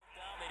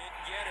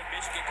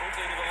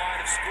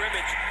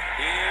scrimmage.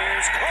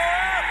 Here's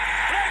Cora.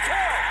 Blake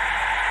Hill.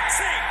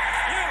 See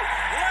you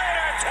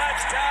later.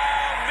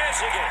 Touchdown,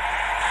 Michigan.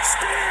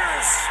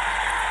 Spears.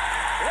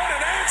 What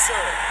an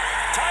answer.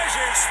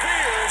 Tyjae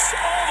Spears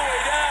all the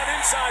way down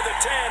inside the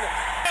 10.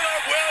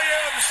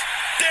 Williams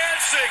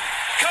dancing,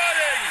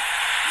 cutting,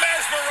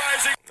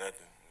 mesmerizing.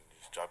 Nothing.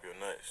 Just drop your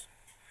nuts.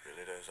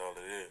 Really, that's all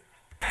it is.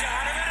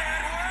 Donovan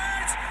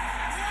Edwards.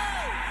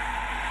 Whoa.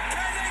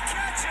 Can they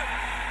catch him?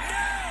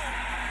 No.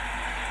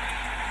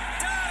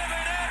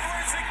 Donovan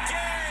Edwards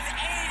again.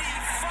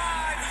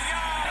 85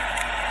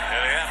 yards.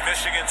 There they have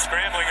Michigan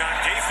scrambling on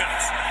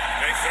defense.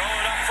 They throw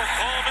it up for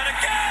Coleman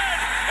again.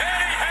 And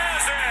he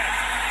has it.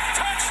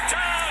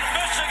 Touchdown,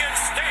 Michigan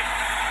State.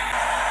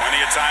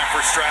 Plenty of time for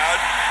Stroud.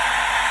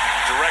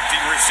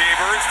 Directing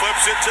receivers.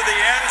 Flips it to the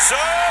end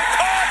zone.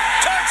 Caught.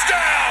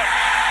 Touchdown.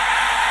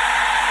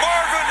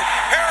 Marvin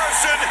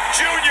Harrison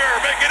Jr.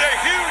 making a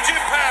huge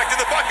impact, and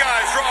the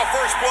Buckeyes draw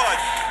first blood.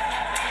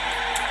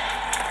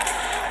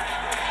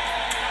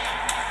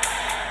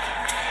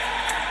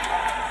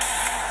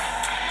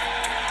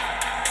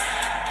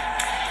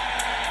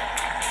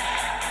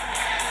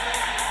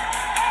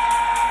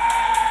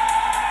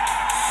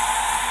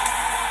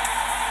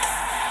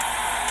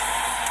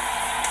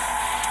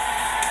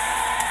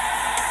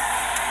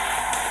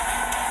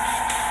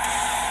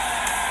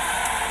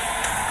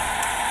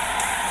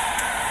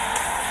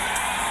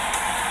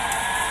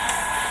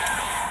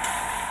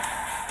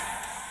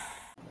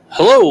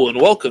 Hello and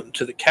welcome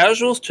to the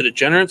Casuals to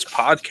Degenerates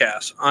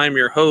podcast. I'm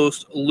your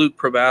host, Luke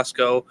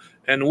Probasco,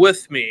 and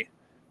with me,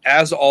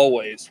 as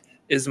always,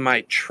 is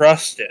my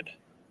trusted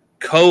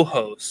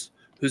co-host,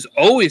 who's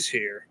always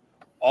here,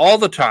 all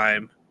the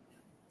time,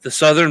 the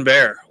Southern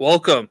Bear.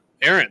 Welcome,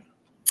 Aaron.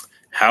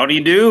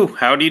 Howdy do,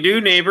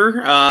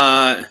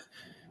 neighbor.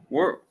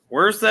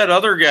 Where's that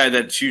other guy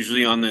that's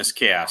usually on this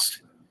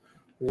cast?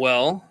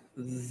 Well,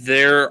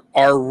 there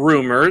are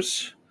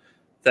rumors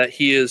that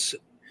he is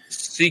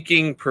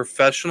seeking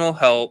professional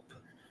help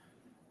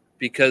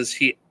because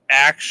he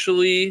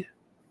actually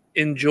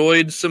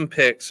enjoyed some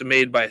picks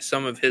made by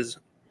some of his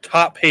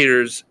top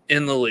haters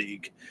in the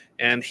league,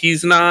 and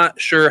he's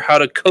not sure how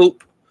to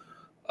cope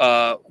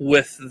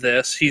with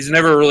this. He's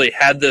never really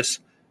had this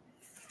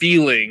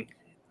feeling,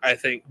 I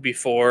think,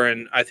 before,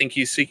 and I think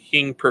he's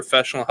seeking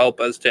professional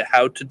help as to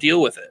how to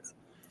deal with it.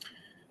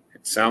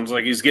 It sounds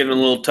like he's getting a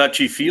little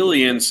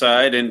touchy-feely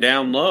inside and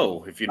down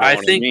low, if you know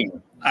what I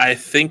mean. I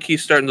think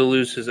he's starting to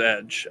lose his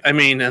edge. I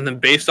mean, and then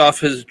based off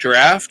his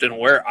draft and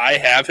where I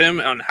have him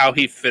on how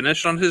he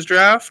finished on his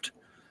draft,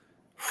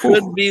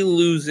 could be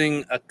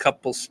losing a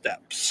couple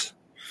steps.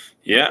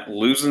 Yeah,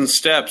 losing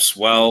steps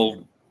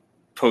while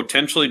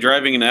potentially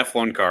driving an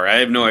F1 car. I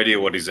have no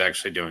idea what he's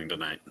actually doing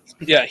tonight.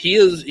 Yeah,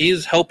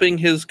 he's helping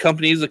his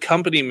company. He's a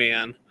company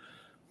man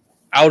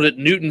out at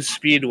Newton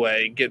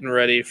Speedway getting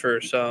ready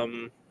for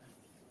some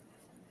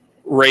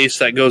race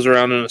that goes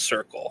around in a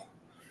circle.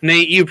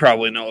 Nate, you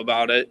probably know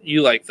about it.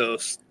 You like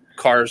those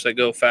cars that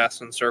go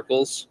fast in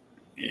circles.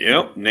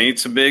 Yep,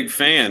 Nate's a big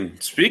fan.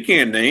 Speaking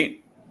of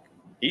Nate,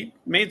 he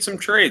made some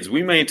trades.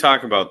 We may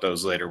talk about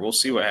those later. We'll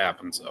see what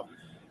happens, though.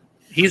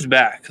 He's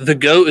back. The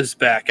GOAT is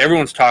back.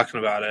 Everyone's talking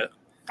about it.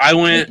 I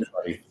went,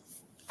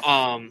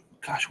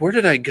 where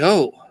did I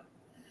go?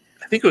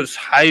 I think it was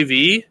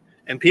Hy-Vee,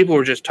 and people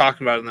were just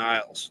talking about it in the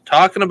aisles.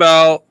 Talking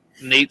about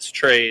Nate's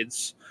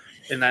trades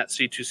in that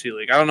C2C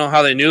league. I don't know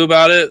how they knew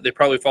about it. They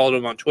probably followed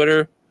him on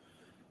Twitter.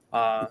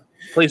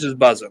 Place is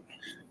buzzing.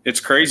 It's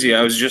crazy.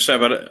 I was just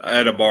at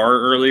a bar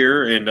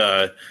earlier, and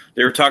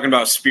they were talking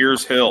about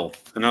Spears Hill,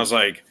 and I was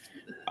like,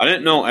 I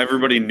didn't know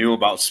everybody knew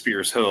about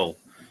Spears Hill,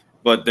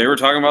 but they were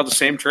talking about the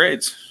same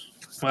trades.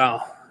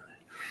 Wow.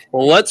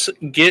 Well, let's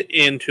get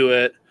into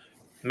it.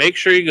 Make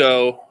sure you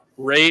go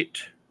rate,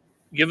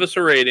 give us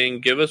a rating,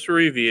 give us a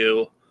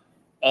review,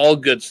 all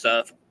good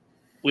stuff.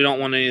 We don't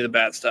want any of the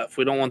bad stuff.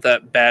 We don't want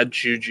that bad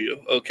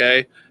juju,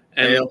 okay?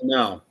 And, Hell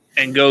no.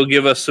 And go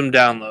give us some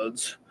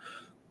downloads.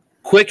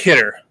 Quick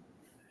hitter.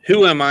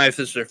 Who am I? If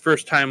this is your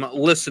first time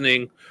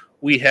listening,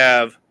 we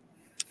have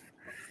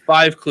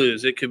 5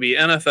 clues. It could be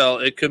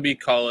NFL. It could be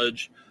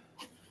college.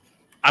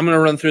 I'm going to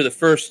run through the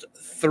first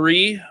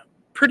 3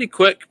 pretty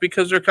quick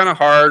because they're kind of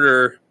hard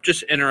or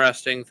just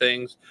interesting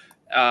things.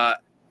 And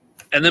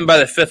then by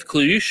the 5th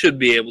clue, you should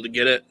be able to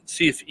get it.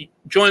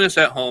 Join us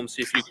at home.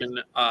 See if you can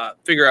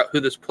figure out who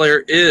this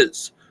player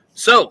is.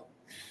 So,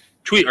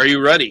 Tweet, are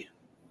you ready?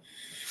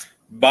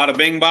 Bada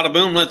bing, bada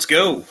boom, let's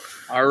go.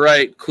 All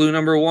right, clue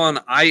number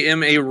 1. I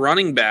am a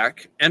running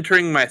back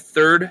entering my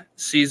 3rd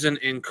season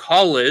in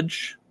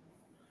college,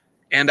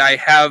 and I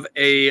have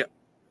a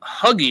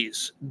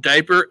Huggies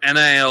diaper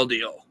NIL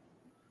deal.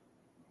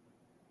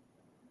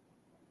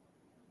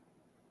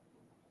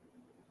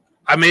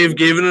 I may have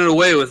given it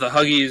away with a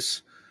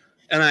Huggies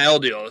NIL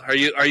deal. Are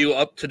you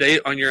up to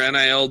date on your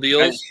NIL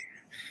deals?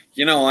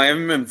 I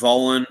haven't been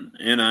following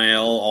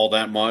NIL all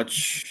that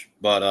much,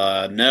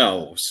 but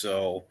no.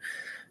 So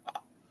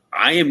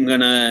I'm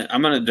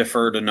gonna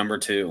defer to number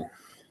 2.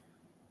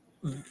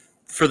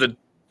 For the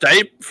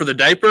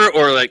diaper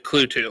or like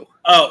clue 2?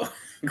 Oh,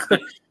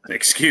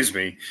 Excuse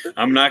me.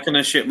 I'm not going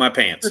to shit my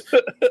pants.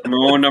 I'm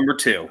going number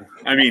 2.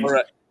 I mean, All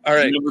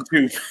right. number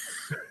 2.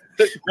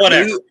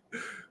 Whatever.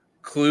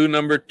 Clue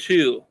number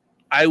 2.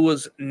 I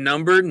was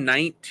number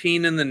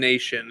 19 in the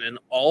nation in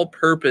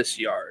all-purpose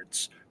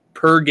yards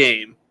per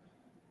game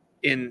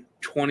in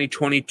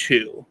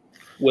 2022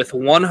 with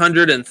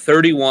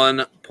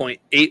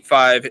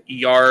 131.85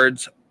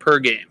 yards per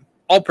game.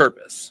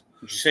 All-purpose.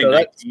 Did you say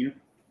 19?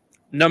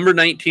 Number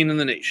 19 in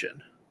the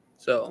nation.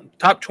 So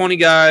top 20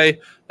 guy,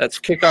 that's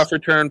kickoff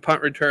return,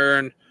 punt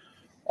return,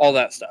 all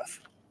that stuff.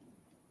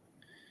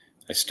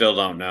 I still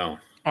don't know.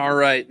 All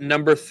right,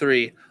 number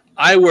 3.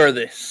 I wear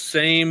the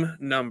same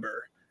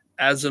number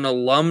as an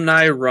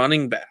alumni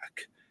running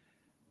back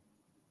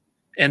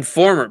and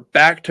former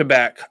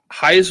back-to-back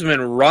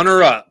Heisman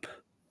runner-up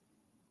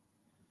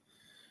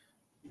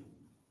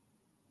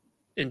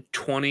in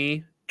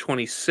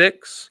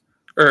 2026,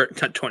 or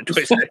not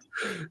 2026,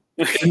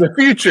 in the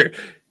future,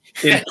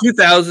 in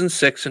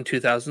 2006 and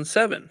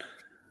 2007,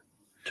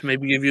 to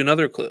maybe give you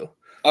another clue.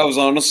 I was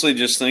honestly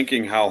just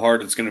thinking how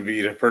hard it's going to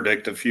be to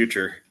predict the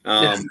future.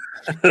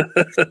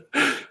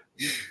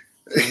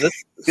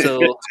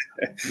 So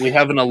we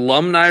have an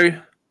alumni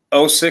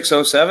 06,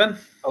 07?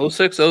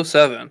 06,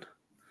 07.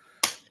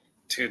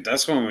 Dude,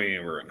 that's when we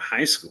were in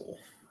high school.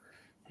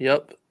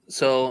 Yep.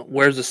 So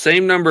wears the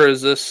same number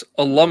as this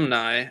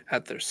alumni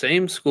at their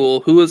same school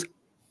who was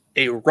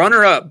a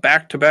runner-up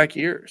back-to-back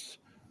years.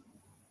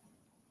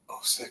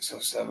 06,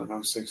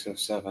 07, 06,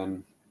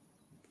 07.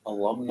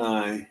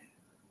 Alumni.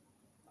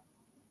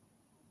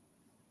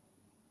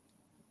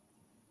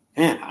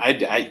 Man,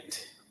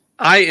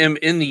 I am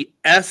in the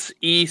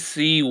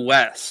SEC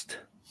West.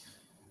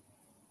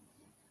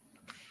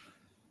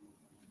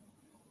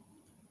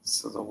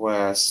 So the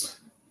West.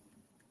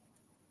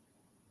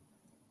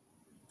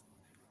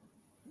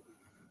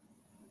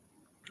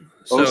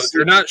 So if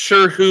you're not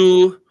sure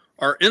who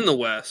are in the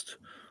West,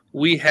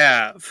 we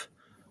have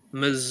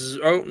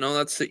Missouri. Oh, no,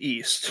 that's the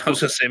East. I was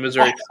going to say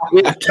Missouri.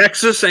 We have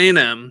Texas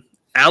A&M,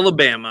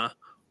 Alabama,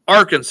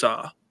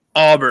 Arkansas,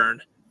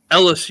 Auburn,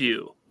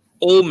 LSU,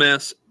 Ole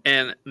Miss,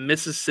 and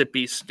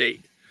Mississippi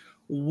State.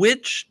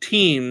 Which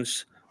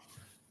teams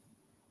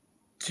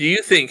do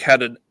you think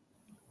had a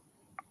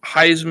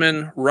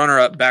Heisman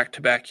runner-up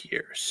back-to-back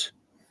years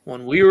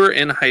when we were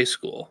in high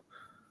school?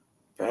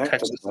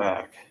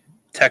 Back-to-back.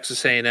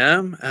 Texas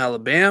A&M,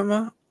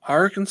 Alabama,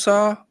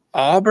 Arkansas,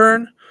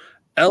 Auburn,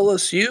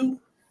 LSU,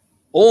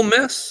 Ole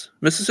Miss,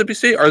 Mississippi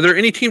State. Are there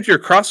any teams you're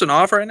crossing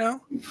off right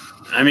now?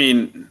 I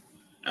mean,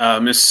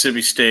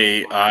 Mississippi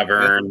State,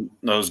 Auburn,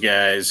 those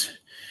guys.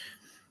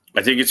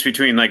 I think it's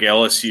between like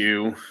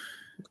LSU.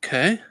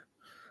 Okay.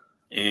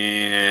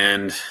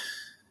 And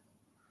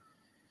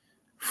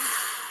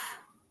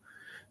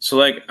so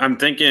like I'm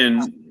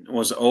thinking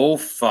was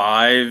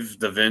 05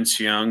 the Vince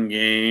Young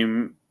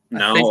game?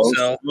 No, I think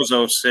so. It was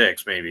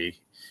 06 maybe.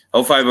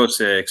 05,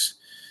 06.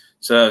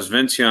 So that was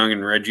Vince Young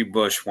and Reggie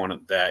Bush won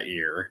it that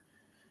year.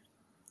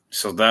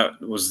 So that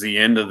was the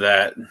end of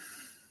that.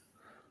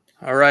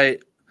 All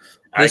right.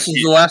 This is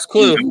the last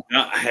clue.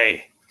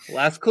 Hey.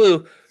 Last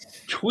clue.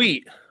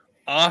 Tweet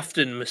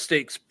often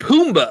mistakes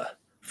Pumbaa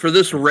for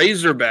this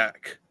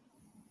Razorback,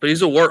 but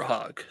he's a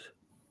warthog.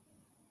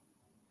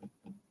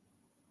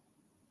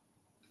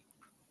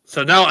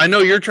 So now I know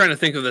you're trying to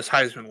think of this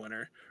Heisman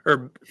winner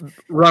or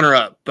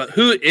runner-up, but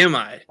who am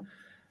I?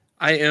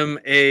 I am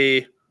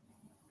a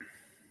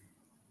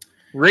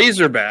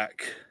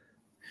Razorback.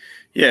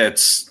 Yeah,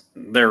 it's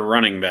their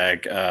running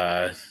back.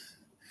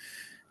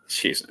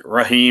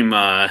 Raheem.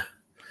 God,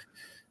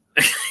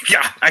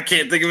 I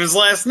can't think of his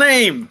last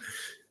name.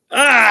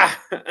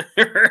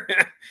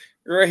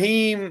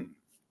 Raheem.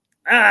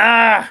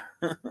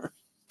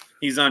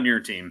 He's on your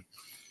team.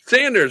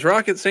 Sanders,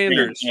 Rocket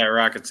Sanders. Yeah,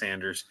 Rocket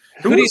Sanders.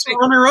 Who Who do you was the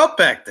think- runner-up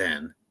back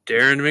then?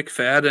 Darren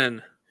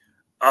McFadden.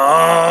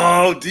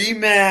 Oh,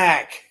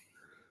 D-Mac.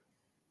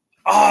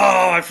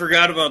 Oh, I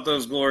forgot about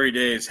those glory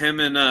days. Him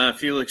and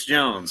Felix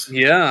Jones.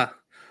 Yeah.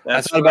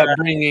 That's I thought about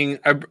bringing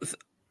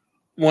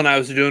when I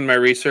was doing my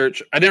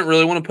research. I didn't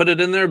really want to put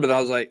it in there, but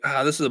I was like,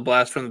 this is a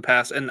blast from the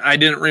past. And I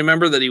didn't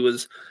remember that he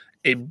was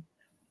a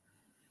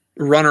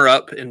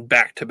runner-up in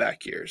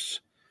back-to-back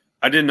years.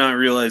 I did not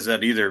realize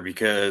that either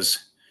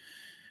because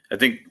I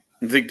think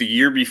the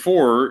year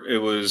before it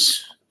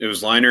was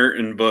Leinart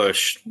and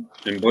Bush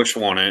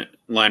won it.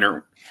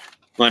 Leinart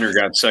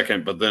got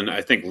second, but then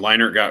I think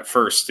Leinart got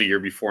first the year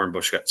before and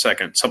Bush got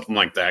second, something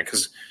like that.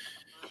 Because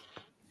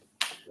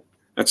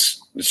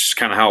it's just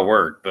kind of how it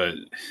worked. But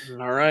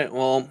All right,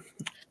 well,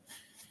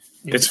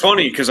 it's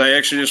funny because I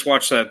actually just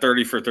watched that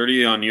 30 for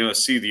 30 on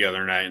USC the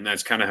other night, and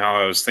that's kind of how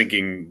I was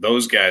thinking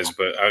those guys.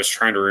 But I was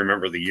trying to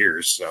remember the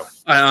years. So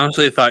I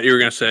honestly thought you were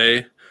going to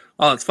say,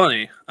 "Oh, it's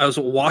funny. I was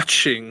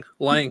watching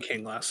Lion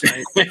King last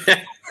night."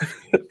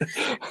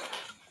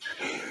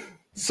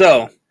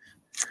 So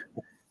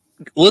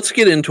let's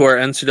get into our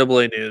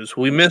NCAA news.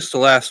 We missed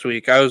last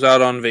week. I was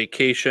out on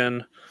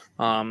vacation,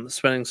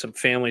 spending some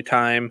family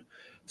time.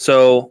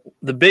 So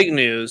the big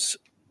news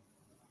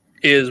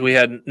is we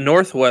had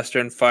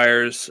Northwestern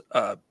fires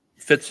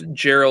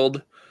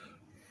Fitzgerald.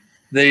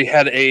 They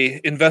had a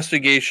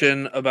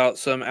investigation about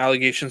some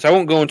allegations. I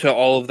won't go into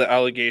all of the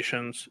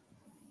allegations.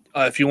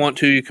 If you want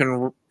to, you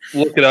can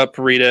look it up,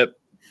 read it,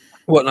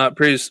 whatnot.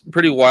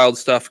 Pretty wild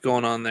stuff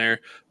going on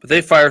there. But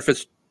they fired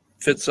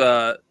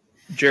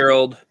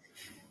Fitzgerald,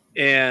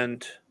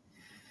 and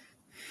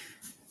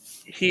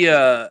he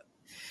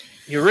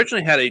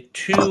originally had a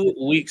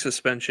 2-week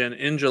suspension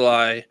in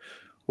July,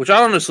 which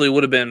honestly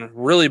would have been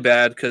really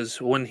bad because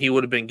when he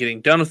would have been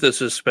getting done with this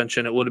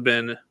suspension, it would have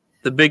been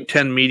the Big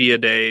Ten media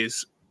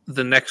days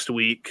the next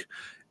week,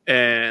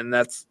 and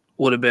that's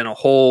would have been a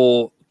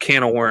whole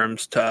can of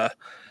worms to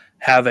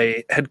have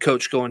a head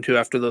coach go into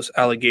after those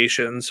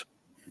allegations.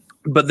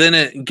 But then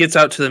it gets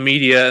out to the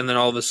media, and then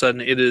all of a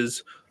sudden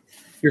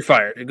you're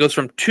fired. It goes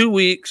from 2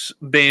 weeks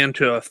ban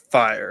to a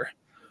fire.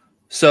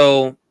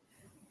 So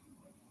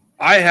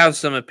I have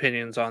some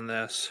opinions on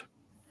this,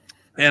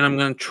 and I'm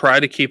going to try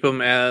to keep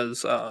them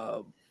as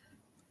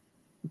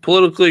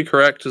politically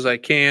correct as I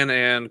can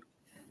and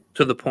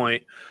to the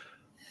point.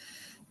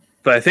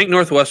 But I think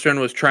Northwestern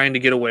was trying to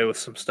get away with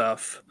some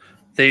stuff.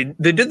 They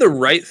did the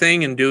right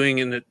thing in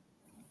doing an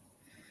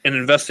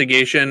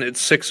investigation.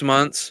 It's 6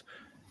 months,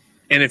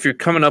 and if you're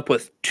coming up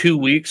with 2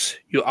 weeks,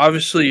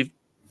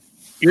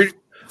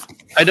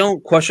 I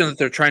don't question that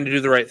they're trying to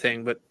do the right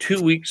thing, but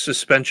 2 weeks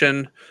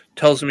suspension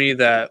tells me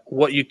that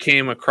what you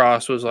came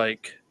across was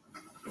like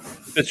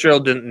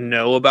Fitzgerald didn't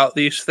know about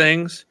these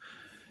things.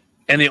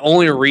 And the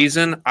only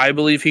reason I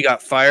believe he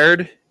got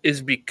fired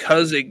is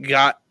because it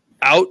got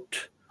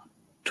out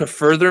to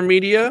further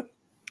media,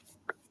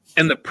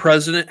 and the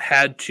president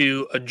had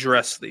to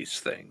address these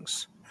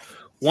things.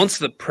 Once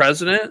the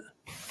president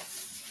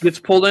gets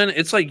pulled in,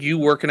 it's like you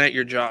working at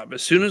your job.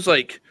 As soon as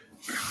like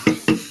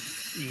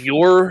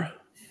your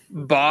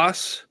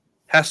boss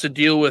has to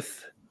deal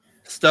with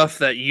stuff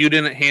that you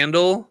didn't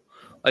handle,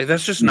 like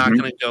that's just not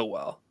going to go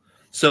well.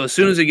 So as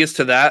soon as it gets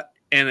to that,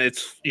 and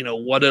it's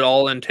what it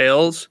all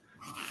entails,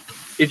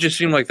 it just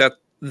seemed like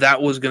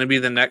that was going to be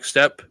the next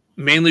step,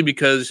 mainly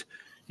because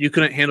you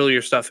couldn't handle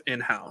your stuff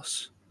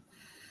in-house.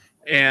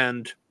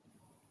 And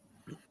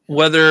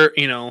whether,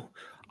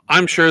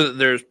 I'm sure that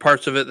there's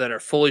parts of it that are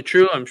fully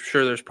true. I'm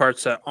sure there's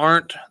parts that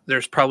aren't.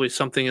 There's probably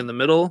something in the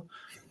middle.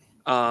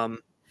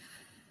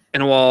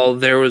 And while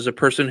there was a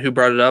person who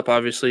brought it up,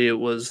 obviously it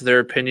was their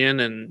opinion,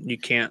 and you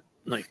can't,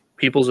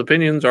 people's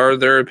opinions are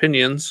their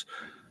opinions.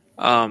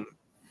 I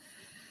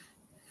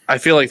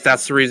feel like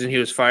that's the reason he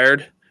was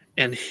fired,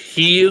 and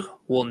he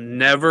will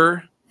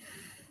never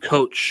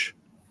coach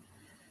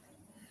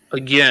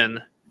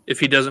again if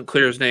he doesn't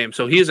clear his name.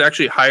 So he's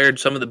actually hired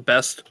some of the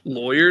best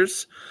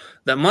lawyers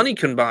that money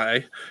can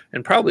buy,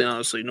 and probably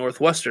honestly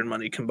Northwestern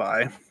money can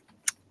buy.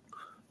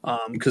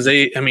 Because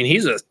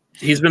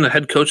he's been a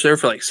head coach there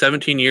for like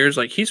 17 years.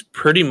 Like he's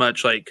pretty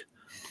much like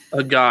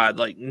a god.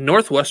 Like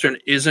Northwestern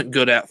isn't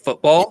good at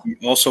football. He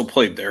also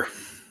played there.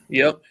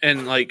 Yep.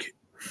 And like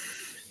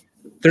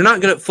they're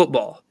not good at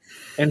football.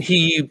 And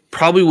he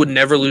probably would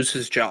never lose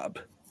his job.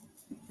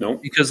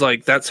 Nope. Because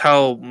like that's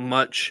how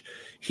much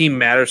he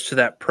matters to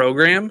that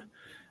program.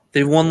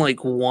 They've won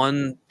like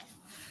one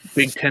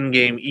Big Ten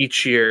game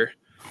each year.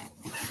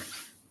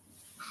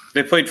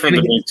 They played for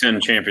the Big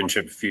Ten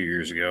championship a few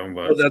years ago,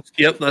 but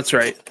that's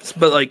right.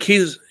 But like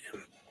he's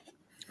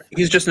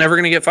just never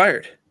going to get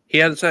fired. He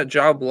has that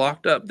job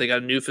locked up. They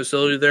got a new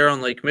facility there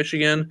on Lake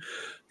Michigan,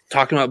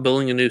 talking about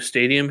building a new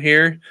stadium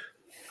here.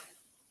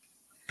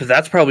 But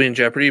that's probably in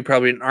jeopardy. You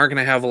probably aren't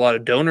going to have a lot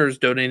of donors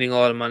donating a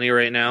lot of money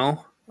right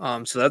now.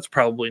 So that's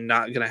probably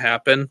not going to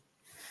happen.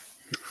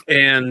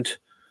 And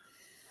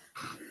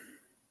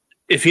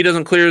if he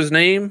doesn't clear his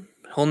name,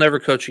 he'll never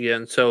coach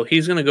again. So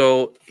he's going to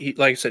go,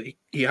 like I said,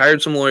 he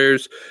hired some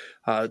lawyers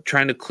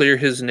trying to clear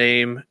his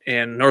name,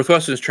 and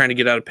Northwestern is trying to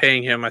get out of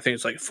paying him. I think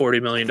it's like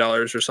 $40 million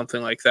or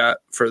something like that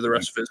for the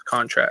rest of his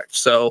contract.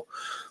 So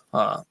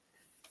I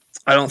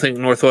don't think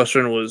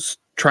Northwestern was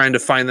trying to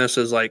find this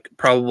as like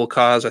probable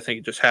cause. I think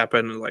it just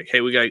happened like,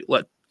 hey, we got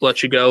to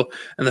let you go.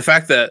 And the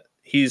fact that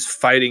he's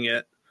fighting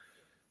it,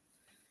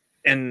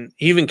 and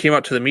he even came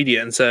out to the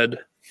media and said,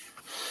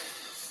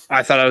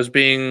 I thought I was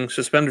being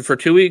suspended for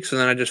 2 weeks,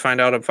 and then I just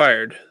find out I'm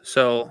fired.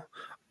 So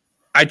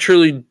I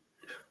truly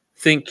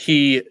think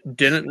he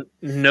didn't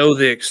know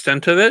the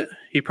extent of it.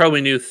 He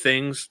probably knew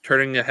things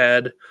turning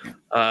ahead.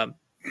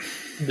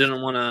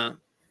 Didn't want to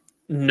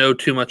know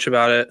too much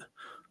about it.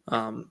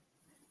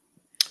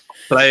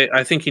 But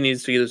I think he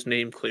needs to get his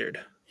name cleared.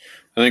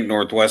 I think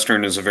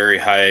Northwestern is a very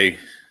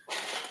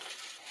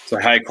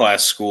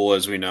high-class school,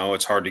 as we know.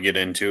 It's hard to get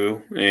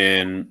into,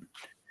 and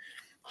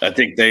I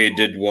think they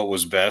did what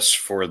was best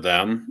for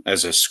them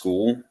as a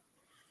school,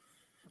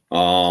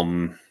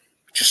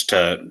 just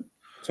to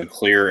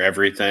clear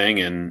everything.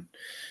 And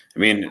I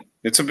mean,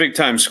 it's a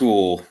big-time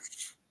school.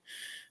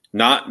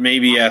 Not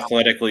maybe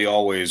athletically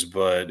always,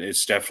 but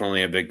it's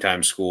definitely a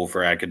big-time school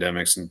for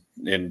academics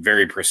and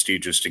very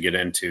prestigious to get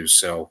into.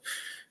 So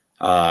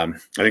I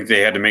think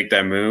they had to make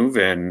that move,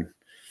 and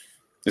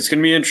it's going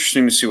to be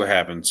interesting to see what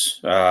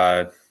happens.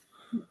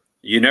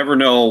 you never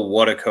know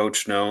what a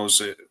coach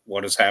knows,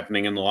 what is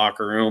happening in the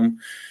locker room,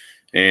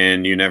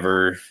 and you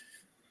never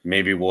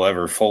maybe will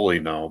ever fully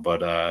know.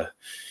 But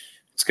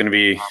it's going to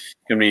be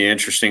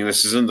interesting.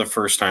 This isn't the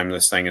first time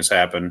this thing has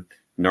happened.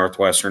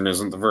 Northwestern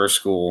isn't the first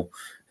school.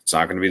 It's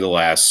not going to be the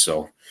last.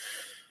 So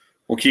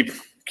we'll keep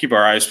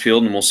our eyes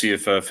peeled, and we'll see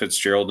if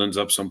Fitzgerald ends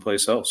up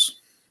someplace else.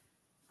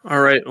 All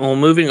right. Well,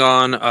 moving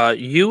on.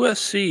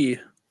 USC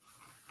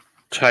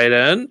tight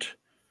end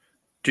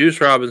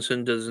Deuce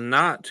Robinson does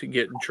not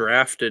get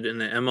drafted in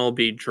the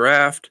MLB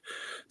draft.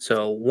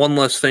 So one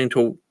less thing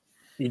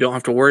you don't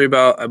have to worry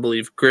about. I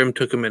believe Grimm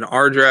took him in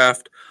our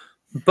draft.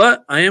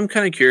 But I am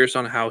kind of curious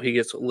on how he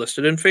gets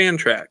listed in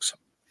Fantrax.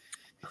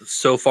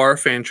 So far,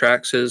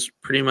 Fantrax is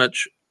pretty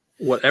much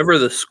whatever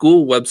the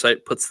school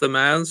website puts them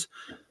as,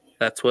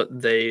 that's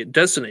what they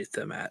designate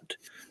them at.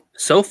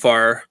 So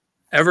far,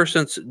 ever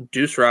since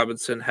Deuce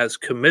Robinson has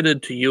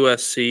committed to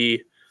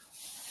USC,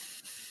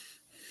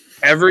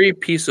 every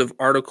piece of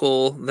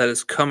article that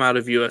has come out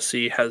of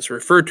USC has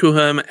referred to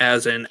him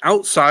as an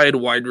outside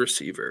wide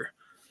receiver.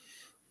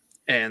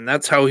 And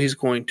that's how he's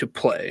going to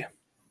play.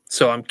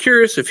 So I'm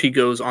curious if he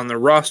goes on the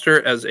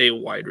roster as a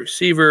wide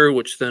receiver,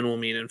 which then will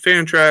mean in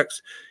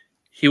Fantrax,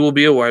 he will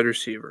be a wide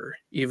receiver,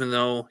 even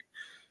though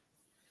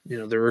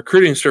the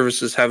recruiting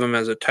services have him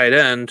as a tight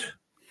end.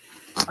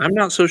 I'm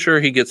not so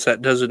sure he gets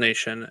that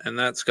designation, and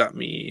that's got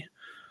me.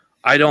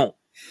 I don't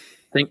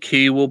think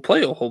he will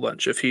play a whole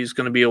bunch if he's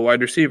going to be a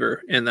wide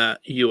receiver in that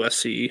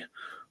USC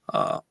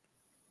wide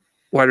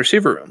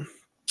receiver room.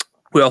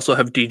 We also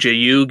have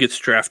DJU gets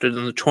drafted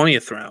in the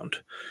 20th round.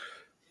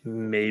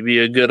 Maybe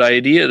a good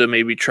idea to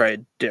maybe try a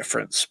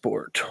different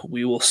sport.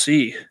 We will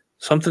see.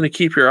 Something to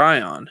keep your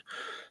eye on.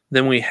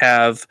 Then we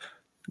have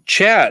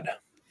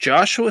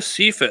Joshua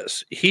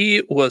Cephas.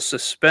 He was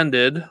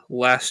suspended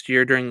last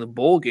year during the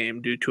bowl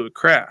game due to a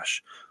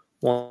crash.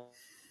 Well,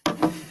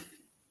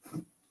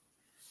 he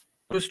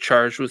was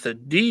charged with a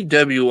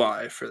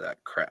DWI for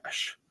that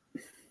crash.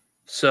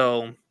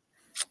 So,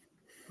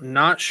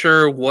 not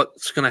sure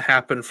what's going to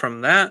happen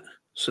from that.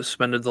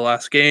 Suspended the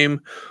last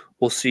game.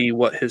 We'll see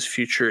what his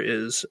future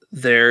is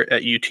there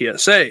at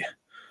UTSA.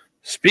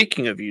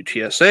 Speaking of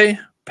UTSA,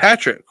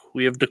 Patrick,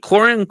 we have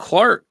DeClorian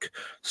Clark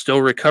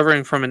still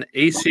recovering from an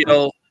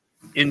ACL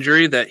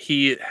injury that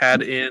he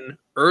had in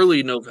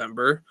early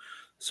November.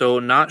 So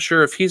not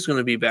sure if he's going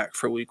to be back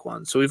for week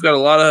 1. So we've got a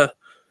lot of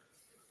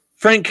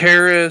Frank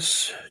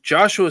Harris,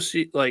 Joshua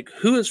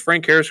who is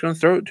Frank Harris going to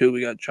throw it to? We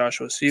got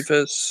Joshua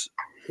Cephas.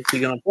 Is he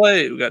going to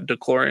play? We got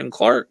DeClorian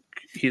Clark.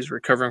 He's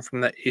recovering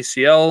from that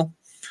ACL.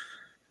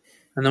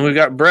 And then we've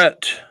got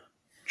Brett,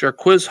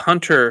 Jarquiz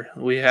Hunter.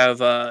 We have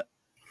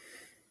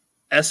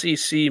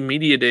SEC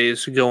Media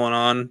Days going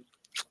on,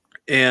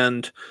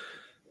 and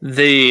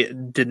they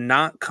did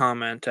not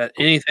comment at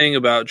anything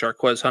about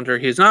Jarquiz Hunter.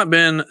 He's not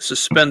been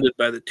suspended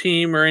by the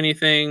team or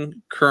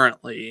anything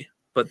currently,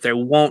 but they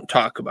won't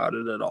talk about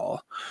it at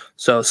all.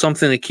 So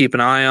something to keep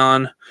an eye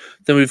on.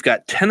 Then we've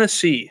got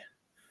Tennessee,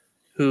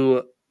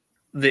 who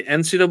the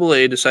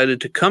NCAA decided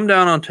to come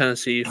down on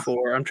Tennessee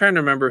for, I'm trying to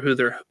remember who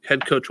their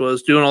head coach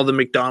was, doing all the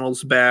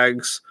McDonald's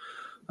bags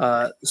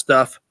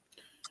stuff.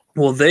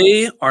 Well,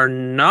 they are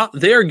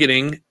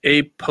getting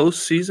a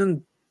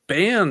postseason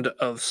ban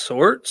of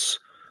sorts.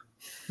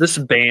 This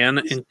ban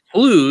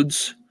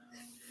includes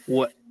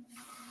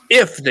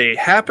if they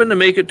happen to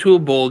make it to a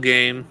bowl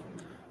game,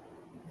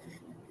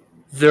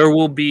 there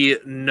will be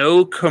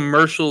no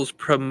commercials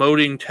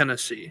promoting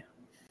Tennessee.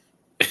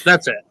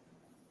 That's it.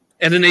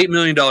 And an $8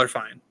 million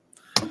fine.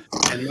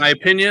 In my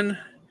opinion,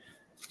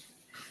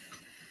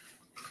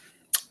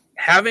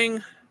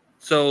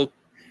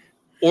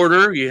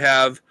 you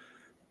have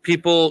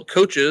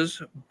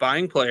coaches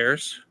buying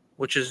players,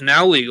 which is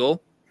now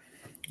legal,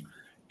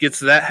 gets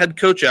that head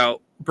coach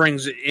out,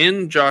 brings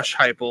in Josh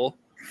Heupel.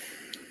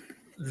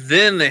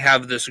 Then they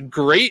have this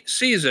great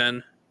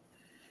season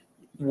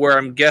where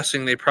I'm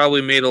guessing they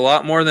probably made a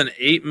lot more than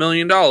 $8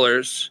 million.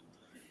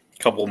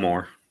 Couple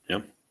more, yeah.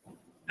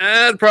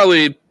 And it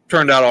probably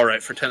turned out all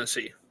right for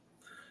Tennessee.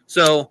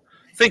 So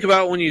think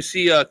about when you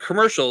see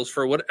commercials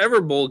for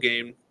whatever bowl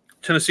game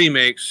Tennessee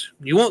makes,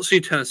 you won't see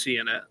Tennessee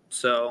in it.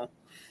 So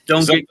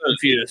don't get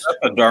confused. Is that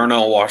the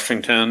Darnell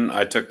Washington,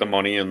 I took the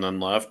money and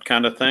then left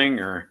kind of thing?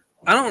 Or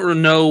I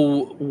don't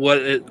know what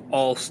it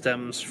all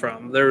stems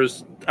from.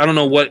 I don't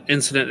know what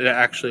incident it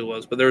actually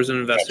was, but there was an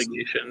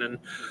investigation,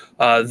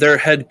 and their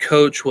head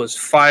coach was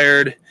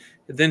fired.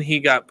 Then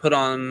he got put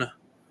on.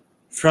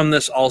 From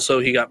this also,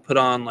 he got put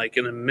on like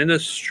an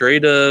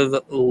administrative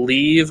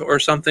leave or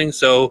something.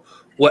 So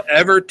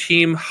whatever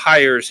team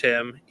hires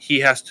him, he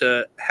has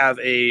to have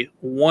a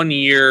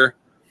 1-year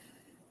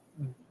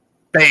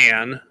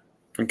ban.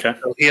 Okay.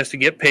 So he has to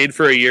get paid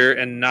for a year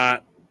and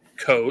not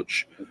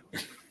coach.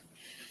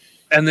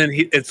 And then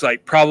it's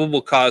like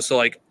probable cause. So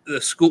like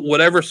the school,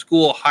 whatever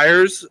school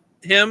hires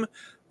him,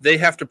 they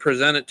have to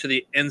present it to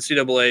the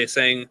NCAA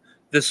saying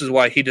this is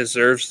why he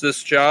deserves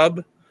this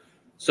job.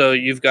 So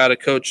you've got a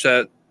coach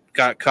that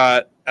got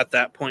caught at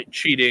that point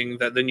cheating,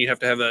 that then you have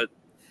to have a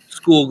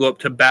school go up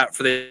to bat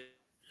for the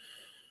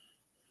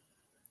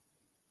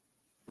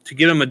to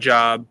get him a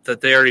job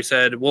that they already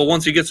said, well,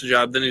 once he gets a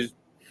job, then he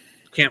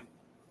can't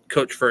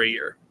coach for a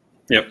year.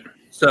 Yep.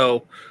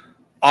 So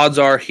odds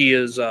are he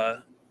is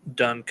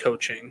done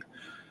coaching.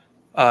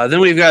 Then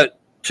we've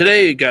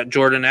got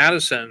Jordan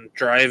Addison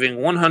driving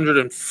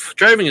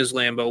his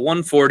Lambo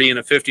 140 and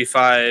a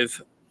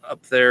 55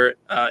 up there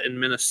in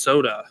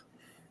Minnesota.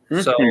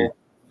 Mm-hmm. So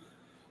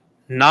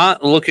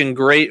not looking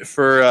great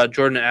for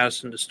Jordan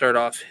Addison to start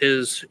off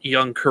his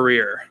young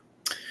career.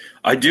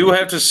 I do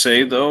have to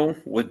say, though,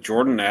 with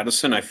Jordan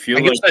Addison, I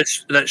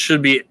guess that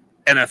should be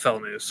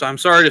NFL news. So I'm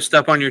sorry to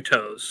step on your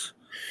toes.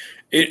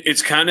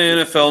 It's kind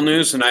of NFL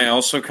news, and I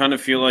also kind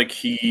of feel like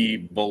he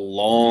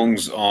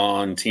belongs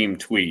on Team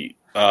Tweet.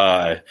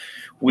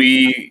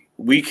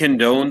 We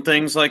condone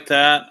things like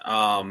that.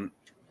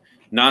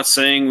 Not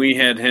saying we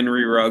had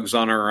Henry Ruggs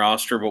on our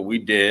roster, but we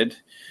did.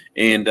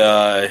 And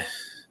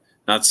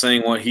not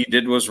saying what he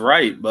did was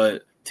right,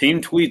 but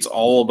Team Tweet's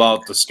all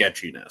about the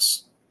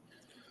sketchiness.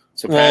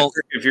 So,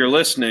 Patrick, if you're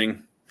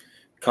listening,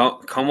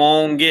 come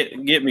on, get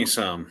me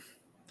some.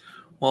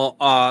 Well,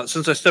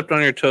 since I stepped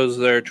on your toes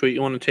there, Tweet,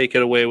 you want to take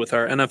it away with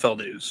our NFL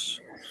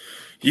news?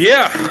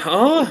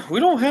 Yeah,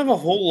 we don't have a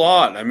whole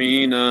lot. I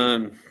mean,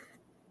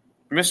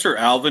 Mr.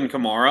 Alvin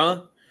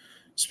Kamara,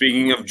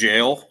 speaking of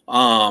jail.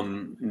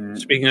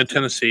 Speaking of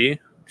Tennessee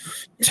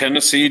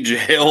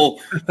jail,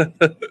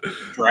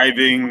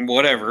 driving,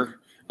 whatever.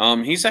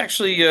 He's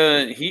actually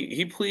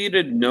he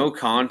pleaded no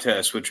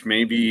contest, which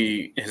may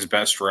be his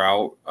best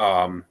route.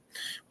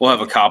 We'll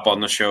have a cop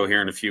on the show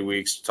here in a few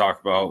weeks to talk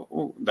about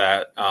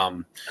that.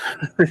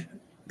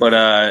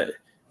 But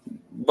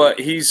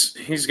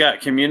he's got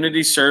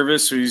community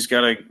service, so he's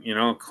got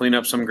to clean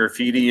up some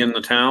graffiti in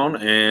the town,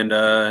 and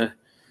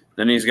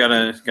then he's got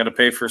to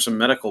pay for some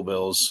medical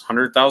bills,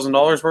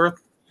 $100,000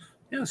 worth.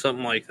 Yeah,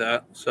 something like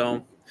that.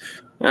 So,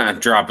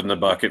 drop in the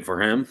bucket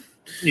for him.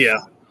 Yeah.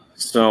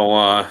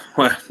 So,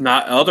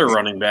 not other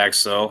running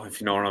backs, though,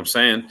 if you know what I'm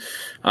saying.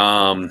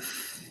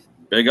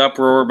 Big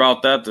uproar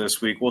about that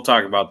this week. We'll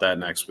talk about that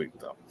next week,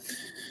 though.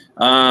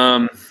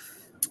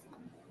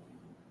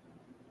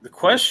 The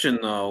question,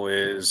 though,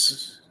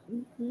 is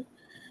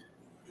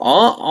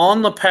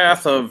on the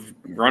path of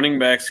running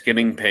backs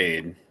getting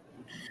paid,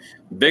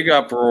 big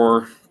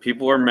uproar.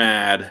 People are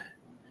mad.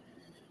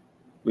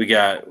 We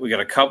got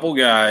a couple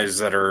guys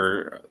that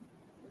are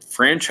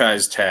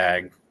franchise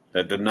tagged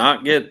that did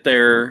not get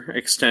their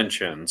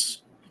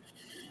extensions.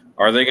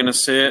 Are they going to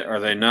sit? Are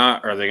they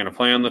not? Are they going to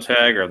play on the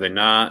tag? Are they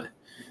not?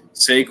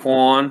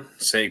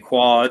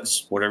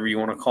 Saquads, whatever you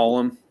want to call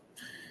him.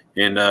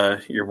 And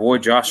your boy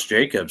Josh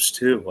Jacobs,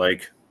 too.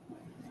 Like,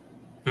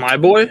 my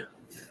boy?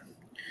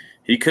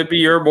 He could be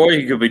your boy.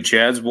 He could be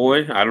Chad's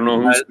boy. I don't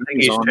know who's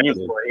on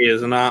either. Boy. He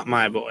is not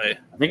my boy.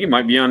 I think he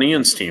might be on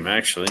Ian's team,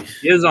 actually.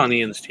 He is on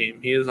Ian's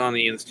team.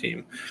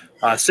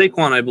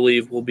 Saquon, I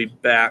believe, will be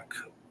back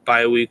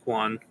by week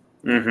 1.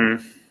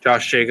 Mm-hmm.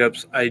 Josh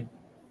Jacobs, I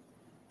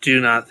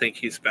do not think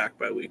he's back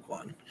by week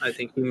 1. I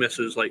think he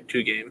misses like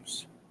 2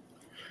 games.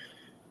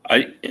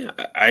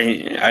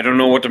 I don't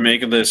know what to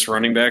make of this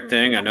running back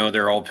thing. I know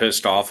they're all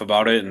pissed off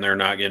about it and they're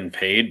not getting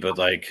paid, but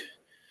like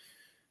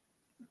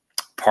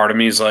part of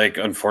me is like,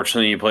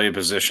 unfortunately, you play a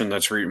position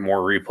that's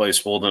more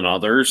replaceable than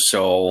others.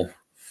 So,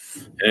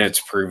 and it's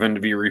proven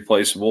to be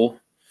replaceable.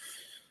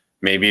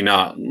 Maybe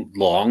not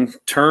long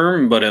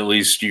term, but at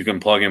least you can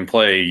plug and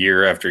play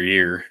year after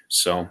year.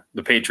 So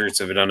the Patriots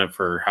have done it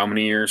for how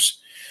many years?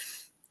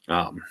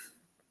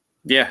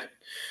 Yeah,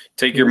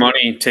 take your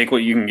money, take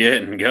what you can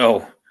get, and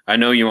go. I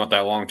know you want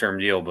that long-term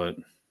deal, but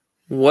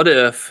what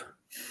if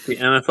the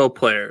NFL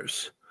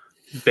players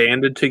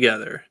banded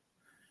together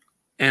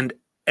and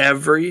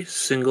every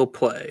single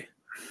play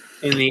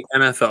in the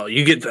NFL,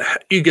 you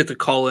get to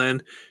call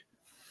in,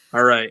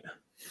 all right,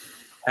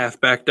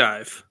 halfback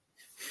dive,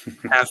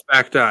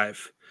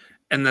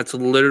 and that's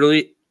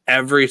literally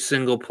every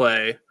single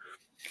play,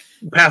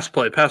 pass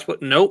play.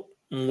 Nope,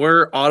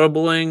 we're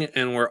audibling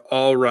and we're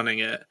all running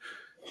it.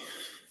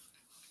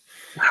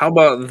 How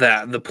about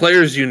that? The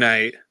players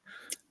unite.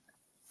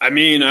 I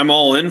mean, I'm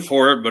all in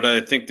for it, but I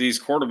think these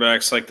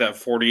quarterbacks like that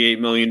 $48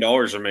 million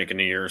are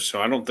making a year,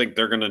 so I don't think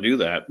they're going to do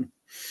that.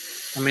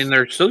 I mean,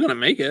 they're still going to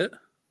make it.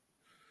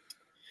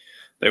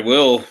 They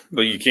will,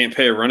 but you can't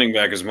pay a running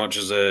back as much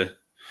as they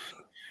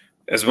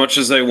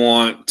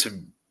want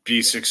to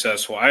be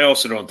successful. I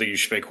also don't think you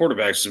should pay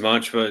quarterbacks as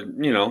much, but,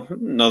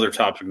 another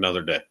topic,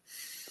 another day.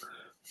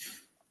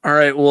 All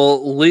right,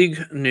 well,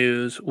 league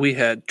news, we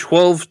had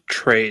 12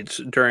 trades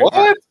during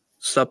our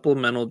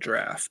supplemental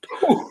draft.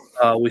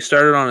 We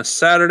started on a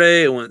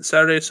Saturday. It went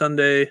Saturday,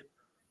 Sunday,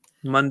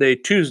 Monday,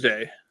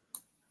 Tuesday.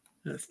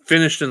 It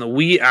finished in the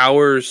wee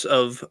hours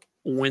of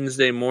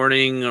Wednesday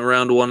morning,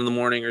 around 1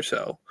 a.m. or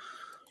so.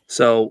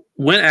 So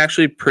went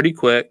actually pretty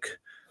quick.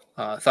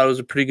 Thought it was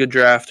a pretty good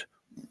draft.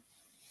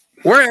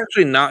 We're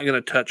actually not going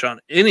to touch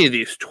on any of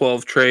these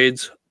 12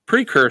 trades.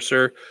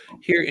 Precursor,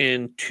 here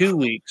in 2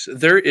 weeks,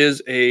 there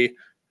is a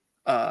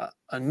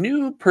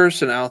new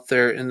person out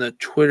there in the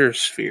Twitter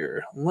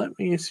sphere. Let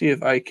me see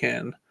if I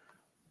can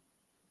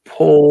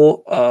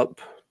pull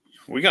up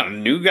We got a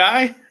new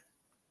guy?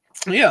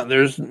 Yeah,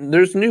 there's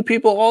new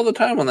people all the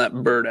time on that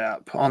Bird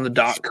app, on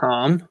the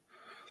 .com,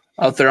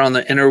 out there on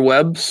the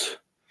interwebs.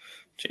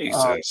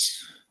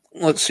 Jesus.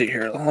 Let's see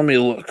here. Let me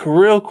look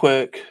real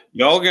quick.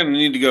 Y'all going to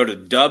need to go to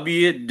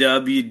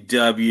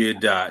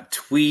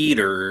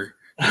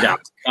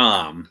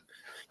www.tweeter.com.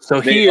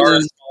 So They he are a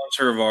is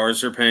sponsor of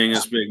ours. They're paying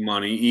us big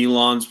money.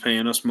 Elon's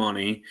paying us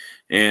money.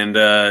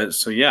 And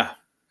so, yeah.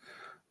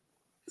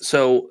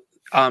 So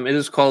it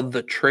is called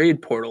the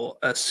Trade Portal,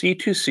 a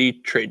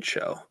C2C trade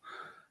show.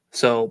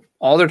 So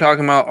all they're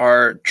talking about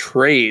are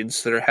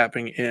trades that are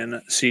happening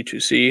in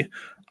C2C.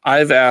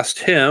 I've asked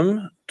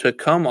him to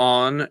come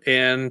on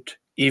and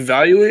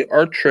evaluate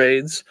our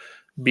trades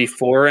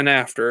before and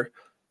after.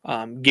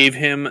 Gave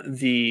him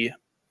the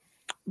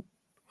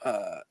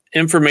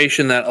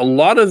information that a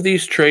lot of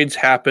these trades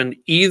happened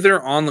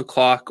either on the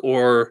clock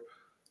or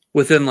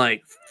within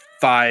like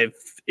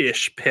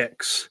 5-ish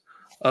picks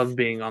of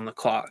being on the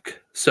clock.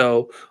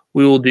 So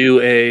we will do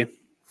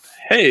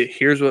hey,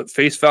 here's what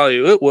face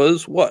value it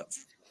was. What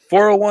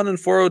 401 and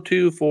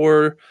 402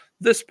 for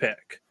this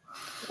pick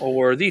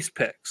or these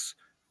picks.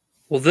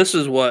 Well, this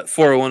is what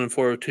 401 and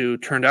 402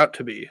 turned out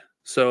to be.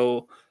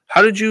 So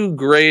how did you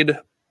grade?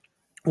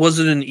 Was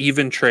it an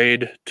even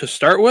trade to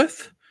start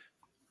with?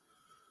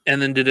 And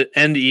then did it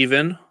end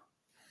even?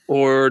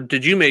 Or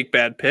did you make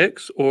bad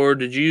picks? Or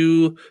did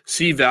you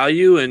see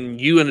value and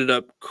you ended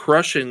up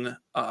crushing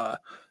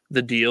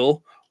the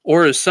deal?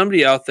 Or is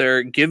somebody out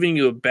there giving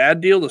you a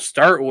bad deal to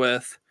start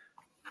with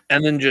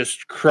and then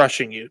just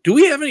crushing you? Do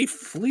we have any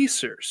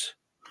fleecers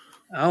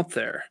out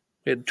there?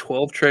 We had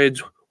 12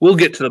 trades. We'll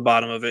get to the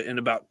bottom of it in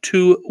about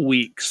 2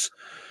 weeks.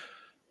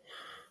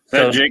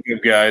 That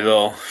Jacob guy,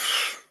 though.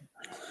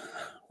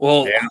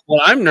 Well,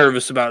 what I'm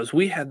nervous about is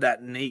we had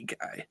that Nate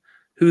guy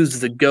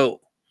who's the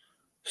GOAT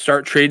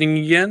start trading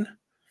again.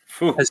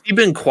 Whew. Has he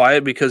been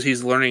quiet because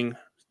he's learning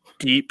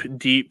deep,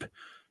 deep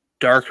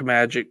dark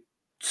magic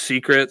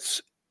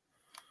secrets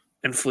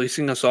and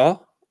fleecing us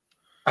all?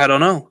 I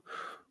don't know.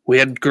 We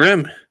had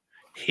Grimm.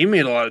 He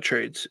made a lot of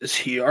trades. Is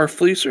he our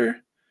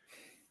fleecer?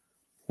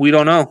 We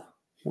don't know.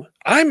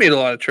 I made a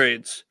lot of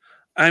trades.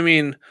 I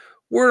mean,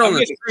 word on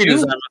the street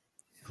is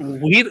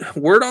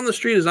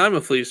I'm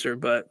a fleecer,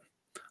 but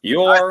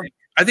you are.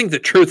 I think the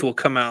truth will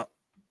come out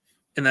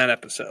in that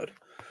episode.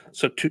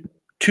 So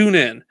tune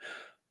in.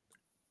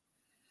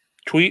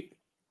 Tweet.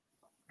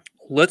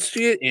 Let's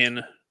get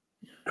in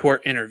to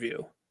our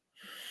interview.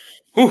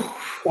 Whew.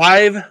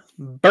 5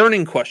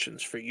 burning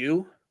questions for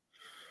you.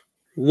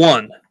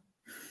 1.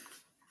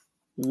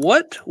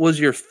 What was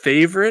your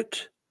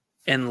favorite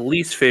and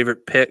least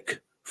favorite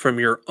pick from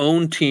your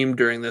own team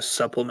during this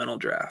supplemental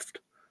draft?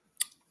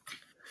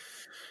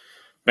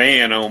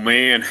 Man, oh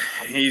man.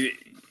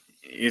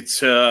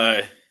 It's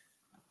a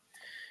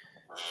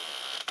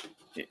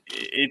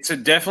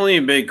definitely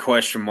a big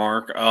question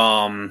mark.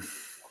 I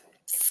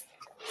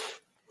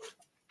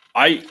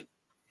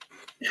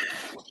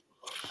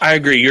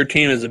agree. Your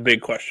team is a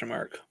big question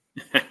mark.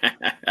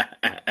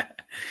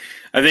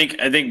 I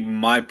think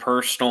my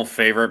personal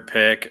favorite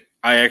pick,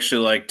 I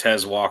actually like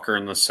Tez Walker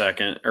in the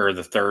second or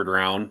the third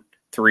round,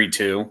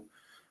 3-2.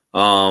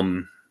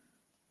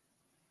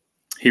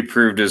 He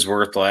proved his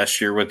worth last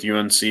year with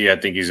UNC. I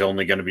think he's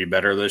only going to be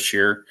better this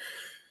year.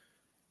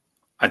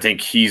 I think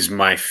he's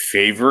my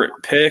favorite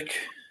pick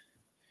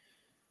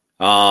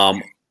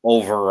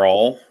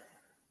overall.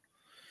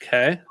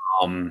 Okay.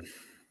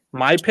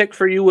 My pick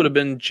for you would have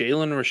been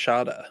Jalen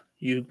Rashada.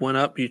 You went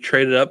up, you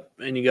traded up,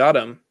 and you got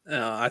him.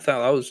 I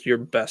thought that was your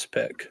best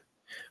pick.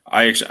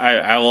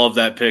 I love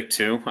that pick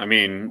too. I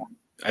mean,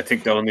 I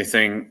think the only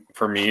thing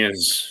for me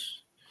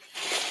is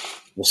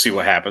we'll see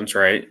what happens,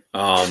 right?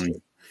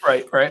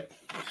 Right.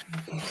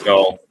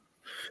 So,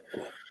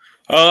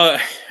 I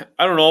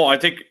don't know. I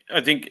think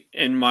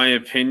in my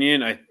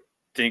opinion, I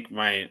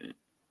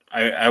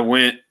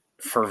went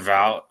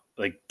for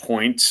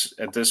points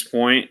at this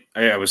point.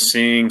 I was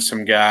seeing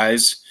some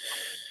guys,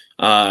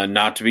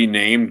 not to be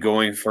named,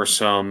 going for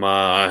some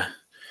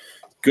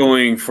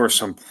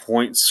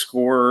point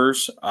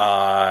scorers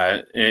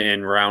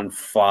in round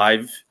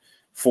 5,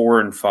 4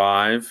 and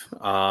 5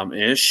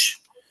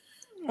 ish.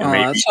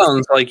 That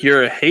sounds like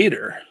you're a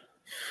hater.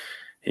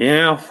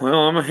 Yeah,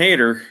 well, I'm a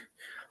hater.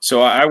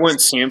 So I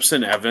went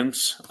Samson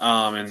Evans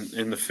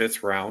in the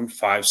 5th round,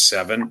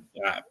 5-7.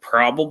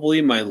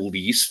 Probably my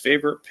least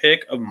favorite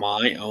pick of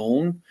my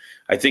own.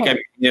 I think I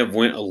may have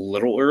went a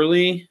little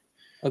early.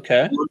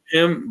 Okay. On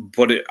him,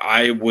 but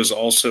I was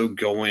also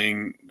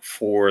going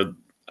for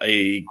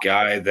a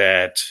guy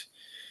that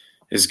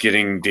is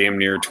getting damn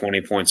near 20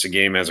 points a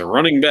game as a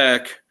running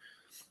back.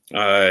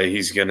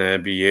 He's going to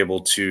be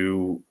able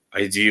to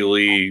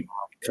ideally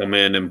come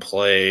in and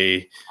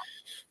play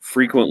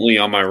frequently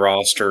on my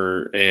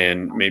roster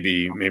and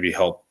maybe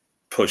help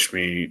push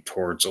me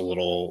towards a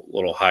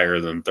little higher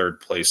than 3rd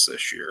place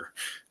this year,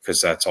 because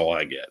that's all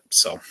I get.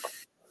 So,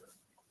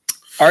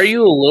 are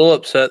you a little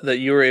upset that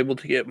you were able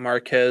to get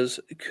Marquez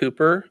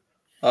Cooper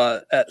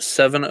at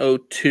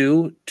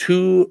 702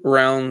 2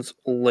 rounds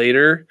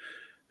later,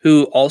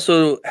 who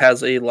also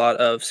has a lot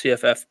of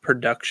CFF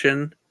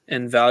production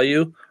and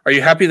value. Are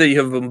you happy that you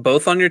have them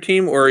both on your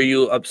team, or are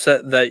you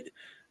upset that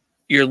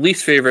your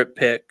least favorite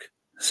pick,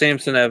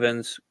 Samson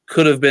Evans,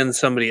 could have been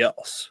somebody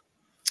else?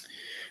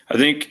 I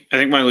think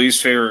my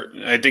least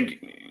favorite. I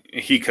think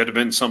he could have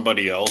been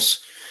somebody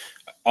else.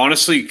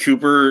 Honestly,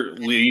 Cooper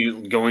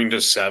Lee going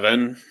to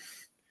 7.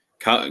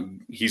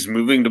 He's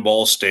moving to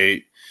Ball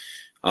State.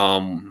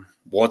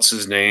 What's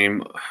his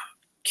name?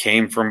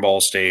 Came from Ball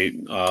State.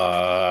 Went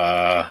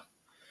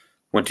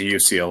to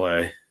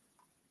UCLA.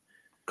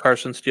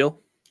 Carson Steele?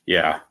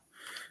 Yeah.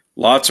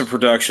 Lots of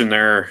production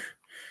there.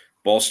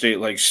 Ball State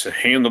likes to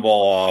hand the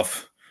ball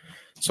off.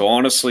 So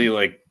honestly,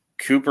 like,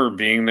 Cooper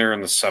being there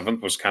in the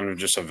 7th was kind of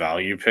just a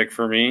value pick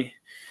for me,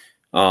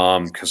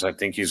 because I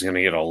think he's going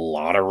to get a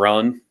lot of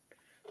run.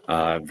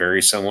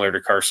 Very similar to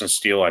Carson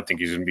Steele. I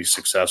think he's going to be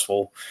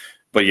successful.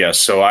 But yes,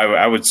 so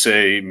I would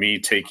say me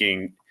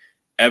taking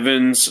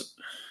Evans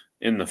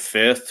in the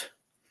 5th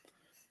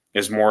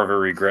is more of a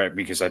regret,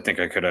 because I think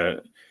I could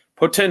have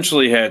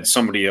potentially had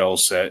somebody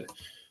else that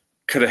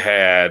could have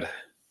had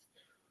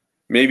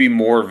maybe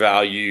more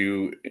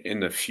value in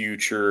the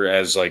future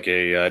as like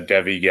a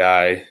Devy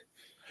guy.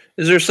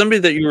 Is there somebody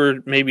that you were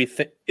maybe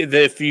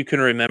if you can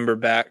remember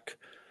back?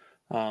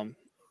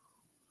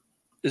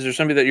 Is there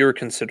somebody that you were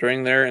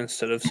considering there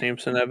instead of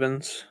Samson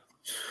Evans?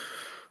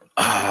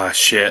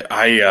 Shit.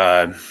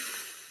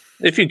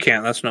 If you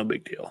can, that's no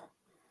big deal.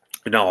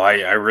 No,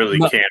 I really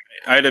can't.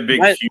 I had a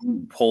big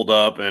queue pulled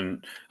up,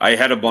 and I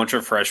had a bunch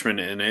of freshmen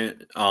in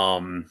it.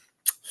 I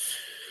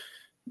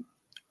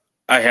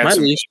had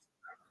some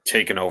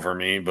taken over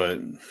me,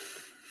 but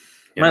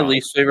my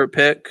least favorite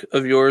pick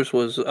of yours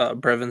was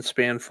Brevin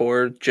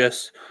Spanford.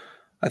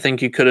 I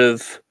think you could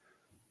have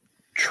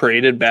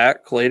traded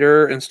back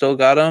later and still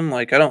got him.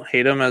 Like, I don't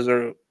hate him as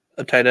a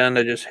tight end.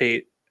 I just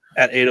hate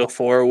at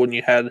 804 when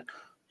you had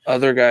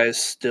other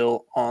guys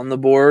still on the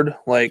board.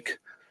 Like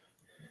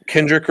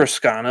Kendrick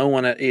Rascano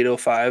went at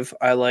 805.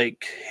 I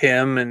like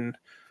him, and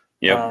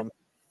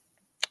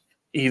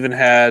even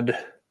had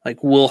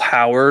like Will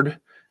Howard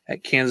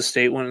at Kansas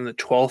State went in the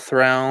 12th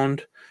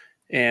round.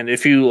 And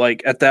if you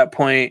like at that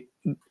point,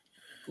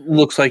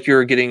 looks like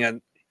you're getting a,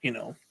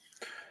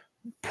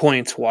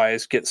 points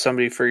wise, get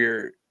somebody for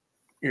your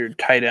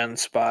tight end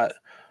spot.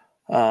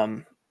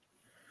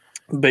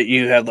 But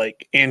you had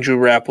like Andrew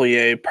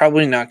Rapplier,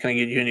 probably not going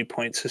to get you any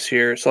points this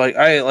year. So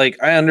I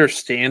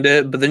understand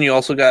it, but then you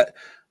also got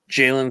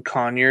Jalen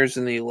Conyers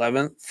in the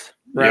 11th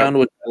round,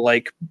 which I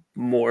like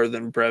more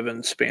than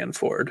Brevin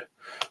Spanford.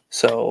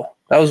 So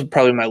that was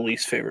probably my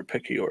least favorite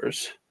pick of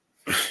yours.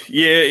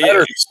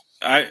 Yeah.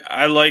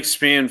 I like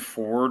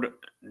Spanford.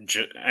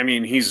 I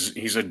mean,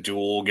 he's a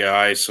dual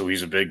guy, so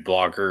he's a big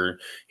blocker.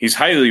 He's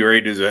highly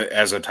rated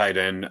as a tight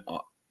end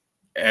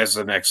as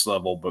the next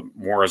level, but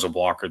more as a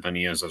blocker than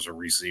he is as a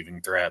receiving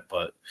threat.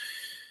 But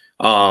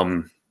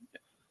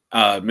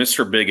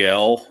Mr. Big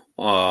L,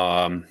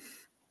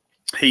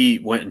 he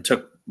went and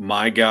took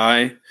my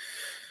guy,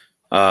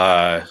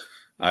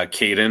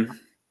 Caden.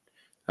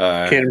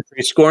 Caden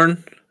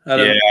Prescorn?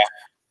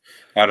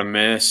 Out of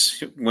Miss.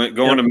 To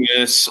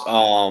Miss.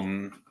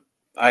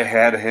 I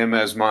had him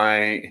as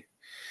my,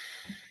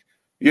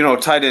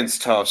 tight end's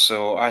tough.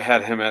 So I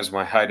had him as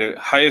my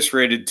highest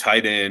rated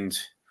tight end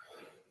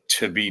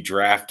to be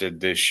drafted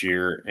this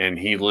year. And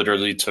he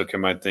literally took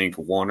him, I think,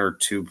 1 or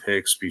 2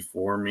 picks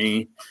before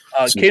me.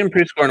 Caden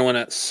Prescorn went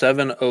at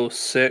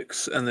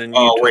 706. And then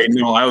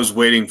I was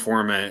waiting for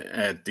him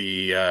at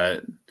the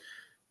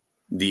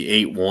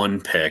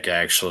 8-1 pick,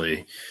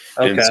 actually.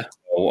 Okay. And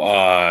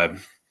so,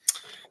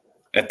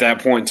 at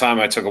that point in time,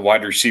 I took a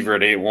wide receiver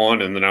at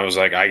 8-1, and then I was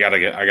like, I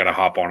gotta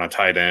hop on a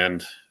tight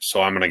end,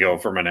 so I'm gonna go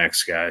for my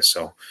next guy.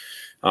 So,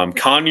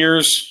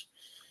 Conyers,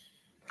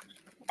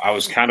 I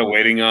was kind of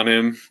waiting on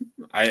him.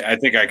 I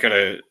think I could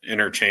have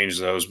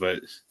interchanged those, but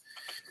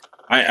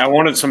I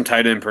wanted some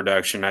tight end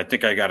production. I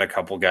think I got a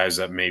couple guys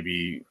that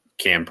maybe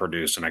can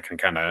produce, and I can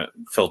kind of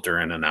filter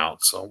in and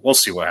out. So we'll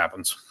see what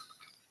happens.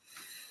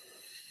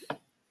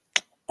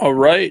 All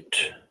right.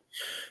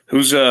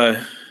 Who's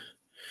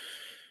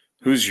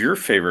your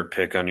favorite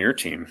pick on your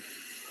team?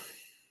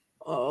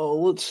 Oh,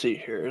 let's see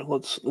here.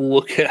 Let's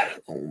look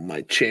at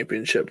my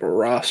championship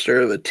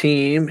roster of the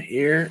team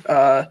here.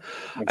 I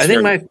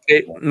think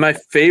my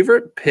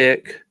favorite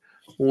pick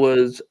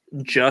was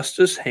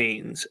Justice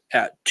Haynes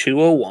at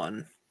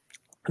 201.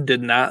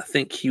 Did not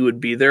think he would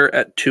be there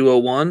at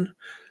 201.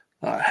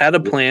 Had a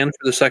plan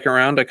for the second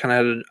round. I kind of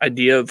had an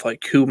idea of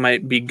like who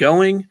might be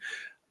going,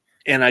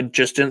 and I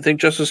just didn't think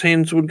Justice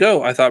Haynes would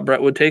go. I thought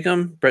Brett would take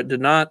him. Brett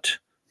did not.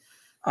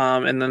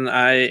 And then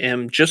I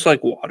am just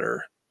like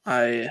water.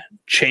 I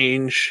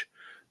change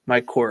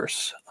my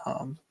course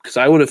because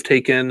I would have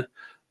taken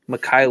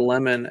Mekhi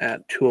Lemon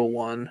at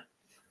 201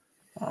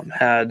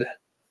 had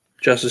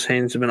Justice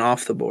Haynes been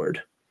off the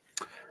board.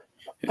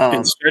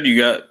 Instead, you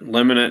got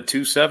Lemon at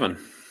 2.7.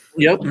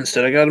 Yep.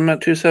 Instead, I got him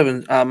at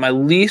 2.7. My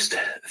least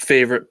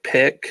favorite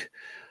pick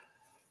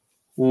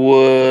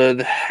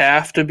would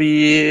have to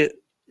be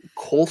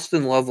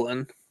Colston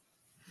Loveland.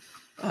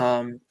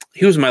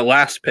 He was my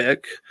last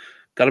pick.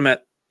 Got him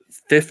at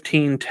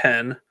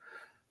 15-10.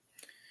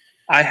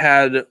 I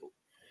had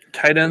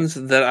tight ends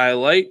that I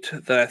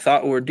liked, that I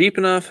thought were deep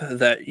enough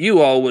that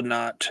you all would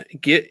not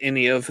get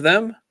any of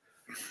them.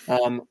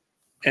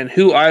 And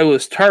who I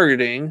was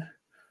targeting,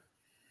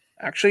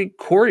 actually,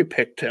 Corey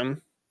picked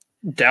him,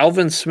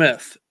 Dalvin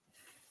Smith,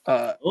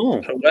 out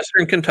of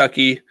Western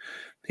Kentucky.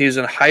 He's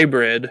a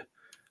hybrid,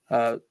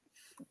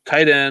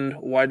 tight end,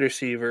 wide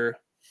receiver.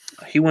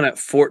 He went at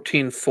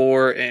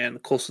 14-4,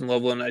 and Colson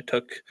Loveland I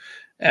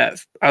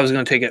was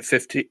going to take at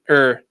 50,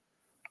 or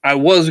I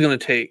was going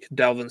to take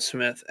Dalvin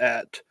Smith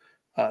at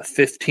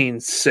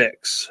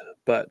 15-6,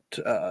 but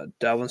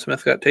Dalvin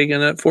Smith got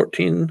taken at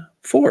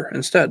 14-4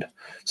 instead.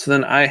 So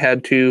then I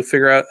had to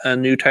figure out a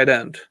new tight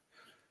end.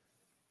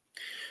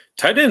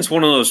 Tight end's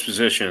one of those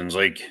positions.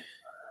 Like,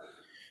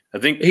 I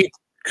think he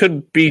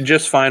could be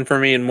just fine for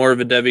me and more of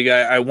a Debbie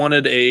guy. I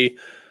wanted a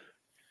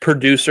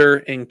producer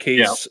in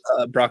case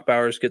Brock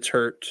Bowers gets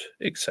hurt,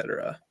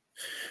 etc.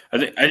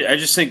 I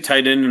just think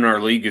tight end in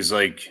our league is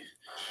like,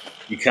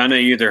 you kind of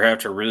either have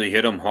to really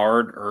hit them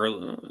hard,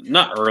 or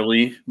not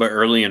early, but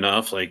early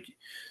enough, like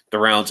the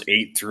rounds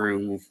 8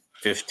 through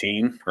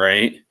 15,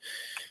 right?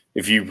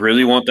 If you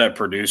really want that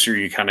producer,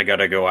 you kind of got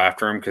to go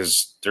after them,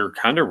 because they're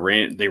kind of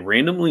they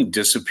randomly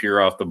disappear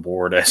off the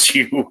board as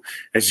you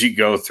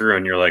go through,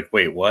 and you're like,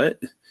 wait, what?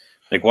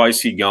 Like, why is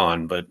he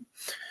gone? But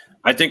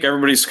I think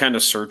everybody's kind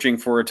of searching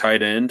for a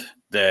tight end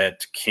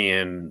that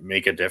can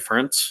make a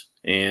difference,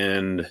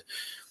 and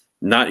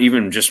not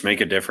even just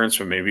make a difference,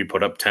 but maybe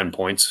put up 10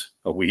 points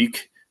a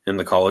week in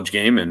the college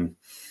game, and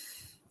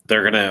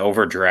they're going to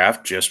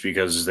overdraft just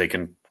because they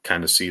can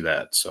kind of see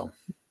that. So,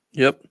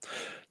 yep.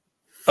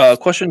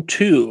 Question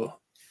 2.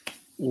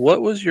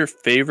 What was your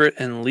favorite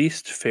and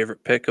least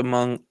favorite pick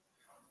among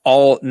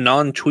all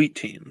non-tweet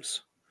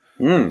teams?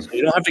 So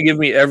you don't have to give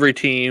me every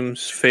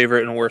team's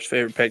favorite and worst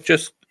favorite pick,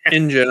 just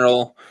in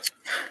general.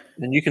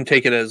 And you can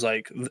take it as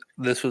like,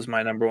 this was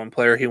my number one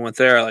player. He went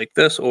there, I like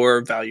this, or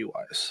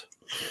value-wise.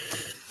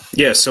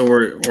 Yeah, so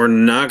we're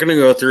not going to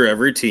go through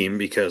every team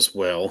because,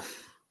 well,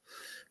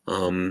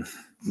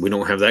 we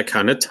don't have that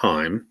kind of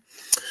time.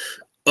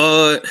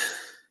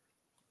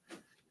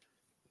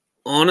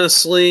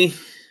 Honestly,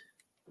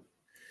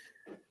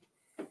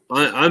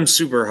 I'm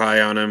super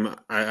high on him.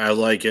 I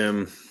like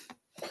him.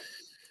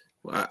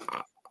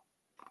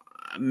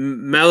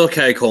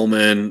 Malachi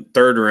Coleman,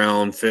 3rd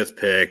round, 5th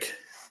pick.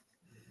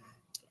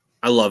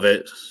 I love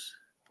it.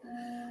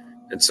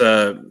 It's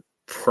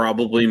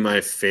probably my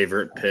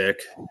favorite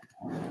pick.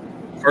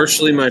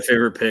 Partially my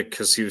favorite pick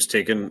because he was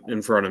taken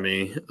in front of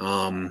me,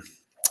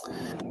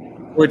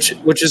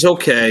 which is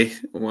okay.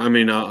 I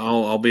mean,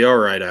 I'll be all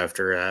right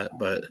after that.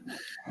 But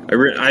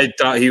I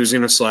thought he was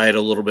going to slide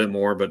a little bit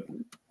more, but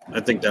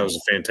I think that was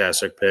a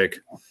fantastic pick.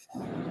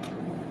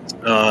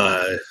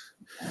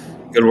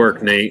 Good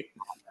work, Nate.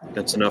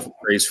 That's enough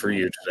praise for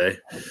you today.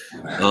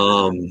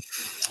 And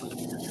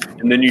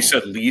then you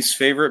said least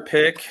favorite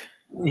pick?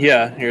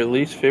 Yeah, your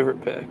least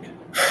favorite pick.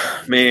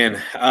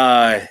 Man,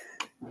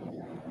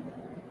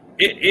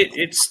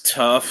 it's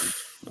tough.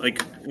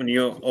 Like when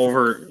you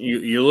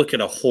look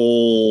at a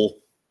whole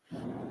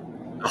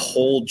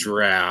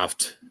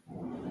draft.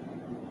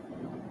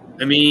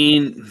 I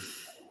mean,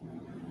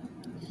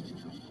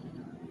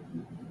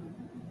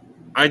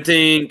 I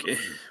think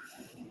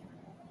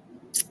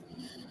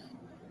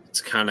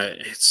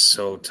it's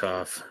so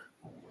tough.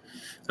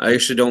 I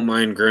actually don't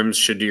mind Grimm's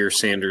Shadir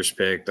Sanders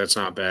pick. That's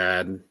not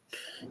bad.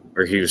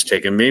 Or he was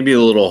taken maybe a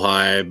little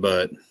high,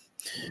 but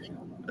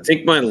I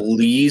think my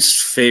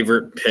least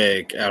favorite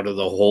pick out of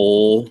the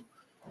whole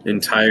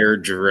entire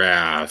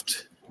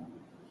draft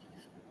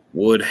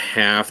would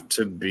have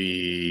to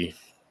be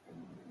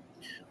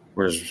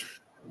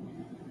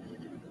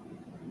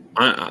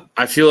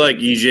I feel like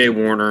EJ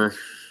Warner,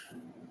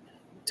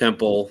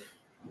 Temple,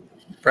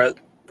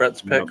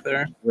 Brett's pick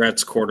there.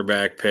 Brett's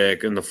quarterback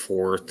pick in the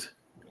 4th.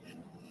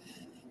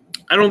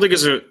 I don't think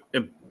it's a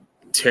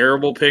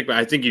terrible pick, but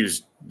I think he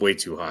was way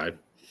too high.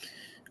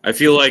 I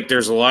feel like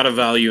there's a lot of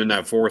value in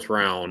that 4th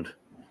round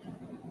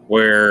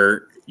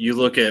where you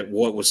look at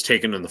what was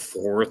taken in the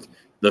 4th,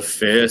 the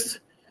 5th.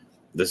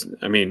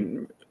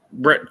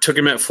 Brett took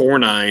him at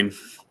 4-9.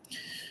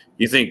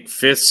 You think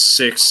 5th,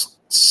 6th,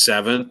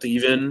 7th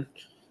even.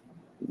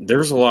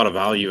 There's a lot of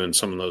value in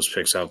some of those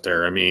picks out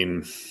there. I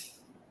mean,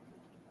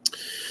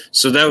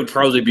 so that would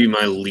probably be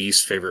my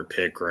least favorite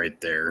pick right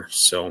there.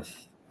 So,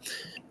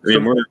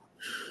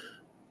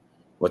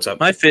 what's up?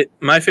 My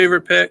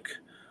favorite pick,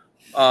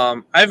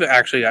 I've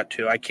actually got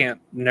 2. I can't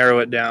narrow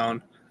it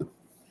down.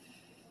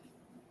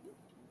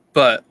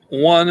 But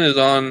one is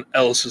on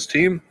Ellis's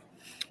team,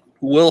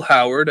 Will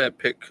Howard at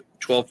pick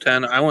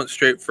 12-10. I went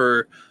straight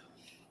for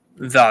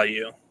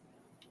value.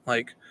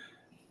 Like,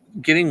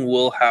 getting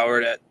Will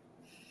Howard at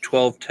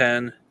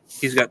 12-10,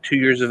 he's got 2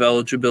 years of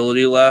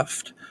eligibility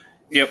left.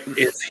 Yep.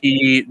 If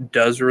he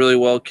does really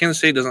well, Kansas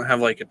State doesn't have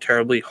like a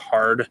terribly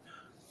hard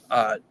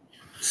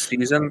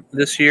season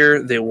this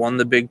year. They won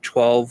the Big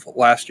 12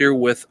 last year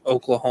with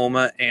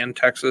Oklahoma and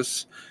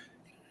Texas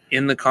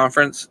in the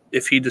conference,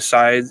 if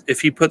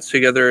he puts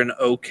together an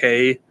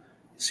okay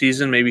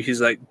season, maybe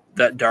he's like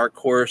that dark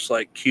horse,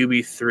 like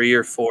QB 3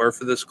 or 4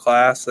 for this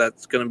class.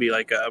 That's going to be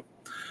like a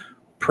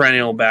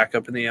perennial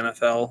backup in the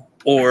NFL,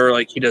 or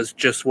like he does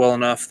just well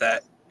enough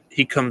that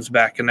he comes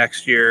back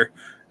next year,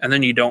 and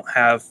then you don't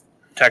have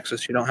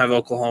Texas, you don't have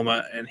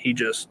Oklahoma, and he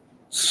just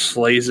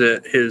slays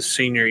it his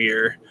senior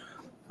year.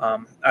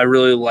 I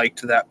really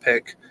liked that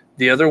pick.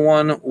 The other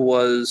one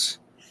was,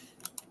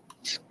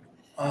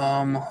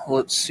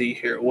 let's see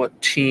here,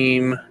 what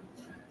team?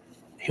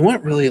 He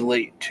went really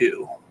late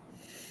too.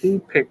 Who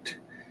picked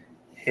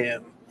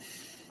him?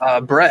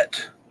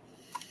 Brett,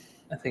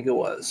 I think it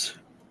was.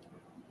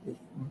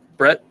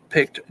 Brett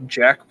picked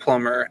Jack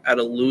Plummer out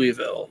of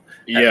Louisville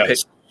at pick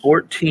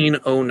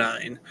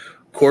 1409.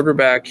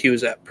 Quarterback, he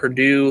was at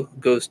Purdue,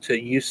 goes to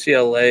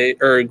UCLA,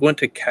 or went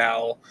to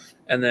Cal,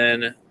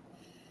 and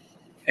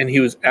he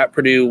was at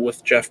Purdue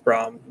with Jeff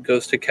Brom,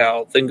 goes to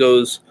Cal, then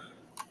goes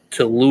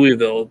to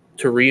Louisville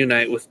to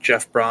reunite with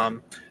Jeff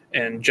Brom.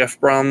 And Jeff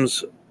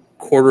Brom's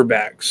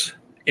quarterbacks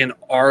in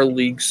our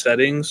league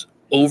settings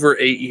over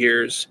 8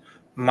 years,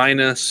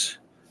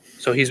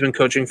 so he's been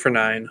coaching for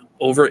 9,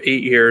 over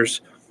 8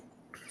 years,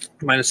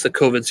 minus the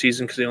COVID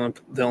season because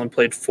they only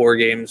played 4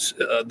 games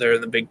there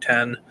in the Big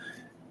Ten.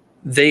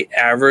 They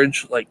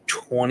average like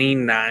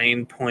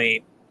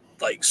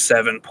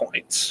 29.7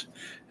 points.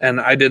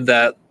 And I did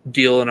that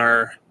deal in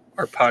our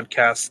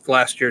podcast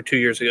last year, 2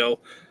 years ago.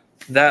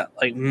 That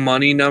like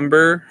money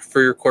number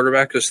for your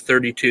quarterback is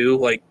 32.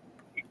 Like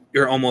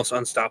you're almost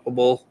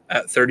unstoppable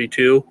at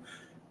 32.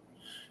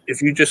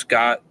 If you just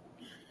got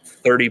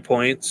 30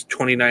 points,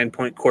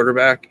 29-point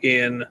quarterback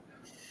in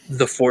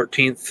the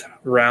 14th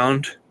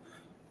round,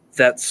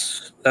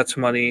 that's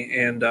money.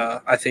 And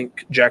I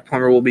think Jack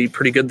Plummer will be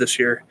pretty good this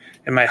year.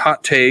 And my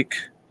hot take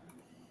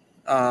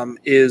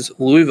is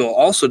Louisville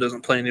also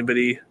doesn't play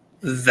anybody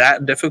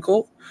that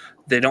difficult.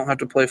 They don't have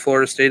to play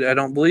Florida State, I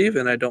don't believe,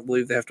 and I don't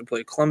believe they have to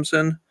play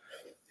Clemson.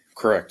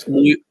 Correct.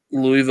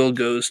 Louisville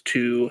goes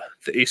to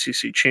the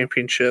ACC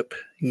championship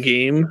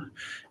game,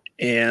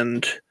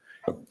 and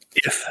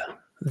if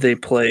they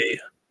play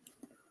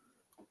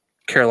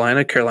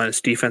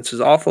Carolina's defense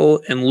is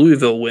awful, and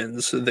Louisville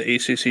wins the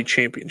ACC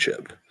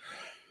championship.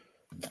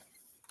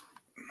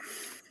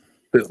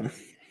 Boom.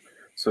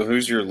 So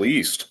who's your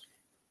least?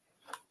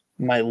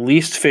 My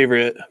least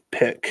favorite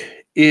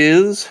pick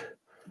is,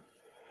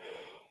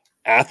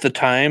 at the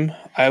time,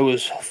 I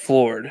was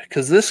floored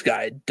because this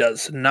guy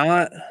does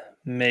not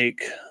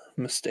make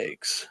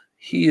mistakes.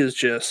 He is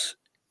just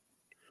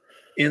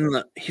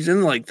he's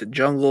in like the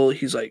jungle.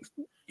 He's like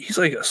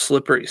a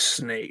slippery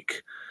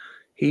snake.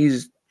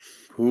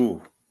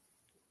 But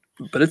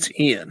it's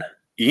Ian.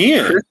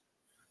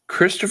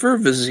 Christopher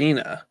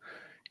Vizina.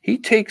 He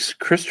takes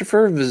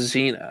Christopher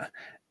Vizina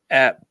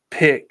at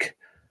pick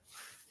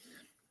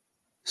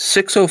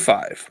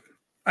 605.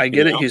 I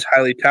get it. He's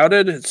highly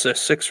touted. It's a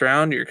 6th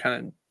round. You're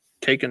kind of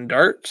taking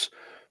darts.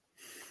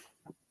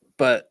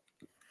 But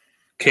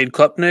Cade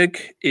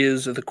Klubnik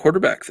is the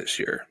quarterback this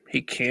year.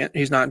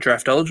 He's not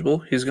draft eligible.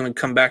 He's going to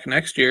come back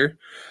next year.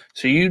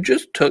 So you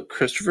just took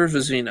Christopher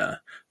Vizina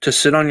to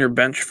sit on your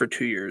bench for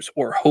 2 years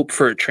or hope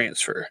for a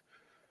transfer.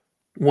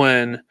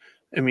 Granted,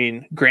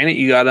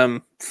 you got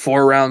him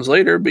 4 rounds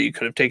later, but you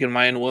could have taken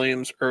Mayan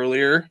Williams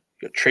earlier.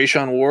 You got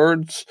Trayshawn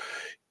Wards,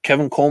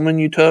 Kevin Coleman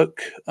you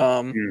took.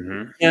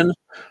 And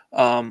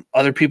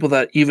other people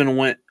that even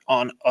went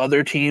on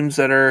other teams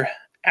that are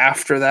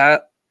after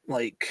that,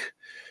 like,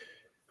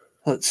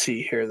 let's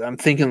see here. I'm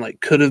thinking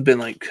like could have been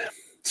like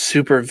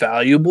super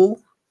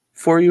valuable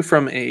for you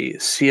from a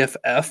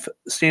CFF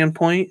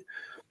standpoint.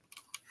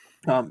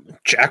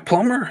 Jack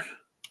Plummer,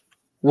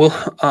 Will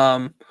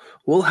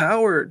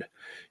Howard.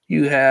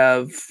 You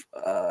have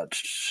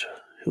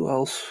who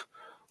else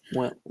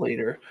went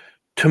later?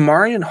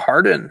 Tamarian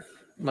Harden,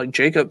 like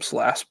Jacob's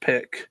last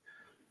pick.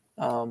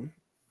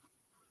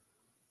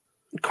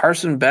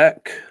 Carson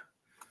Beck.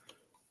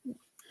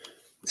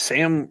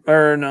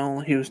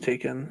 He was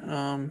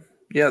taken.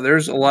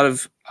 There's a lot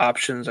of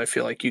options I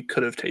feel like you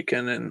could have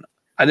taken, and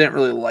I didn't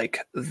really like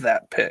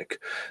that pick.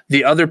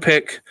 The other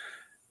pick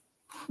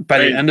by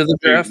the end of the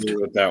draft,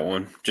 with that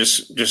one,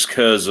 just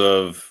because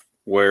of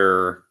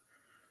where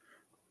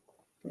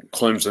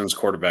Clemson's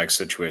quarterback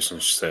situation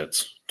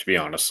sits, to be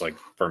honest, like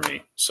for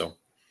me. So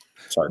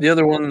sorry. The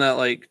other one that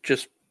like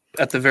just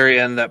at the very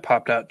end that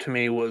popped out to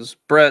me was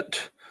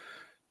Brett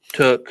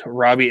took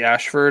Robbie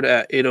Ashford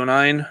at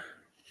 809.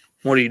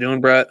 What are you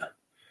doing, Brett?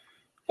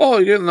 Oh,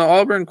 you're getting the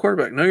Auburn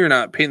quarterback. No, you're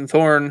not. Peyton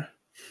Thorne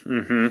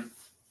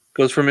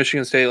goes for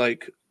Michigan State.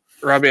 Like,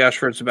 Robbie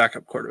Ashford's the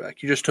backup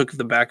quarterback. You just took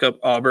the backup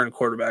Auburn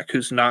quarterback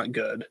who's not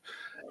good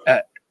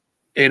at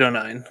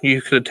 809.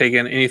 You could have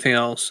taken anything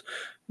else.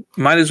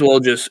 Might as well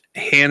just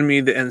hand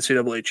me the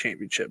NCAA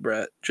championship,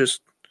 Brett.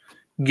 Just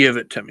give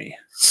it to me.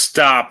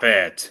 Stop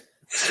it.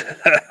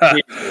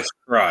 Jesus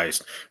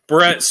Christ.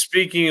 Brett,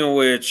 speaking of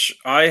which,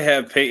 I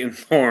have Peyton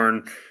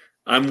Thorne.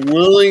 I'm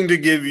willing to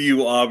give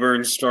you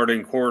Auburn's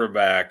starting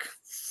quarterback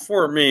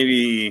for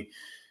maybe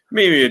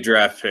maybe a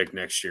draft pick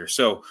next year.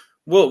 So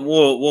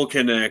we'll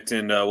connect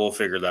and we'll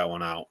figure that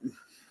one out.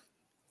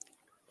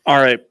 All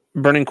right,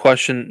 burning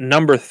question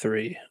number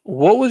 3.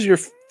 What was your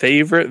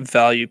favorite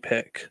value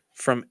pick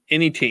from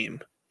any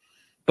team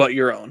but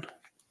your own?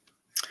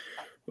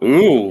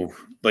 Ooh,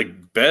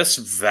 like best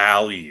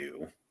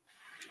value.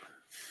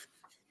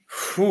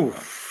 Whew.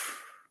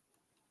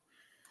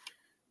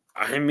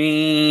 I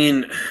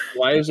mean,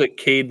 Why is it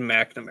Cade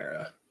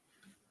McNamara?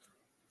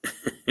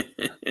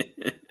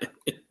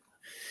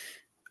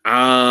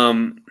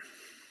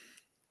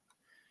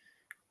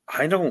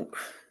 I don't.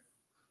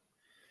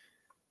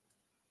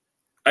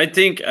 I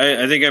think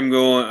I'm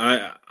going.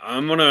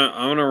 I'm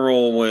gonna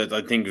roll with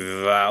I think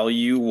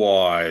value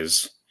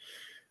wise,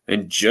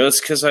 and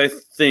just because I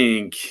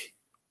think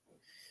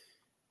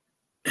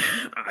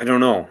I don't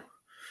know,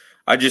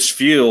 I just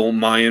feel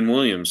Mayan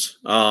Williams.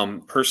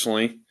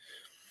 Personally,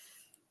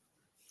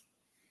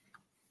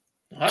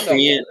 Hot dog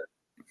water.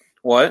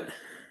 What?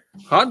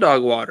 Hot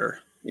dog water.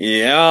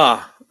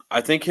 Yeah,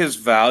 I think his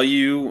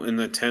value in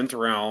the 10th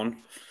round.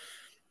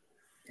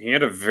 He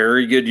had a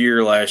very good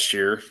year last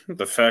year.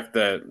 The fact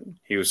that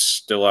he was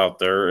still out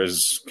there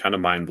is kind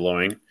of mind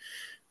blowing.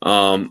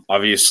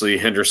 Obviously,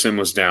 Henderson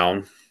was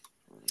down,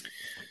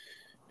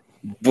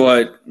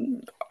 but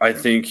I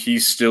think he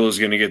still is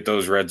going to get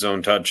those red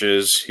zone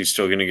touches. He's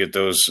still going to get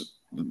those.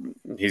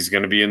 He's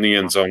going to be in the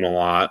end zone a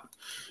lot.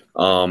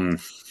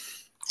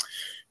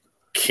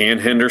 Can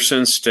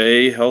Henderson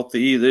stay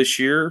healthy this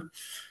year?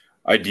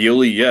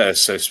 Ideally,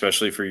 yes,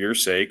 especially for your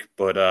sake.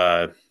 But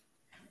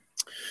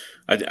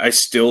I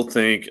still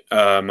think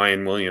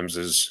Mayan Williams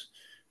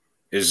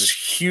is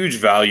huge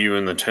value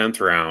in the 10th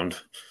round,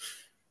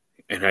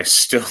 and I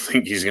still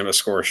think he's going to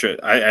score shit.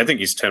 I think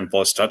he's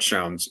 10-plus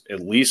touchdowns at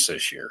least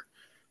this year.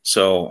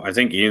 So I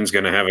think Ian's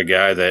going to have a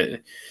guy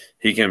that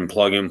he can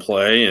plug and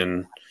play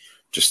and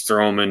just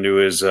throw him into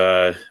his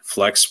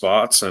flex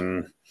spots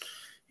and,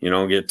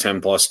 get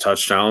 10-plus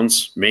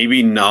touchdowns.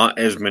 Maybe not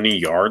as many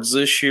yards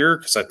this year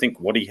because I think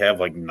what he have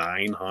like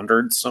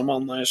 900 some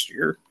on last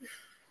year.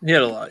 He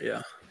had a lot,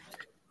 yeah.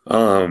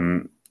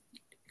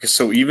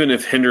 So even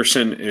if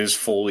Henderson is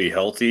fully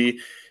healthy,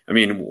 I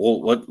mean,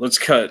 let's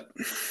cut.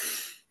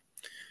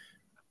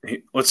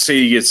 Let's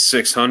say he gets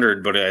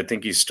 600, but I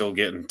think he's still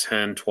getting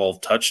 10,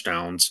 12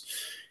 touchdowns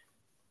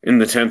in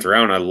the 10th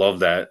round. I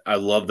love that. I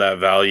love that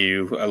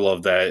value. I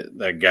love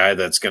that guy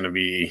that's going to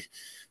be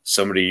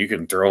somebody you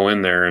can throw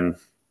in there and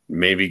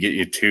maybe get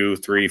you 2,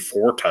 3,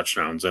 4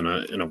 touchdowns in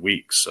a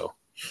week. So,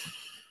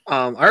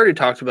 I already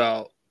talked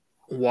about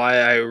why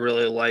I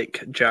really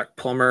like Jack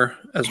Plummer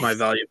as my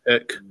value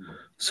pick.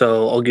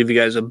 So I'll give you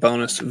guys a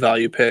bonus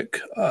value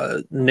pick.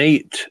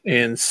 Nate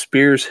in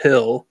Spears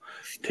Hill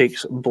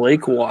takes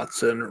Blake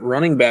Watson,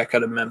 running back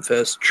out of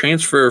Memphis,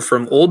 transfer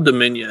from Old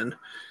Dominion.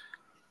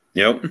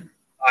 Yep.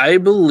 I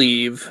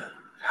believe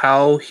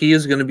how he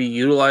is going to be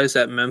utilized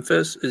at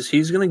Memphis is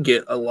he's going to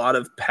get a lot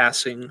of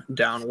passing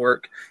down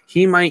work.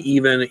 He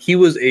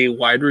was a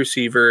wide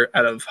receiver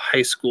out of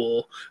high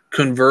school,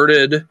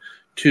 converted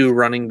to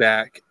running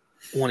back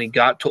when he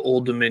got to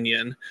Old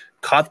Dominion,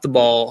 caught the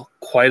ball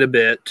quite a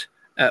bit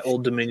at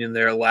Old Dominion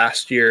there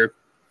last year.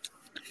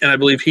 And I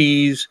believe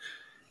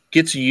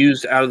gets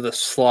used out of the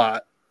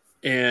slot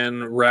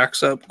and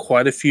racks up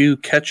quite a few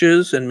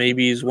catches, and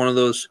maybe he's one of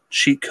those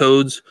cheat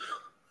codes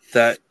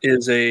that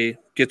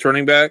gets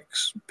running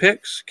backs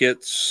picks,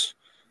 gets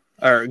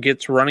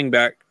running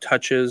back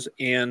touches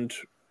and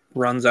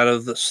runs out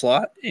of the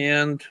slot.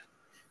 And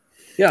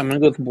yeah, I'm gonna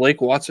go with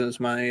Blake Watson as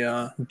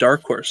my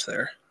dark horse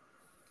there.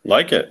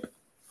 Like it.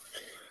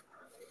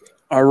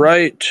 All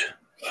right.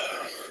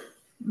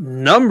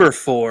 Number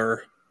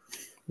 4.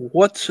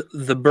 What's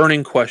the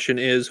burning question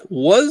is,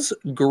 was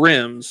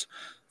Grimm's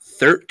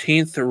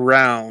 13th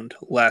round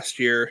last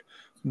year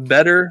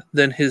better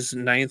than his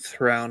 9th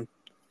round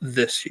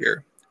this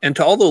year? And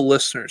to all the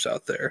listeners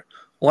out there,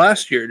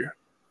 last year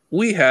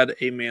we had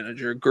a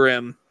manager,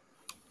 Grimm,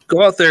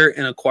 go out there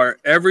and acquire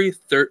every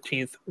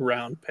 13th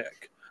round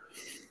pick.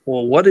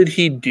 Well, what did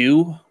he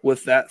do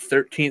with that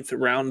 13th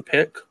round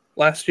pick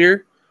last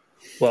year?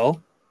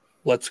 Well,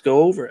 let's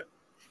go over it.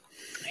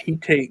 He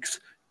takes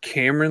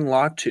Cameron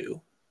Latu.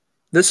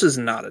 This is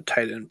not a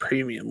tight end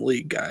premium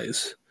league,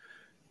 guys.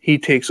 He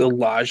takes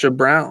Elijah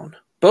Brown,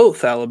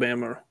 both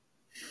Alabama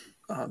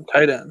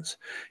tight ends.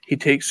 He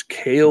takes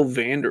Cale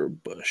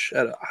Vanderbush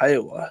out of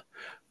Iowa.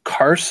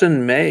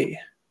 Carson May,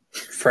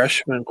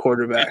 freshman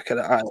quarterback out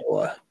of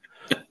Iowa.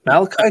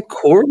 Malachi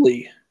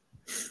Corley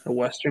of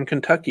Western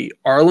Kentucky.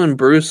 Arlen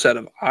Bruce out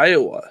of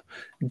Iowa.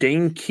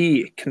 Dane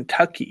Key,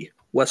 Kentucky.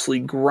 Wesley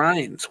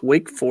Grimes,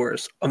 Wake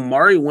Forest.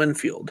 Amari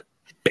Winfield,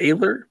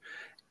 Baylor.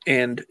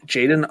 And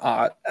Jaden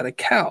Ott out of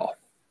Cal.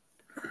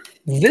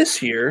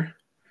 This year,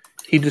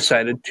 he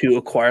decided to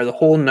acquire the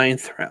whole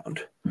 9th round.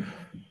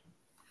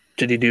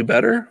 Did he do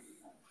better?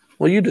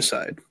 Well, you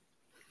decide.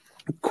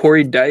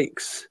 Corey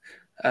Dykes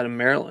out of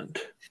Maryland,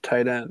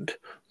 tight end.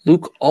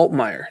 Luke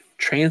Altmaier,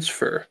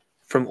 transfer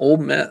from Ole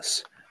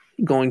Miss,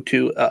 going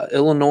to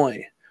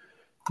Illinois.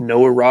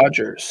 Noah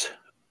Rogers,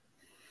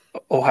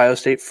 Ohio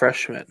State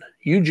freshman.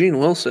 Eugene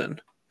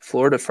Wilson,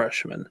 Florida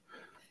freshman.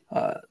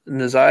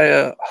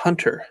 Neziah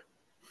Hunter,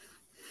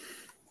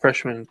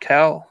 freshman,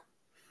 Cal.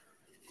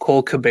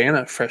 Cole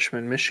Cabana,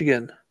 freshman,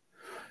 Michigan.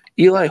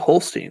 Eli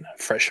Holstein,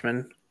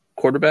 freshman,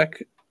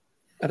 quarterback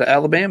at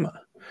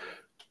Alabama.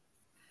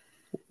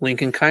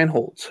 Lincoln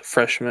Kienholz,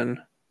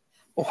 freshman,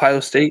 Ohio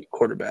State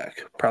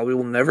quarterback. Probably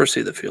will never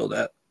see the field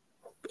at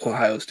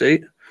Ohio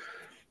State.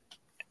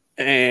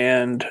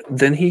 And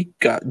then he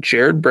got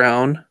Jared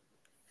Brown,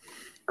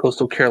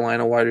 Coastal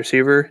Carolina wide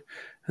receiver.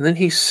 And then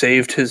he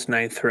saved his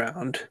 9th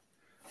round.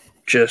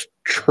 Just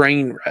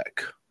train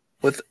wreck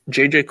with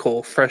J.J.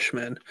 Cole,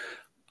 freshman,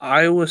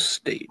 Iowa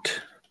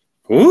State.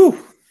 Ooh.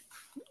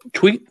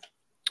 Tweet,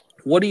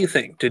 what do you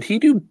think? Did he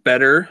do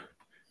better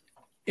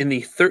in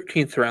the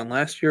 13th round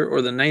last year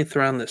or the 9th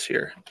round this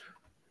year?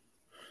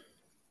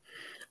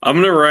 I'm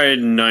going to ride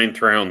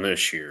 9th round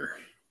this year.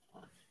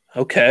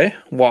 Okay.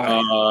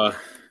 Why?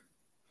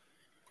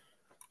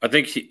 I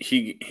think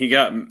he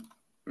got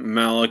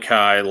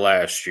Malachi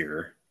last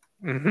year.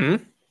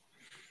 Mm-hmm.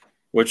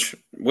 Which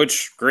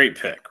great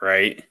pick,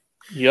 right?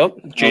 Yep.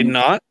 Jaden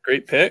Knott,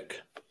 great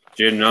pick.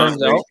 Jaden Knott,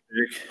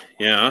 great pick.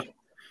 Yeah.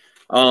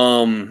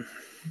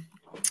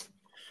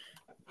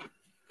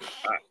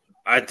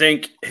 I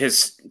think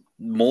his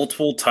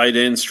multiple tight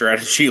end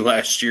strategy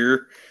last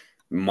year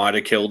might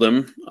have killed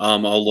him a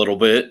little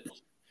bit.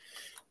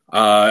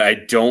 I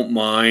don't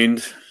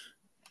mind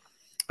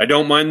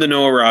the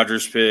Noah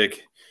Rogers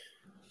pick.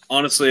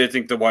 Honestly, I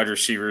think the wide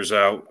receivers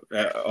out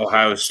at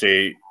Ohio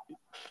State,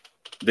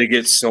 they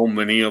get so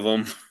many of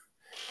them.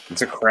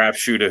 It's a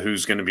crapshoot of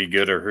who's going to be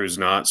good or who's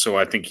not. So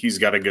I think he's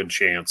got a good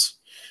chance.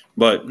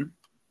 But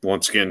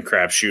once again,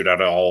 crapshoot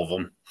out of all of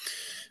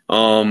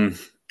them.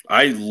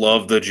 I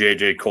love the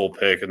J.J. Cole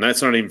pick, and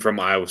that's not even from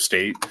Iowa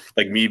State.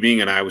 Like me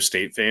being an Iowa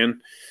State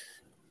fan,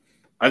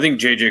 I think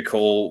J.J.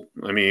 Cole,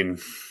 I mean,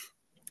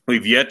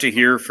 we've yet to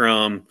hear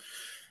from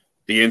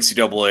the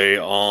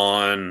NCAA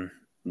on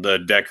the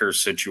Decker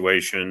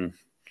situation.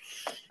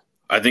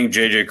 I think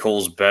J.J.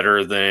 Cole's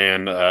better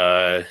than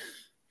I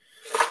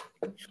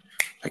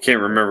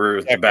can't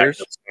remember the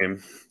backup's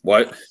name.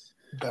 What?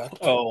 Becht.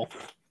 Oh.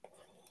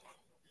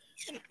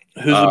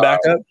 Who's the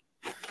backup?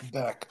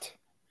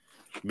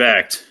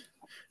 Becht.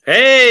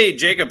 Hey,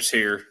 Jacob's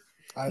here.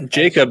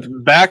 Jacob,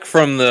 back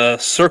from the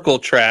circle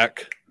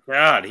track.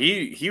 God,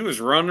 he was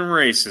running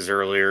races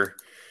earlier.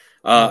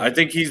 I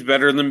think he's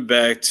better than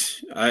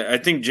Becht. I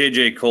think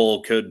J.J.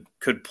 Cole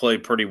could play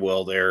pretty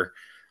well there.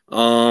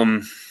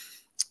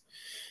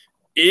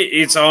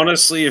 It's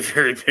honestly a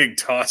very big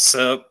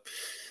toss-up.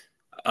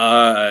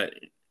 I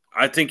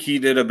think he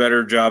did a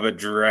better job at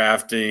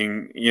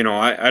drafting. You know,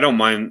 I don't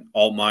mind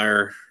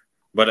Altmaier,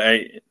 but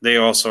they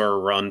also are a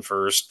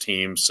run-first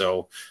team,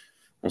 so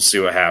we'll see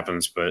what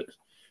happens. But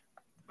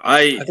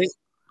I think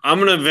I'm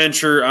going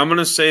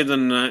to say the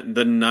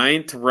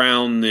 9th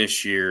round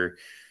this year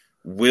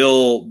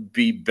will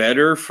be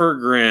better for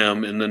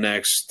Grimm in the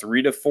next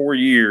 3 to 4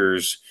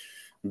 years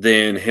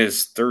than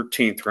his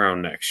 13th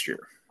round next year.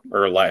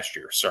 Or last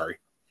year, sorry.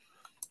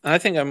 I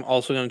think I'm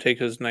also going to take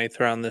his 9th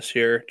round this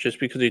year just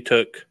because he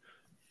took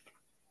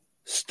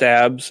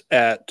stabs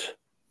at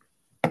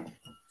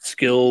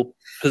skill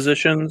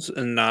positions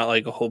and not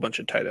like a whole bunch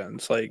of tight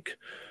ends. Like,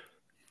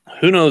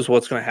 who knows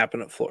what's going to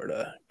happen at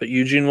Florida? But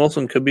Eugene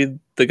Wilson could be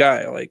the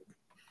guy. Like,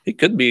 he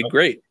could be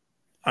great.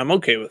 I'm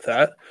okay with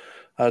that.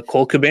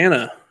 Cole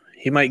Cabana,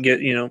 he might get,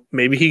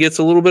 maybe he gets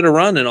a little bit of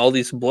run in all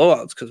these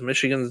blowouts because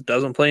Michigan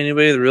doesn't play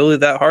anybody really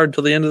that hard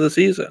till the end of the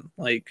season.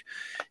 Like,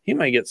 he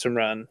might get some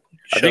run.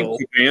 I think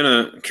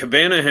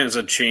Cabana has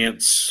a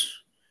chance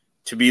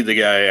to be the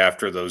guy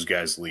after those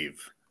guys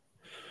leave.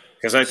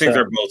 Because I think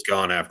they're both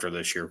gone after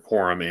this year,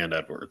 Corum and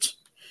Edwards.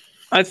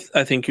 I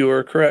think you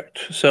are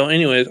correct. So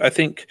anyways, I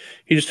think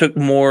he just took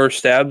more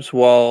stabs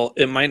while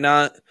it might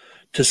not,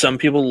 to some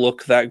people,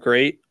 look that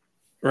great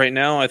right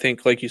now. I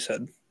think, like you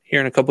said,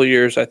 here in a couple of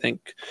years, I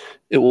think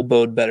it will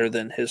bode better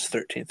than his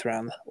 13th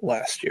round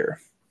last year.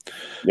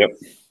 Yep.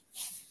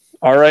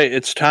 All right,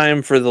 it's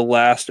time for the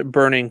last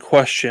burning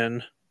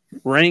question.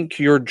 Rank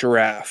your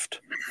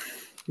draft.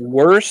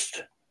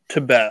 Worst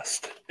to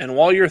best. And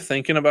while you're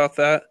thinking about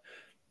that,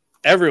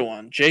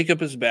 everyone,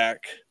 Jacob is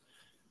back.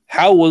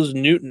 How was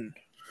Newton,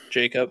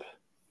 Jacob?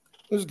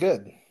 It was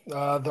good. The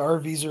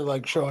RVs are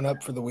like showing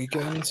up for the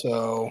weekend.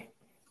 So,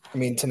 I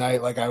mean,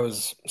 tonight, like I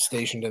was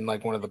stationed in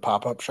like one of the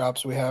pop-up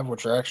shops we have,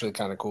 which are actually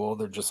kind of cool.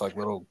 They're just like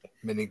little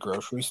mini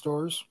grocery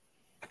stores.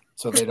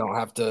 So you don't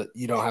have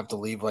to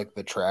leave like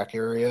the track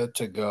area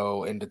to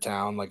go into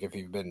town. Like if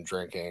you've been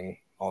drinking,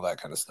 all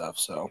that kind of stuff.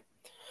 So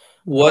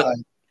what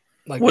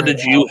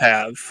did you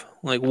have?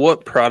 Like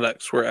what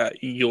products were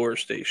at your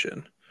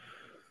station?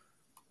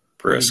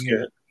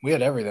 Brisket. We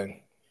had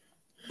everything.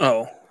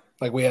 Oh,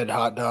 like we had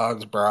hot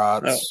dogs,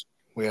 brats.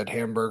 We had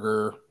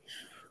hamburger.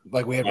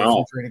 Like we had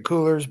refrigerated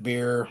coolers,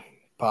 beer,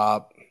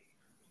 pop.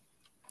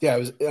 Yeah, it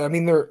was. I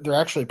mean, they're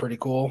actually pretty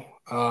cool.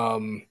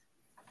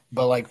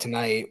 But like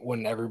tonight,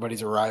 when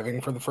everybody's arriving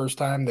for the first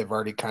time, they've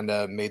already kind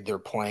of made their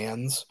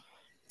plans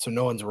So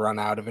no one's run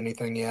out of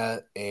anything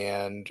yet.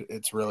 And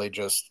it's really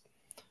just,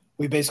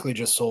 we basically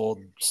just sold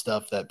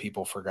stuff that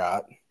people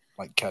forgot,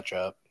 like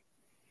ketchup.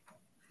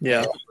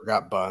 Yeah. Hey, I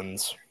forgot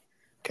buns.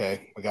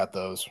 Okay, we got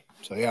those.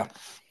 So yeah.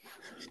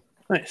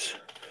 Nice.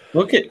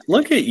 Look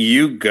at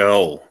you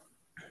go.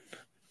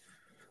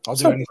 I'll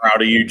do So anything.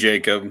 proud of you,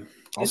 Jacob.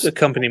 He's a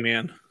company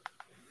man.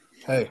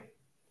 Hey,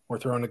 we're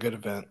throwing a good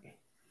event.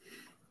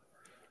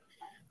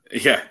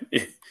 Yeah,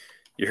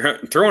 you're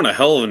throwing a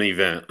hell of an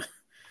event.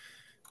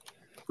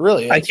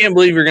 Really is. I can't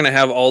believe you're going to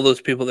have all those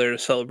people there to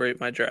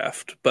celebrate my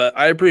draft, but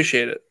I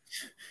appreciate it.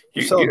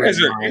 You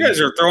guys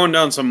are throwing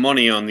down some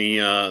money on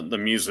the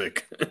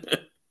music.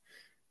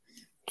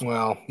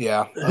 Well,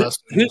 yeah. Us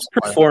Who's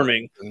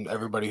performing? and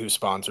everybody who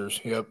sponsors.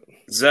 Yep.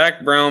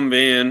 Zach Brown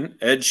Band,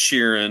 Ed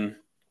Sheeran,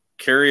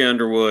 Carrie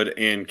Underwood,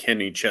 and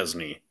Kenny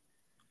Chesney.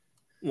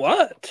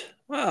 What?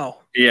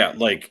 Wow. Yeah,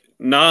 like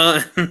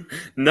not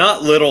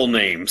little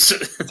names.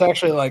 It's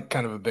actually like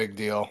kind of a big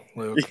deal,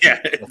 Luke. Yeah,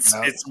 it's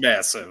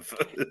massive.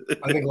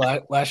 I think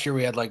last year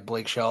we had like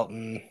Blake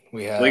Shelton.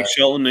 We had Blake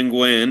Shelton and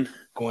Gwen.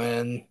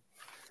 Do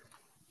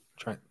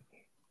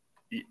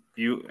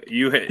you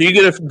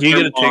get a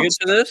ticket to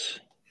this?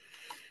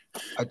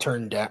 I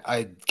turned down.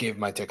 I gave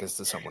my tickets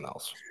to someone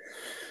else.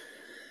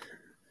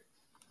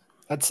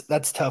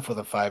 That's tough with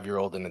a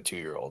 5-year-old and a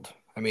 2-year-old.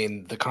 I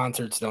mean, the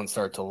concerts don't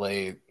start till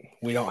late.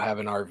 We don't have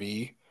an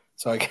RV,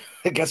 so I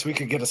guess we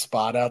could get a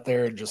spot out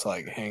there and just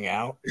like hang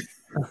out.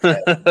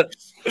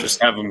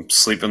 Just have them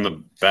sleep in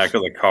the back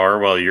of the car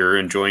while you're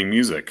enjoying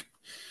music.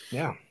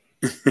 Yeah.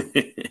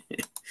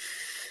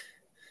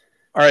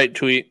 All right,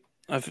 Tweet.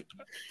 I've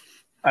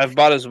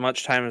bought as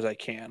much time as I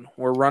can.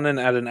 We're running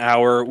at an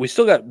hour. We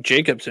still got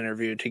Jacob's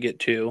interview to get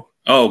to.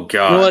 Oh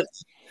God! You know what?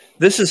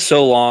 This is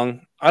so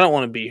long. I don't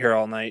want to be here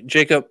all night.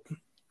 Jacob,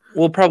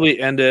 we'll probably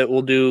end it.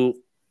 We'll do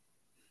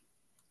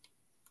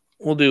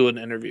an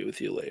interview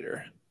with you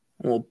later.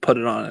 We'll put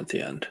it on at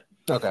the end.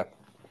 Okay.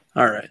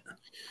 All right.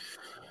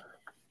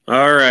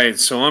 All right.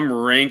 So I'm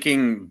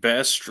ranking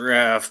best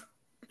draft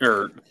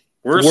or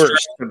worst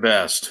draft to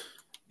best.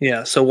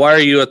 Yeah. So why are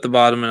you at the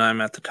bottom and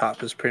I'm at the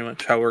top is pretty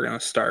much how we're going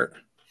to start.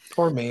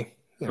 Or me.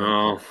 You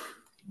know. Oh.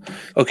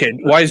 Okay.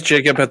 Why is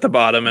Jacob at the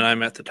bottom and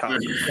I'm at the top?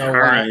 All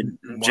right.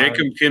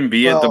 Jacob can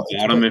be at the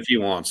bottom if he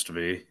wants to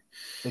be.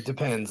 It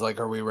depends. Like,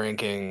 are we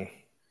ranking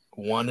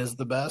 1 is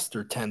the best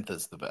or 10th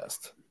is the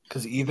best?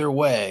 Because either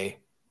way,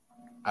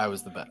 I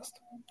was the best.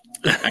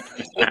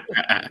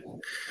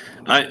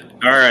 All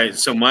right.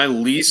 So my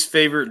least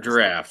favorite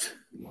draft.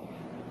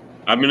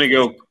 I'm going to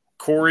go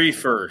Corey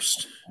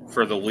first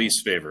for the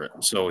least favorite.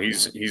 So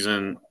he's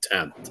in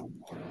 10th.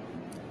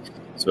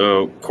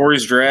 So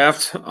Corey's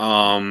draft.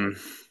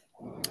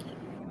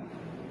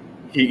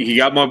 He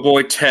got my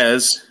boy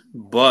Tez,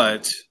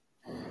 but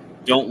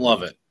don't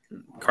love it.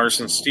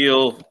 Carson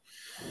Steele,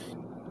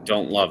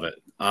 don't love it.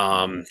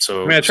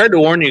 So I tried to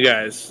warn you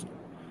guys.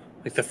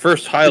 Like the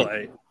first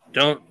highlight,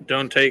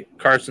 don't take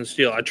Carson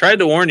Steele. I tried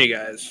to warn you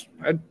guys.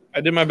 I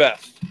did my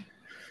best.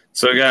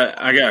 So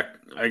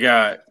I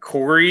got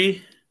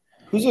Corey.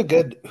 Who's a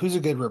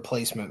good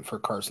replacement for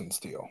Carson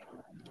Steele?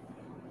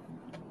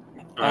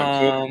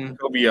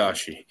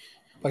 Kobayashi.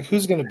 Like,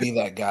 who's going to be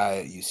that guy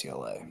at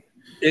UCLA?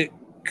 It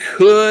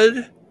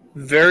could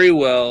very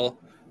well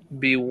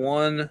be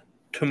one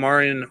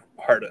Tamarian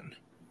Harden,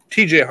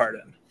 TJ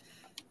Harden.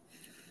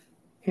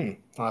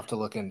 I'll have to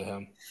look into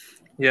him.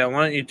 Yeah,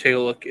 why don't you take a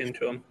look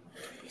into him?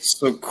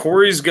 So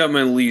Corey's got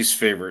my least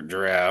favorite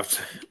draft.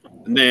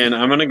 Then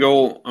I'm gonna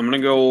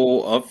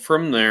go up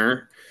from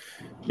there.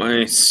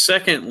 My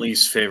second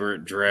least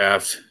favorite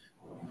draft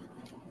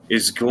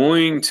is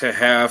going to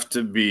have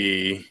to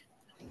be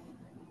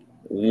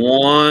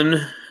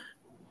one.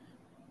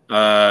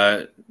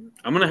 I'm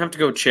gonna have to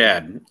go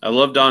Chad. I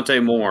love Dante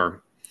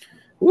Moore.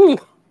 Ooh.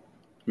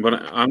 But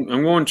I'm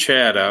going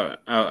Chad out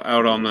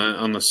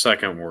on the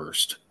second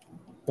worst.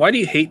 Why do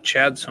you hate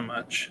Chad so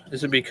much?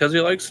 Is it because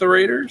he likes the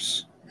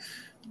Raiders?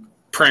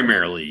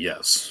 Primarily,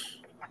 yes.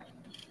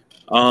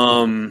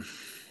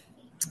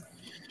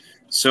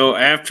 So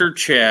after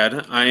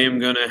Chad, I'm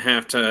gonna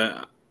have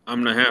to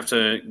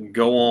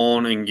go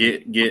on and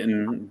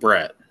getting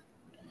Brett.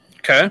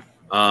 Okay.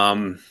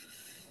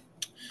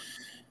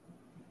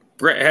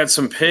 Brett had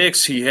some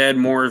picks. He had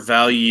more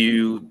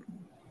value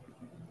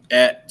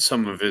at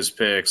some of his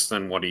picks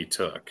than what he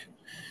took,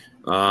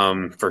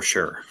 for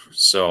sure.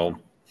 So,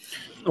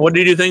 what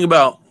did you think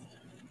about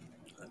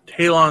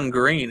Talon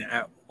Green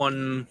at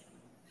 1-9?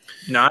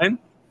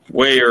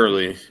 Way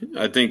early.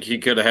 I think he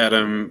could have had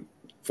him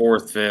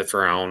 4th, 5th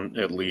round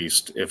at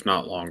least, if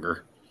not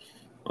longer.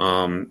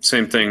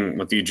 Same thing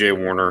with EJ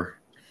Warner.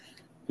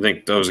 I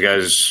think those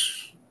guys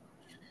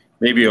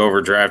maybe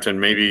overdrafted.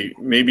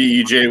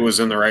 Maybe EJ was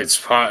in the right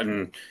spot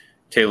and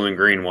Talon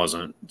Green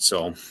wasn't.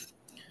 So I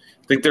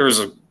think there was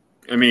a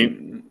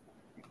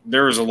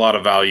lot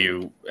of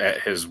value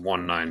at his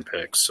 1-9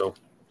 picks. So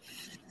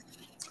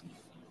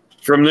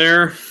from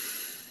there,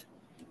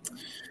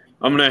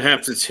 I'm going to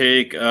have to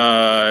take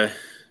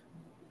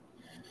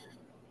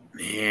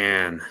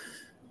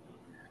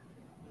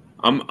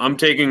I'm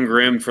taking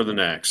Grimm for the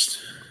next.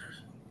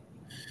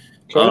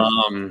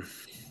 Okay.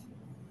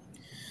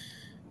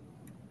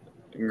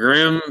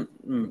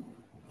 Grimm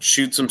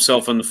shoots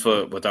himself in the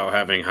foot without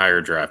having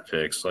higher draft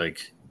picks.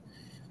 Like,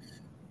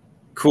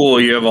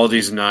 cool, you have all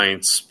these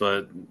ninths,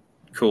 but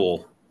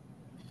cool.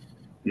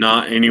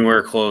 Not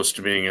anywhere close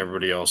to being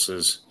everybody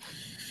else's.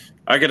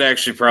 I could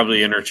actually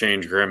probably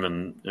interchange Grimm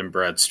and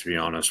Brett's, to be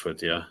honest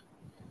with you.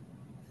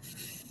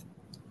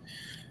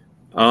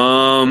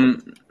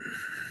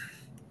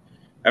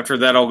 After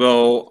that, I'll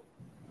go,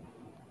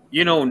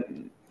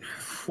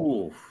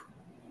 whew.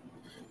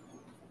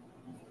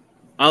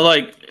 I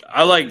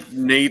like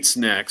Nate's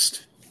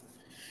next.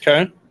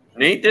 Okay.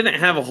 Nate didn't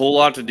have a whole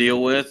lot to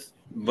deal with,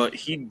 but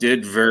he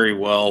did very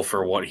well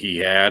for what he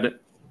had.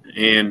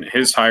 And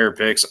his higher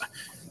picks,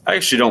 I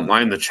actually don't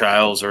mind the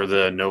Childs or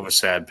the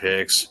Novosad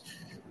picks.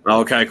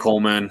 Malachi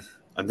Coleman,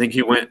 I think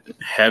he went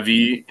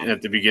heavy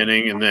at the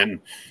beginning, and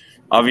then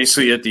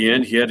obviously at the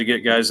end he had to get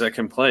guys that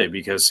can play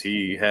because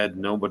he had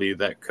nobody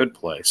that could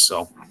play.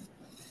 So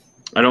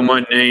I don't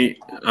mind Nate.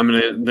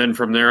 Then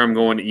from there I'm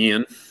going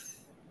Ian.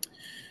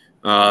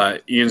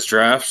 Ian's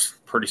draft's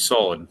pretty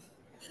solid.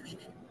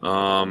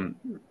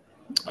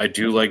 I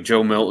do like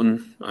Joe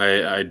Milton.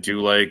 I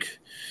do like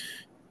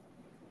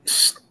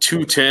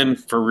 210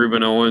 for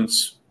Reuben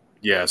Owens.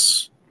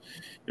 Yes.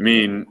 I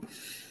mean,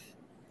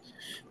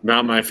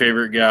 not my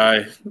favorite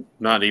guy,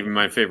 not even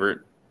my favorite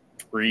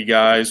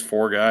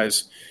 4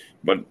 guys,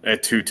 but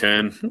at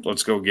 210,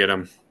 let's go get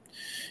him.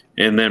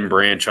 And then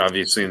Branch,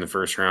 obviously, in the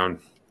first round.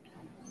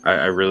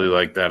 I really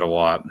like that a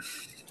lot.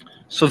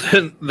 So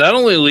then that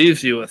only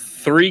leaves you with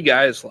 3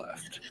 guys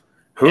left.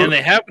 And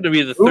they happen to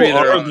be the 3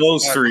 that are on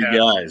those this 3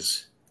 podcast.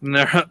 guys? And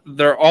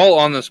they're all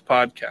on this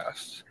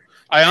podcast.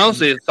 I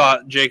honestly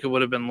thought Jacob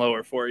would have been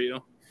lower for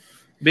you,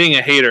 being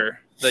a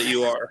hater that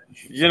you are.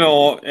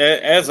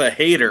 As a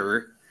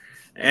hater,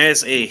 I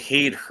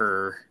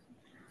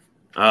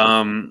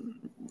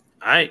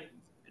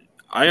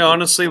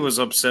honestly was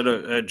upset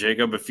at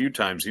Jacob a few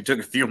times. He took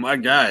a few of my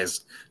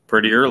guys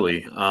pretty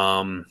early.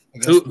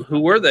 Who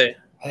were they?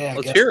 Hey,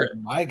 Let's hear it.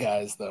 My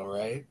guys, though,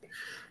 right?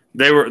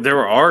 They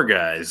were our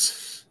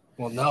guys.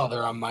 Well, no,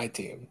 they're on my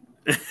team.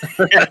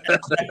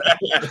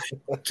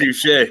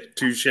 Touche.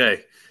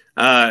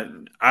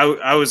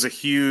 I was a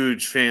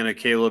huge fan of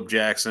Caleb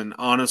Jackson,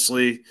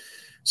 honestly.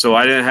 So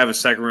I didn't have a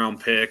second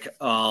round pick.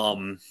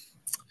 So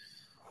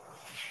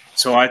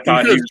I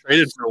thought you could have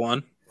traded for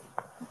one.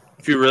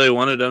 If you really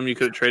wanted him, you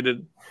could have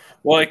traded.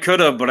 Well, I could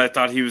have, but I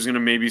thought he was going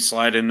to maybe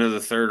slide into the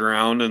 3rd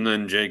round, and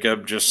then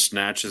Jacob just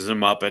snatches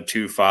him up at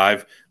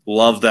 2-5.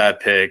 Love that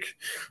pick.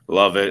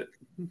 Love it.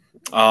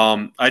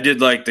 I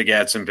did like the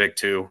Gatson pick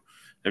too.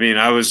 I mean,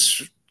 I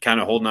was kind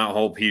of holding out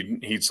hope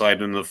he'd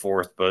slide into the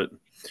 4th, but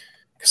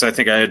because I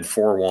think I had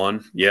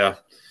 4-1. Yeah.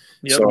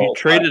 Yep, so you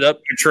traded up.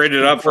 I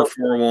traded up for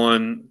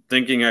 4-1,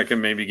 thinking I could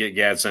maybe get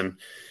Gatson.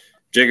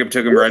 Jacob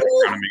took him right in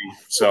front of me.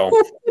 So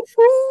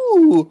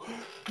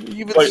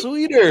even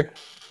sweeter.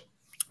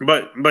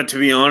 But to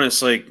be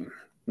honest, like,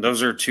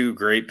 those are 2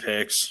 great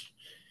picks.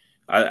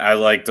 I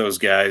like those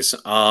guys.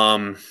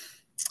 I'm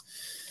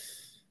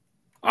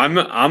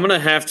gonna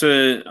have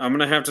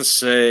to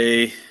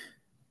say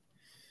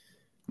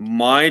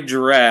my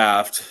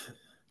draft.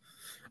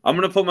 I'm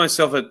gonna put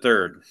myself at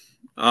 3rd.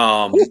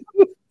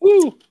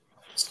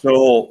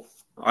 So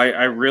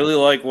I really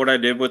like what I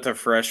did with the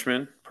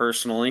freshman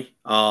personally.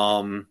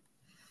 I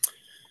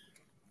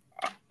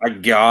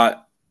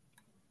got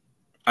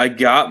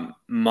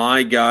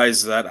my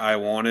guys that I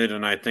wanted,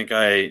 and I think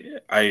I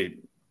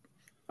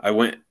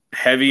went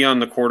heavy on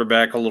the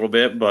quarterback a little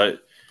bit, but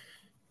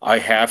I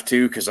have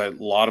to because a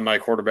lot of my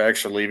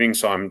quarterbacks are leaving,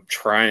 so I'm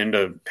trying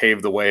to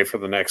pave the way for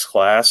the next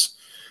class.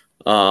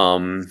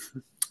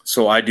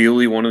 So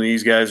ideally, one of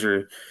these guys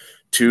or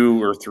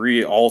 2 or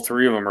 3, all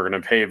 3 of them are going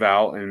to pave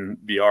out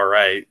and be all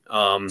right.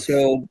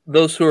 So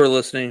those who are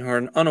listening who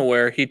are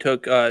unaware, he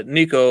took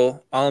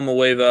Nico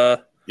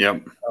Alamueva.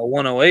 Yep.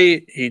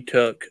 108. He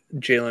took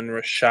Jalen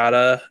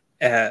Rashada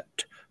at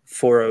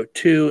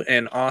 402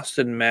 and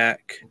Austin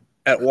Mack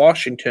at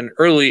Washington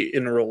early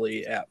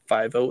enrollee at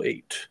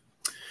 508.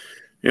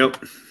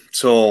 Yep.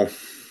 So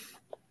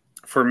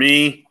for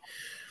me,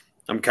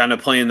 I'm kind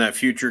of playing that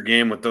future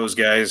game with those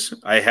guys.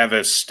 I have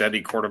a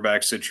steady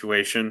quarterback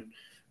situation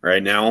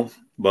right now,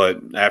 but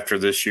after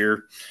this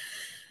year,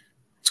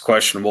 it's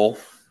questionable.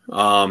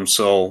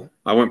 So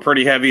I went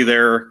pretty heavy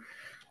there.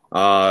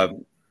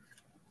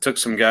 Took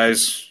some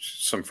guys,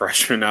 some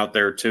freshmen out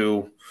there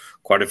too.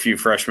 Quite a few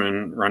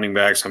freshman running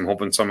backs. I'm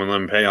hoping some of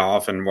them pay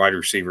off, and wide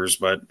receivers.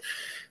 But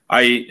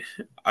I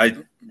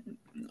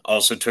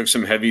also took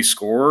some heavy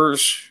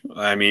scorers.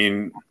 I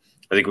mean,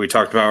 I think we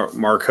talked about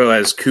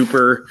Marquez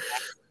Cooper.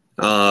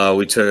 We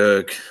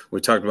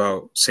talked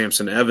about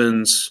Samson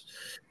Evans.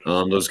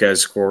 Those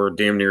guys score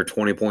damn near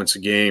 20 points a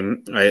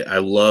game. I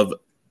love.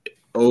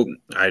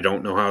 I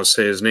don't know how to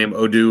say his name.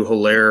 Odu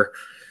Hilaire.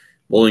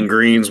 Bowling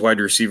Green's wide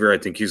receiver. I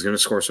think he's going to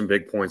score some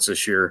big points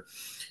this year.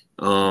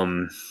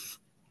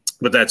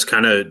 But that's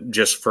kind of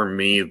just for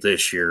me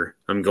this year.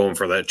 I'm going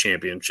for that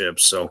championship.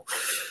 So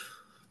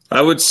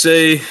I would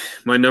say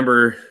my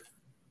number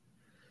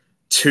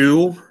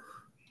 2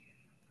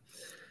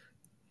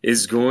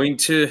 is going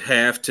to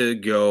have to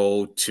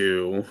go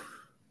to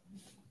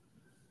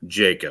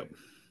Jacob.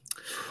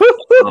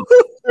 Oh,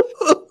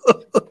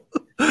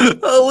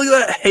 look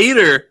at that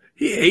hater.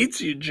 He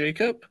hates you,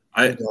 Jacob.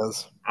 He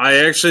does.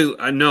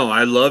 I know.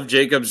 I love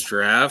Jacob's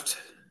draft.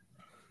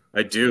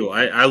 I do.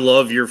 I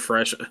love your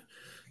fresh.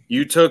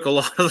 You took a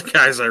lot of the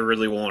guys I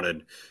really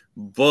wanted,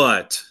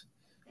 but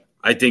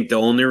I think the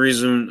only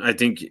reason I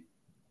think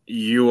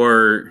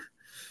you're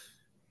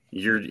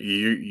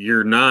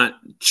not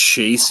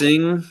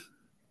chasing,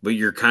 but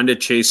you're kind of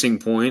chasing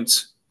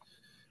points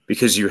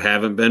because you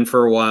haven't been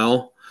for a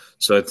while.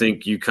 So I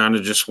think you kind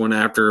of just went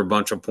after a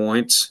bunch of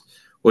points,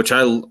 which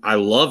I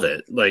love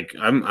it. Like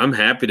I'm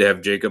happy to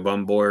have Jacob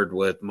on board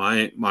with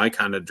my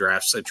kind of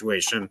draft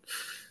situation,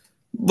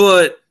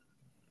 but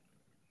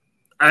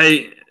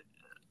I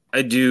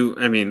do.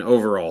 I mean,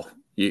 overall,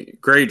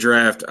 great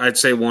draft. I'd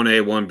say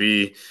 1A,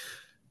 1B.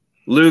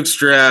 Luke's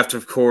draft,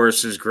 of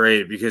course, is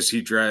great because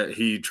he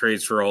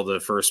trades for all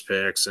the first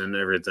picks and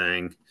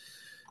everything.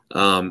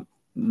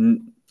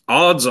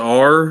 Odds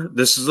are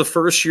this is the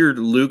first year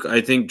Luke,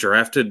 I think,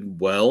 drafted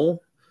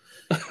well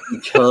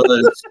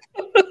because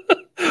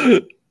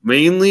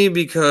mainly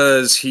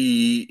because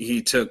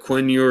he took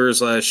Quinn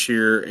Ewers last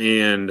year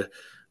and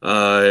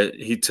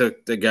he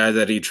took the guy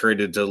that he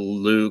traded to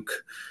Luke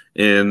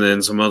and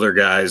then some other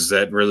guys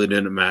that really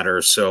didn't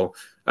matter. So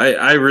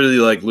I really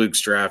like Luke's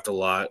draft a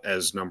lot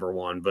as number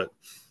 1, but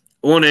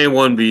 1A,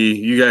 1B,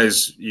 you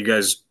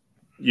guys,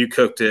 you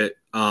cooked it.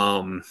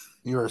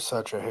 You are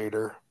such a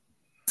hater.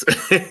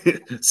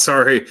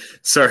 Sorry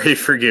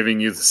for giving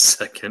you the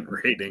second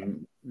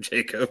rating,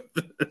 Jacob.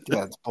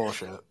 Yeah, it's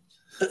bullshit.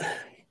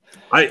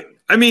 I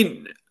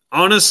mean,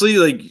 honestly,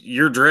 like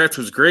your draft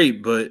was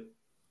great, but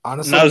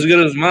Honestly, Not as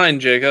good as mine,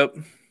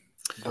 Jacob.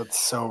 that's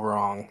so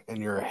wrong, and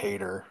you're a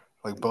hater.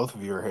 Like both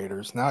of you are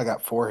haters. Now I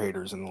got 4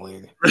 haters in the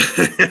league.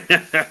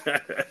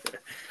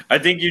 I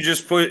think you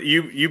just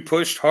you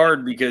pushed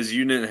hard because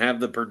you didn't have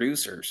the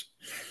producers.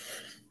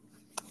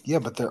 Yeah,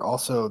 but they're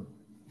also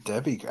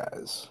Debbie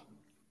guys.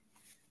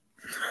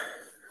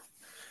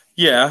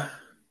 Yeah,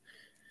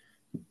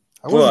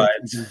 I wasn't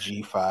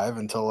thinking G5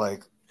 until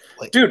like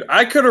dude,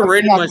 I could have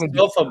rated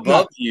myself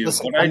above you,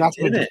 listen, but I'm I not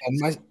going to didn't.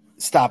 defend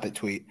stop it,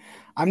 tweet.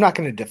 I'm not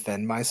going to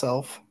defend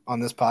myself on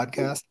this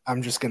podcast.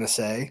 I'm just going to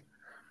say,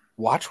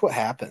 watch what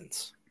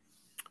happens.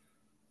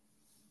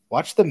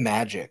 Watch the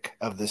magic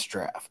of this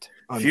draft.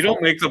 If you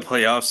don't make the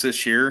playoffs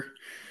this year,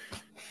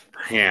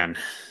 man.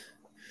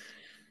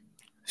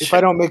 If I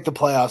don't make the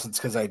playoffs, it's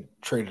because I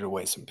traded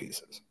away some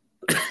pieces.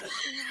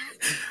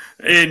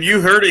 And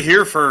you heard it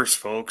here first,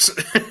 folks.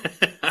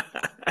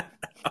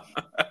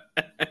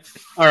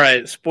 All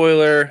right,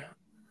 spoiler,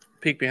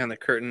 peek behind the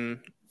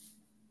curtain.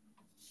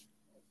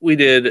 We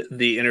did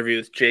the interview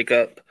with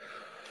Jacob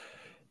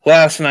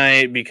last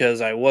night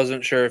because I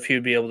wasn't sure if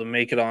he'd be able to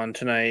make it on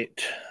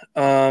tonight.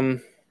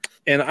 And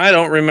I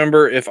don't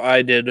remember if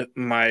I did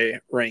my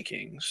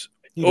rankings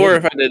or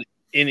if I did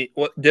any.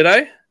 What did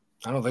I?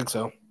 I don't think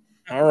so.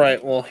 All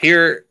right, well,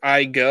 here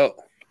I go.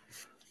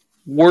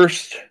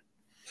 Worst.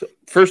 So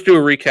first, do a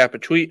recap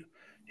of tweet.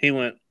 He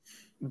went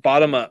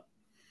bottom up.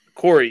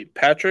 Corey,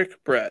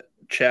 Patrick, Brett,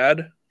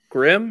 Chad,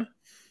 Grimm,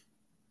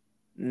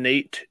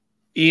 Nate,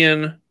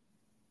 Ian,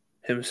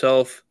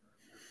 himself,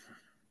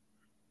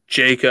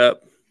 Jacob,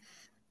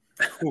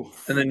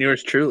 and then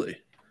yours truly.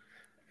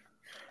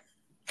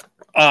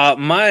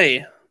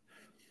 My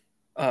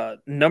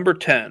number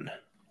 10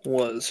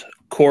 was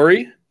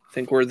Corey. I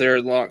think we're there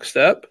in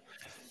lockstep.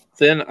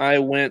 Then I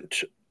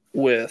went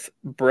with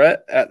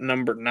Brett at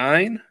number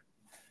 9.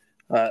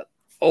 A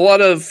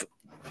lot of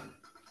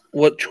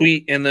what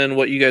tweet and then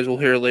what you guys will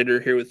hear later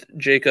here with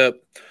Jacob,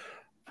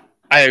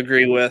 I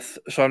agree with,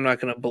 so I'm not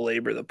going to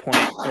belabor the point.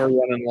 We're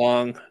running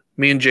long.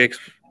 Me and Jake's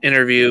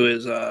interview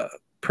is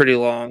pretty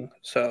long.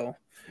 So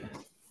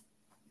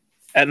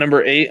at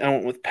number 8, I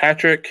went with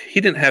Patrick.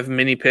 He didn't have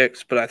many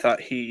picks, but I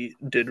thought he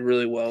did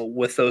really well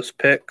with those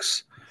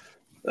picks.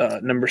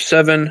 Number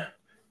 7,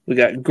 we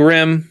got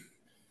Grimm.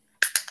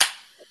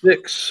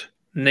 6,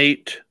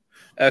 Nate.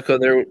 Echo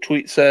there what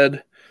tweet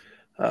said.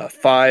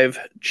 5,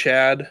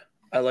 Chad.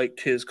 I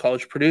liked his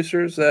college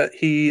producers that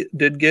he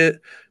did get.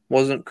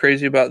 Wasn't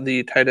crazy about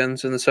the tight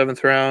ends in the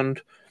 7th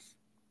round,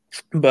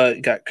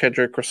 but got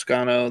Kedrick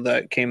Roscano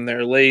that came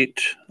there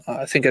late.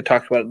 I think I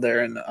talked about it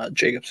there in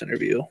Jacob's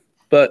interview.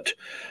 But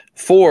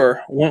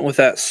 4, went with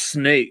that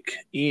snake,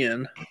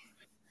 Ian.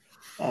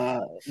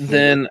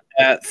 Then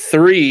at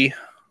 3,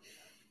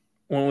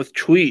 went with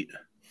Tweet.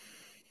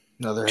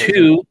 Another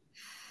 2,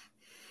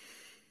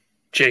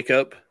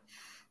 Jacob.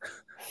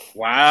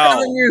 Wow.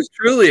 And then yours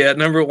truly at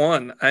number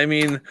 1. I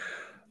mean,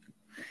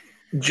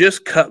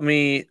 just cut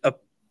me a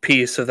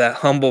piece of that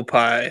humble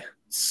pie.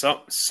 Some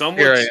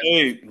would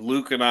say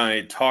Luke and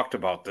I talked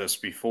about this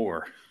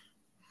before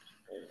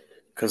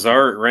because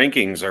our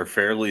rankings are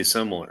fairly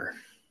similar.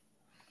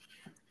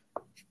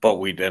 But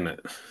we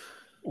didn't.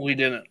 We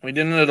didn't. We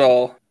didn't at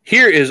all.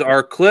 Here is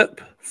our clip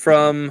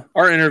from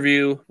our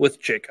interview with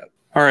Jacob.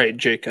 All right,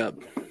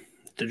 Jacob.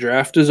 The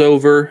draft is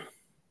over.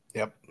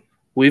 Yep.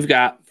 We've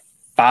got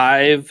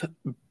 5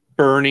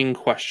 burning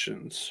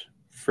questions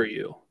for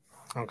you.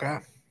 Okay.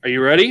 Are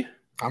you ready?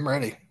 I'm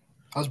ready.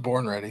 I was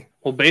born ready.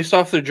 Well, based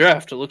off the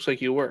draft, it looks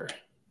like you were.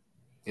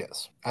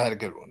 Yes. I had a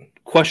good one.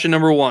 Question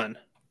number 1.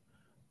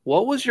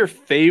 What was your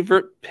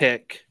favorite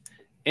pick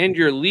and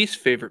your least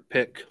favorite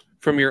pick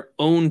from your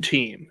own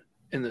team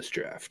in this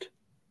draft?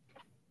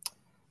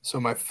 So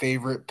my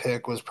favorite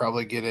pick was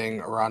probably getting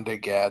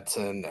Aronde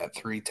Gadsden at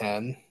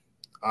 310.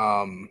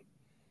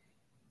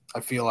 I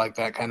feel like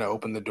that kind of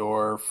opened the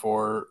door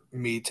for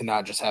me to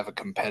not just have a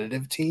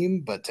competitive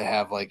team, but to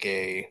have like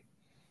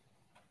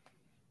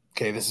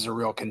this is a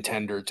real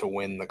contender to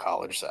win the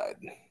college side.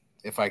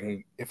 If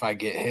I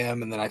get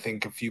him, and then I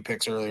think a few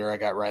picks earlier, I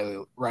got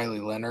Riley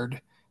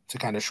Leonard to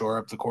kind of shore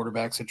up the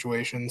quarterback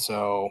situation.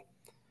 So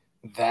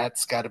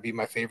that's got to be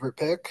my favorite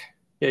pick.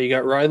 Yeah, you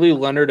got Riley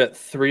Leonard at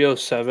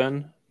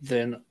 307,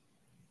 then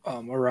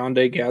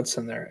Aronde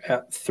Gadsden there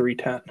at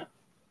 310.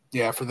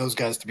 Yeah, for those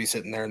guys to be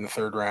sitting there in the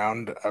third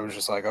round, I was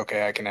just like,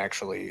 okay, I can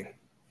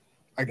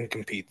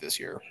compete this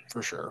year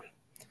for sure.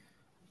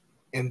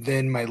 And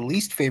then my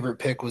least favorite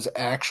pick was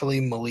actually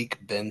Malik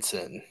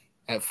Benson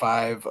at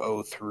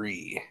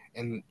 503.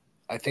 And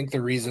I think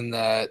the reason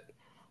that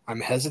I'm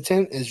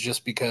hesitant is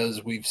just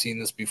because we've seen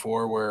this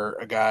before where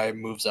a guy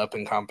moves up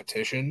in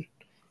competition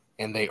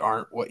and they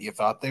aren't what you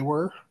thought they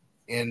were.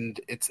 And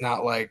it's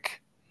not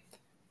like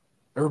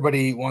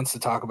everybody wants to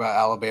talk about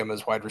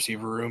Alabama's wide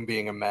receiver room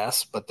being a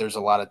mess, but there's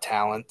a lot of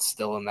talent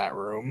still in that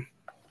room.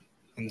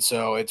 And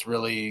so it's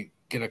really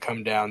going to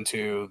come down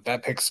to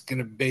that pick's going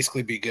to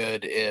basically be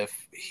good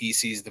if he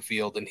sees the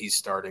field and he's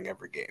starting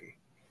every game.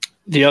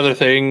 The other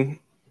thing,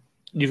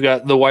 you've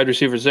got the wide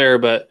receivers there,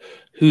 but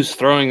who's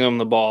throwing them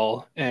the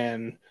ball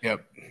and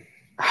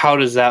how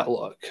does that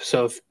look?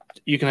 So if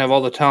you can have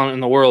all the talent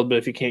in the world, but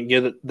if you can't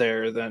get it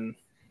there, then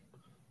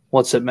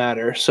what's it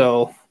matter?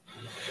 So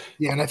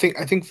yeah, and I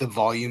think the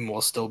volume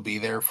will still be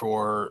there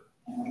for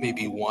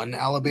maybe one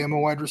Alabama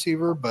wide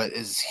receiver, but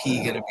is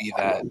he going to be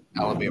that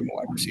Alabama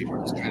wide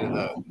receiver is kind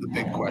of the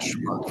big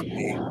question mark for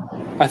me.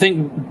 I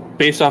think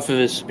based off of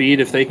his speed,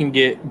 if they can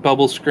get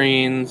bubble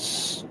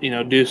screens,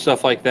 do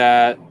stuff like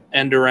that,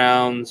 end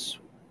arounds,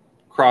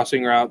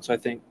 crossing routes, I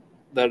think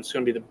that's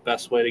going to be the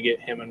best way to get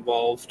him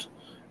involved.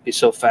 He's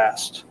so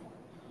fast.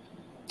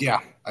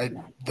 Yeah,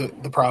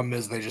 the problem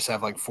is they just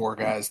have like 4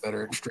 guys that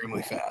are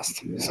extremely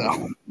fast.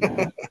 So,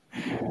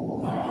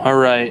 all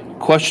right.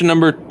 Question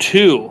number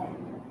 2.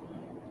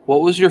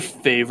 What was your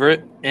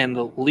favorite and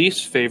the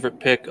least favorite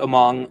pick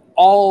among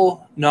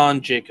all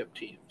non-Jacob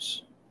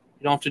teams?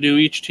 You don't have to do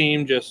each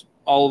team, just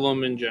all of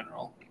them in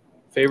general.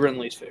 Favorite and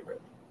least favorite.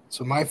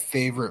 So my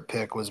favorite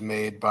pick was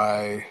made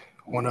by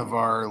one of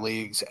our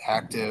league's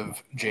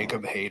active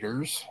Jacob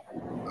haters,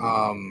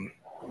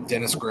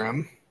 Dennis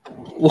Grimm.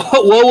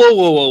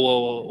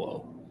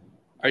 Whoa.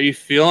 Are you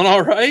feeling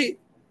all right?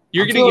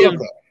 You're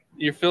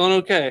feeling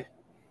okay.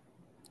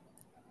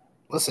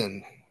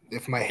 Listen,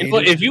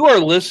 if you are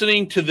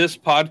listening to this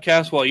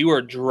podcast while you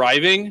are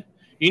driving,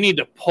 you need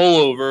to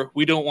pull over.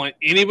 We don't want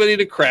anybody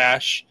to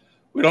crash.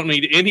 We don't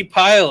need any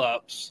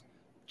pileups.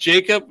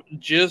 Jacob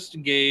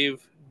just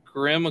gave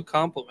Grimm a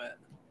compliment.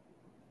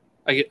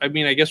 I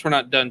mean, I guess we're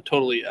not done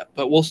totally yet,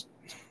 but we'll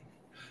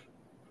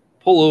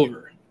pull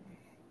over.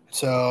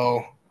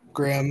 So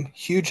Grimm,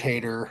 huge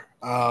hater,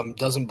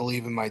 doesn't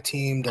believe in my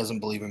team, doesn't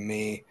believe in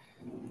me.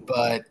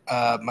 But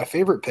my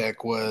favorite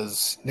pick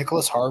was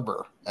Nicholas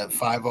Harbor at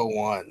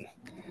 501.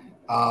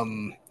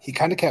 He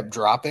kind of kept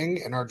dropping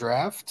in our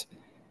draft,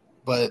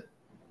 but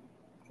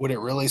would it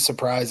really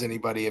surprise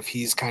anybody if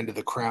he's kind of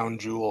the crown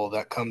jewel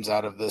that comes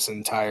out of this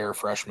entire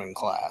freshman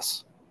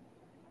class?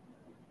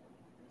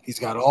 He's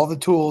got all the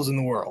tools in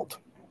the world.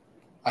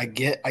 I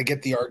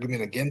get the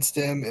argument against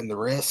him and the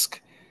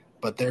risk,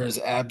 but there is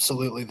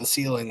absolutely the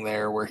ceiling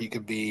there where he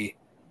could be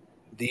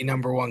the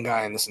number 1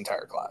 guy in this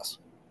entire class.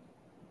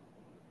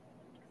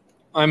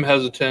 I'm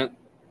hesitant.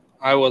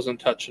 I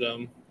wasn't touching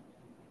him.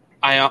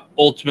 I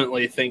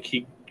ultimately think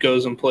he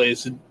goes and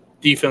plays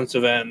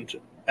defensive end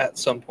at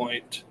some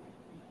point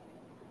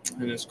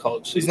in his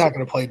college season. He's not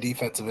going to play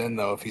defensive end,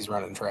 though, if he's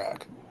running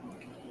track.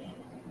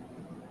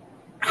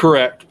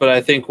 Correct, but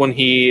I think when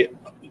he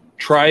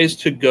tries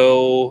to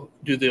go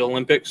do the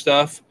Olympic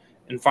stuff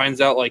and finds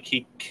out like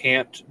he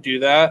can't do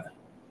that,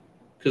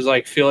 because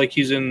like feel like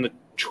he's in the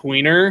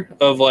tweener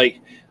of like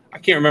I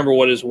can't remember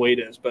what his weight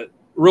is, but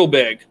real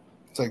big.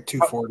 It's like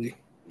 240.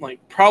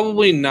 Like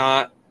probably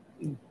not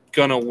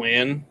gonna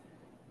win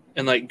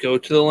and like go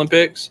to the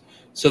Olympics.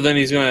 So then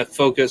he's gonna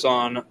focus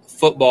on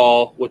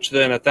football, which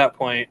then at that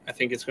point I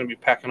think it's gonna be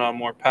packing on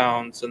more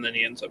pounds, and then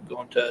he ends up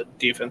going to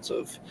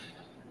defensive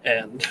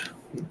end.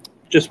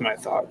 Just my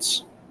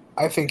thoughts.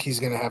 I think he's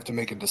gonna have to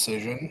make a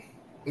decision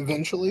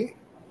eventually.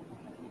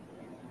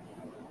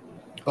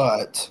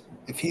 But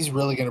if he's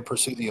really gonna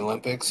pursue the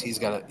Olympics, he's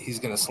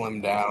gonna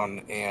slim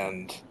down,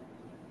 and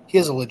he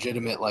has a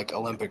legitimate like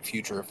Olympic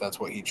future if that's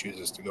what he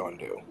chooses to go and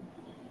do.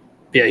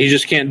 Yeah, he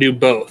just can't do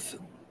both.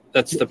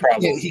 That's the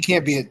problem. Yeah, he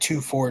can't be at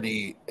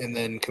 240 and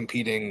then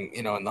competing,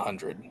 in the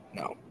 100.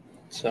 No.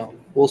 So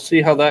we'll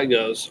see how that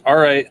goes. All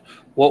right.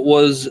 What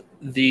was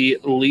the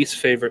least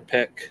favorite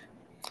pick?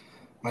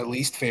 My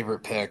least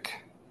favorite pick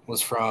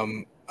was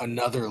from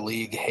another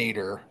league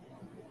hater,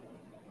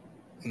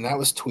 and that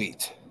was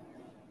Tweet.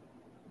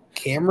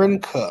 Cameron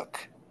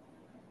Cook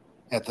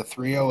at the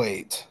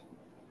 308.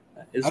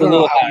 It's a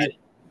little high.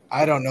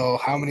 I don't know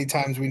how many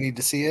times we need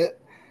to see it,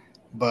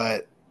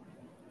 but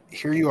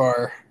here you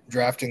are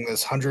drafting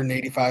this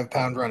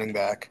 185-pound running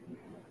back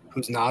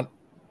who's not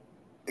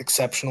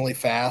exceptionally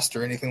fast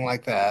or anything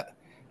like that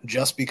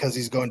just because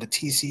he's going to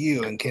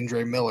TCU and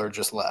Kendre Miller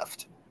just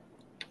left.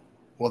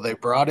 Well, they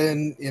brought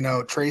in,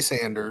 Trey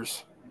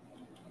Sanders.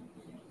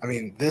 I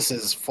mean, this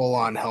is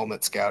full-on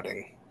helmet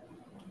scouting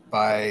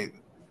by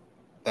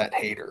that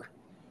hater.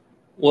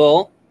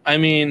 Well, I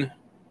mean,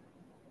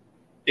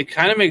 it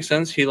kind of makes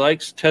sense. He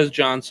likes Tez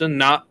Johnson,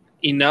 not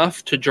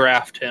enough to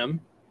draft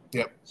him.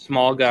 Yep.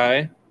 Small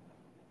guy.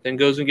 Then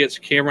goes and gets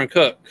Cameron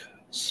Cook.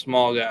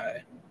 Small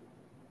guy.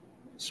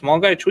 Small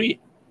guy Tweet.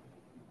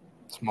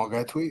 Small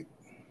guy Tweet.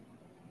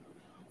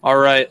 All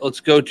right,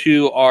 let's go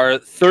to our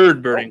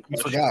third burning I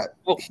question. forgot.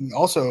 Oh. He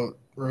also,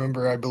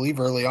 remember, I believe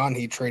early on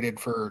he traded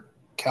for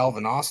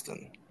Calvin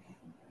Austin.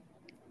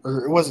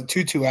 Or was it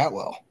Tutu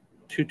Atwell?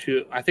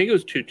 2-2. I think it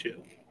was 2-2.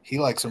 He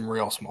likes him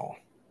real small.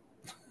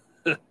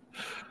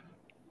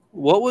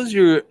 What was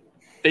your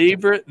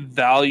favorite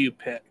value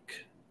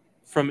pick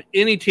from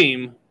any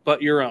team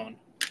but your own?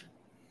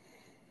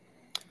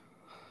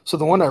 So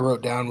the one I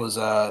wrote down was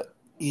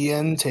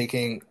Ian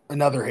taking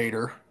another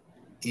hater,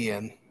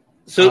 Ian.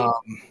 So,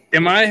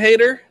 am I a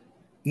hater?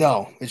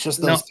 No, it's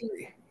just those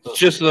three.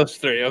 Just those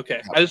three.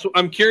 Okay. Yeah.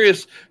 I'm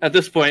curious at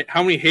this point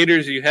how many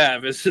haters you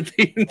have. Is it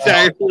the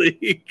entire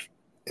league?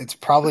 It's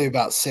probably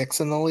about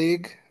 6 in the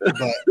league,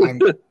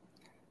 but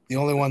the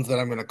only ones that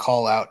I'm going to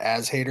call out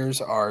as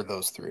haters are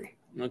those 3.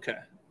 Okay.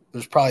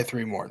 There's probably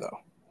 3 more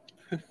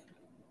though.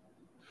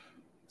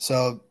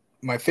 So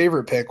my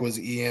favorite pick was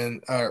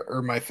Ian,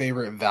 or my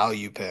favorite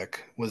value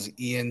pick was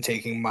Ian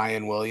taking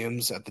Mayan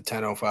Williams at the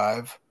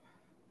 10:05.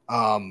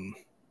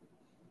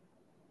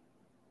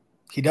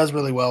 He does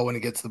really well when he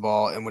gets the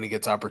ball and when he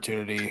gets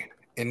opportunity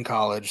in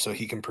college, so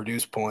he can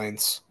produce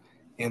points.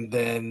 And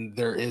then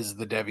there is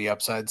the Devi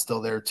upside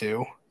still there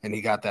too, and he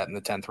got that in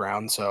the 10th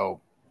round.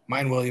 So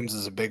Mayan Williams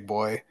is a big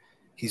boy.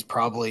 He's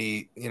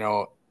probably,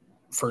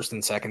 first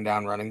and second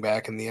down running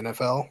back in the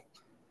NFL.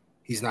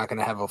 He's not going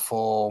to have a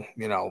full,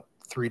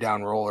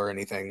 3-down role or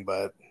anything,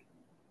 but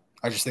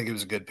I just think it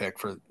was a good pick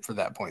for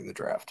that point in the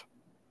draft.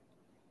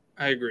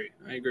 I agree.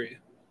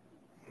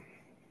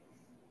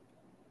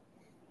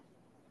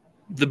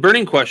 The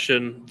burning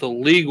question the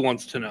league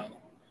wants to know.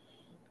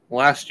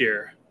 Last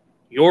year,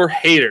 your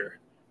hater,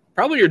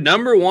 probably your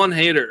number one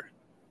hater,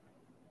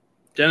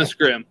 Dennis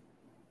Grimm.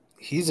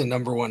 He's a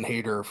number one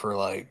hater for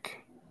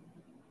like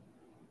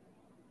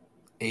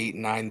 8,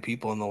 9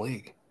 people in the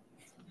league.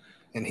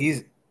 And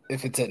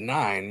if it's at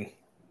 9,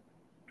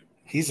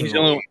 he's in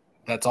the league.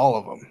 That's all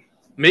of them.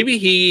 Maybe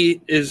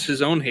he is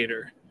his own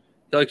hater.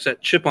 He likes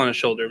that chip on his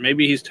shoulder.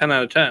 Maybe he's 10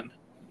 out of 10.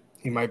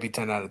 He might be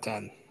 10 out of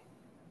 10.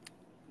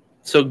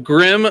 So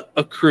Grimm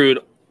accrued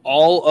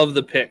all of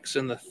the picks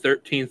in the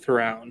 13th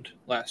round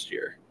last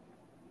year.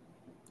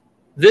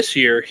 This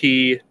year,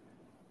 he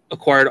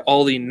acquired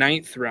all the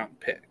 9th round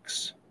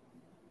picks.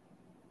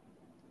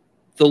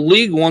 The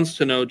league wants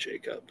to know,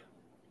 Jacob,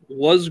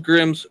 was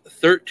Grimm's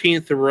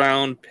 13th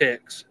round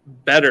picks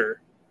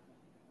better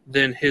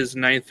than his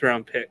 9th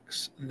round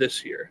picks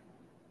this year?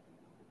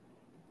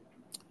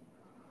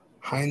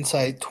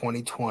 Hindsight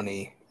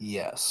 2020,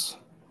 yes.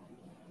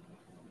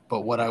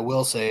 But what I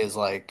will say is,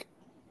 like,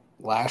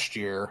 last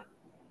year,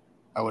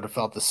 I would have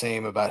felt the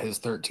same about his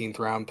 13th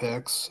round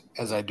picks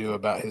as I do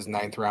about his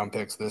 9th round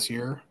picks this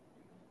year.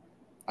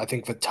 I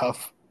think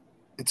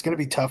it's going to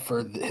be tough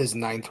for his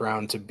 9th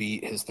round to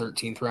beat his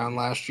 13th round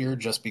last year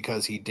just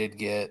because he did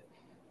get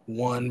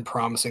one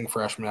promising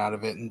freshman out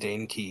of it in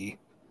Dane Key.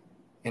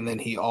 And then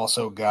he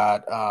also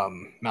got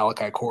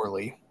Malachi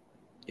Corley.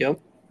 Yep.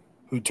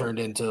 Who turned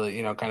into,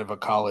 kind of a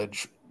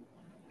college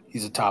 –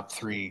 he's a top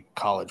 3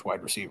 college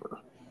wide receiver.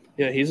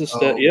 Yeah, he's a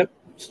stud. Yep.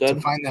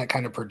 To find that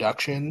kind of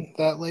production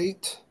that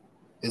late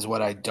is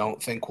what I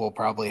don't think will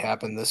probably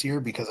happen this year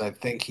because I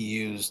think he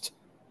used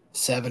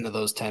 7 of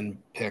those 10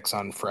 picks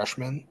on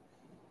freshmen.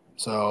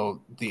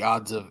 So the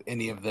odds of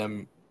any of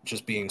them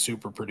just being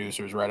super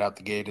producers right out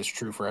the gate as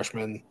true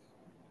freshmen,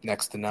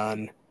 next to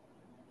none.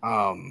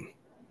 And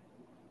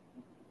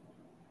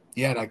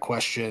I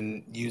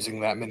question using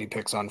that many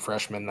picks on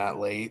freshmen that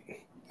late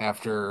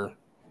after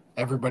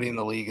everybody in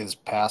the league has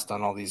passed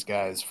on all these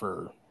guys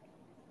for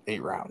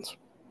 8 rounds.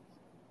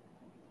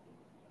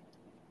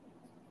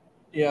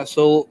 Yeah,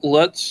 so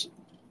let's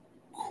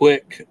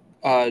quick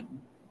I'll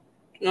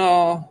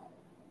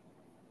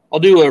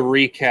do a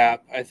recap,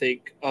 I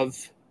think,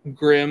 of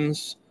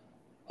Grimm's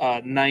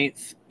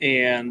 9th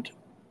and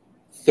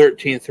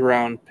 13th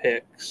round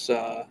picks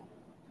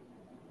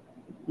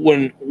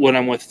when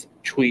I'm with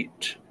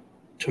Tweet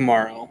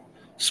tomorrow.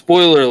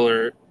 Spoiler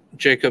alert,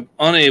 Jacob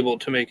unable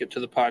to make it to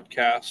the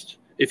podcast.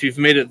 If you've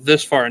made it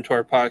this far into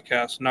our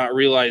podcast, not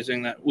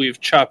realizing that we've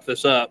chopped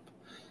this up.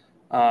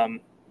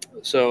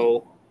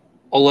 So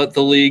I'll let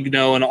the league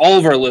know and all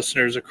of our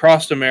listeners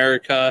across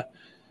America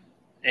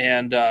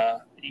and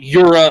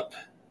Europe,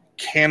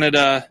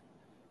 Canada,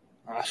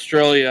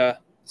 Australia,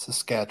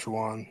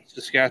 Saskatchewan.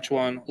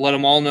 Let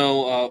them all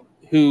know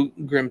who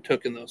Grimm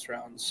took in those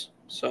rounds.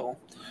 So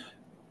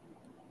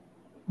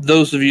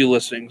those of you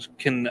listening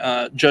can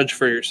judge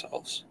for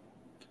yourselves.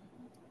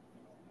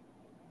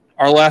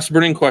 Our last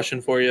burning question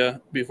for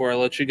you before I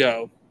let you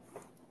go.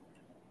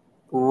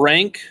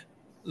 Rank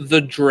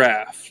the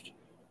draft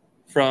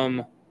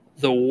from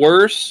the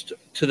worst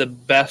to the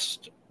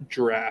best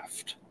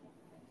draft,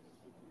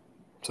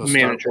 So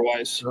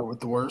manager-wise. Start with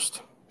the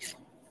worst.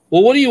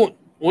 Well, what do you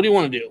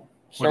want to do?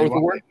 Start with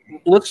the worst.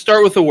 Let's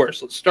start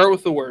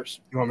with the worst.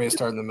 You want me to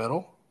start in the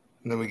middle,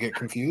 and then we get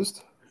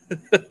confused?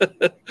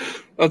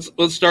 Let's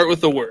start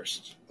with the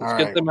worst.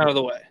 Let's get them out of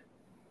the way.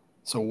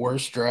 So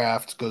worst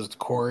draft goes to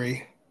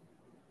Corey.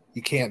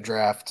 You can't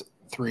draft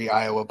 3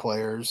 Iowa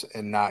players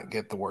and not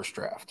get the worst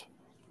draft.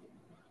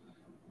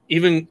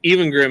 Even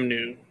Grimm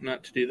knew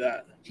not to do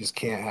that. Just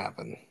can't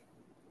happen.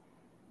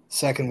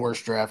 Second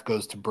worst draft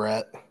goes to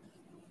Brett.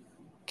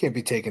 Can't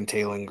be taking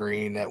Taylor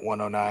Green at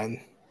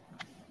 109.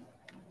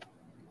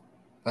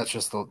 That's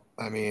just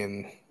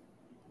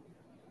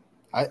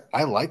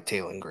I like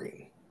Taylor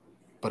Green,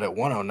 but at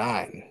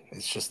 109,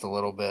 it's just a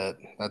little bit,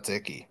 that's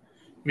icky.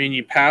 I mean,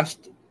 you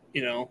passed,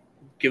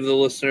 give the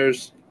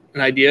listeners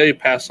an idea. You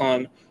pass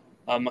on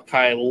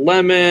Mekhi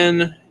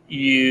Lemon.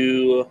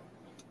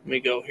 Let me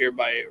go here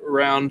by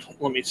round.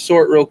 Let me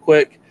sort real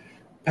quick.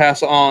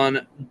 Pass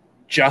on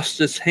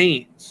Justice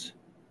Haynes,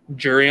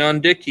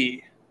 Jurion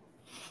Dickey,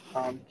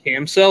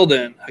 Cam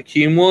Seldon,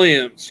 Hakeem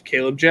Williams,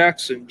 Caleb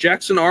Jackson,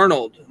 Jackson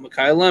Arnold,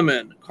 Mekhi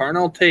Lemon,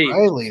 Carnell Tate.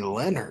 Riley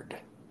Leonard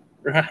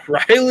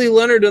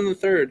in the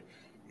third.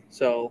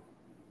 So,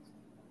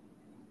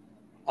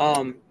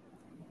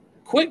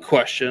 quick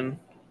question.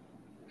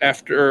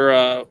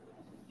 After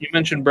you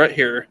mentioned Brett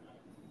here,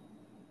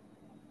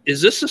 is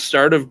this the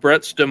start of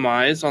Brett's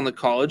demise on the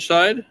college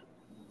side?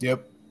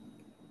 Yep.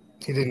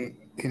 He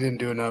didn't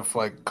do enough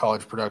like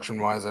college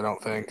production wise, I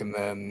don't think, and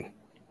then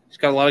he's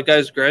got a lot of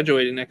guys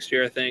graduating next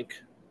year, I think.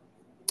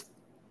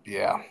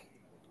 Yeah.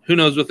 Who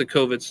knows with the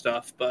COVID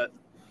stuff, but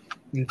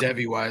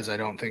Devy wise, I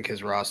don't think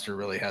his roster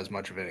really has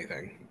much of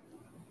anything.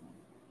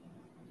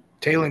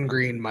 Taylor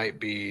Green might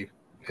be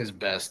his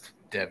best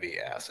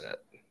Devy asset.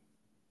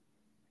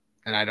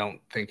 And I don't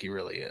think he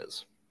really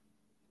is.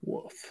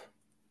 Woof.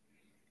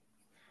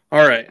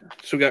 All right.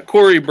 So we got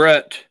Corey,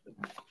 Brett.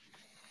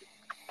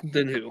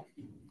 Then who?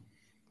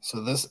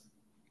 So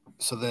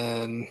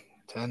then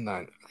 10,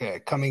 9. Okay,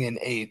 coming in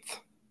 8th,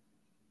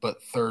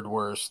 but third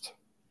worst.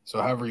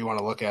 So however you want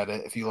to look at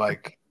it, if you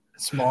like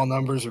small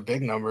numbers or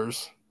big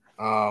numbers,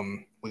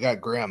 we got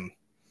Grimm.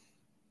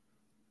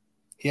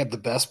 He had the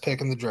best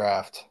pick in the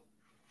draft.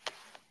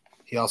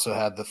 He also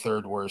had the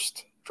third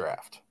worst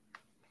draft.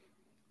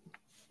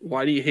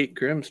 Why do you hate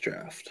Grimm's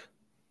draft?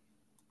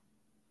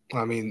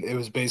 I mean, it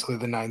was basically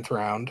the 9th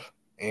round,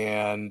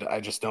 and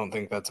I just don't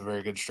think that's a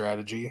very good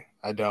strategy.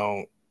 I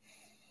don't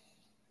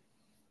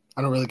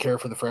really care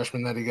for the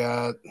freshman that he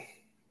got.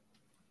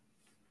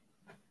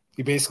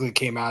 He basically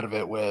came out of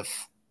it with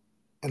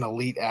an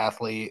elite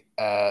athlete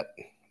at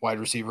wide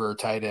receiver or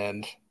tight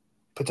end,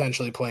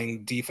 potentially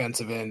playing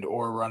defensive end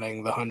or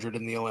running the 100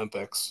 in the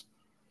Olympics,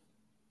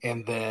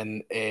 and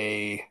then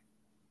a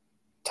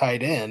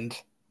tight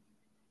end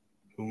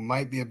who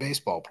might be a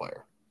baseball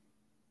player.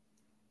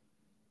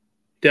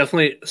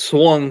 Definitely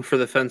swung for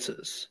the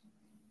fences.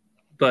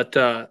 But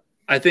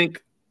I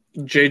think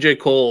J.J.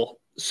 Cole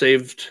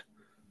saved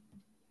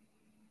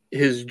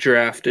his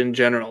draft in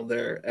general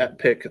there at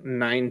pick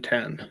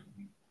 9-10.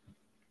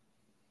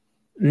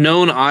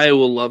 Known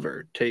Iowa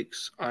lover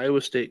takes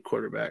Iowa State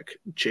quarterback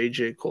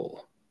J.J.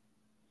 Cole.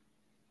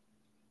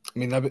 I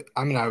mean,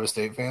 I'm an Iowa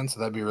State fan, so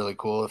that'd be really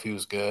cool if he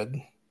was good.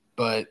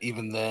 But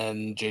even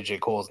then, J.J.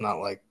 Cole's not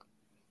like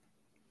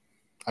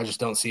 – I just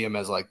don't see him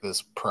as like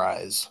this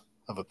prize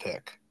of a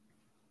pick.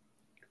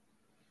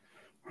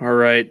 All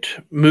right.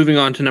 Moving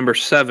on to number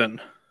 7.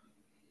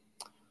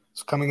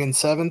 So coming in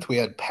 7th, we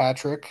had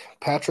Patrick.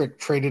 Patrick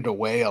traded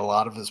away a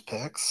lot of his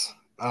picks.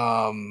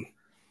 So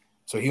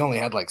he only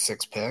had like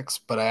 6 picks,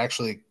 but I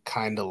actually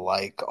kind of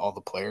like all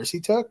the players he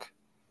took.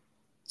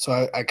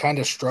 So I kind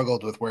of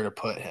struggled with where to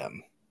put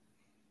him.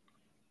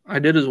 I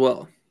did as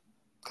well.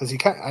 Because he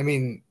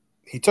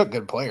took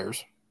good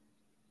players.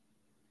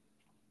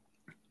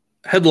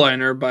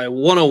 Headliner by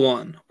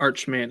 101,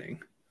 Arch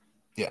Manning.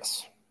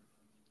 Yes.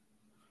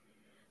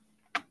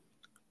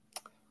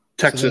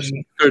 Texas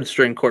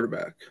third-string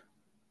quarterback.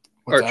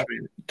 What's Arch that?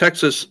 Manning.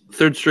 Texas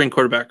third-string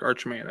quarterback,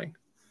 Arch Manning.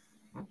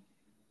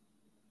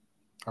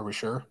 Are we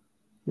sure?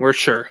 We're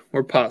sure.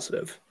 We're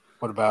positive.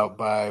 What about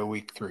by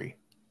week 3?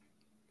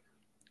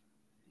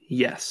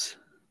 Yes.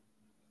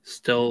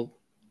 Still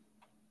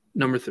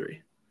number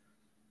 3.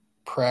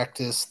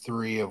 Practice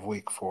 3 of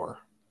week 4.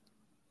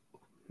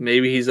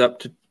 Maybe he's up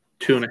to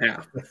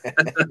 2.5.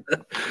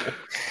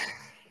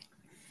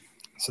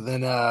 So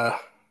then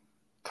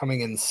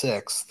coming in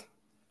 6th,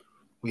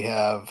 we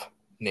have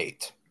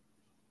Nate.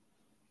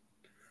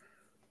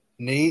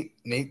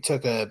 Nate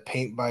took a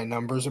paint by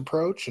numbers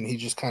approach, and he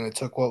just kind of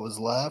took what was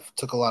left,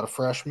 took a lot of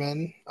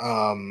freshmen.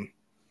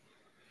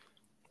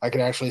 I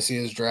could actually see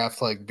his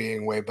draft like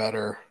being way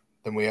better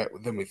than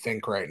we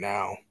think right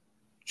now,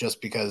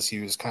 just because he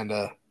was kind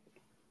of.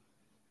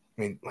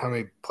 I mean, how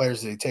many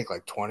players did he take?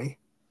 Like 20?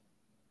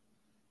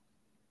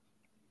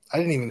 I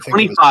didn't even think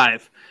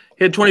 25.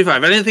 He had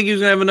 25. I didn't think he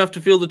was going to have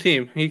think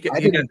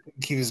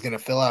he was going to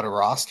fill out a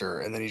roster,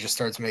 and then he just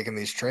starts making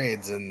these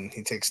trades, and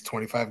he takes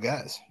 25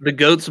 guys. The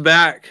GOAT's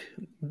back.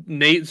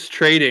 Nate's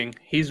trading.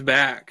 He's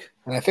back.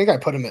 And I think I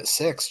put him at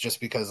 6 just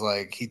because,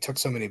 like, he took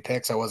so many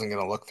picks, I wasn't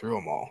going to look through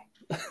them all.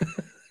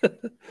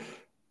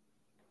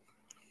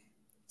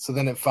 So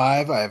then at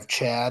 5, I have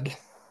Chad.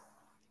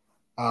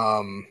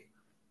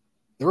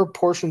 There were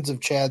portions of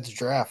Chad's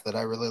draft that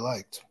I really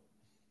liked.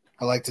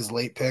 I liked his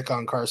late pick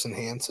on Carson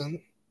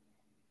Hansen.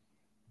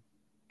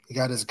 He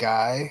got his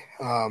guy.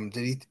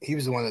 He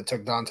was the one that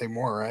took Dante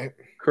Moore, right?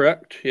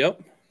 Correct.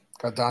 Yep.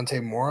 Got Dante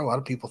Moore. A lot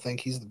of people think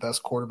he's the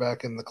best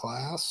quarterback in the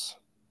class.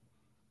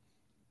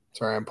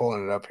 Sorry, I'm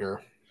pulling it up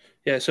here.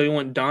 Yeah, so he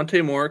went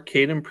Dante Moore,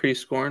 Caden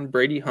Prescorn,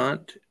 Brady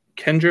Hunt,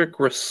 Kendrick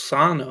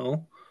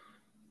Riscano.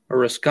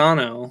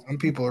 Some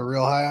people are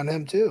real high on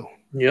him too.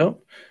 Yep.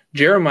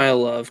 Jeremiah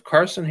Love,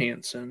 Carson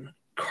Hansen,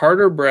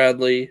 Carter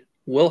Bradley,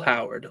 Will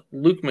Howard,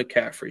 Luke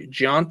McCaffrey,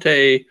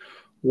 Deontay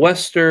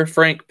Wester,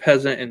 Frank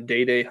Peasant, and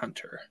Day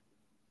Hunter.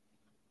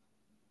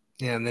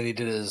 Yeah, and then he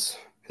did his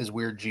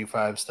weird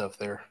G5 stuff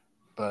there.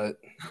 But,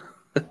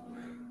 I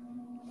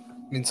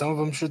mean, some of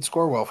them should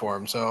score well for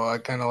him, so I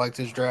kind of liked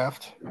his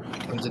draft.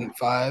 Comes in at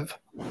 5.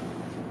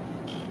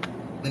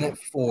 Then at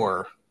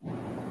 4,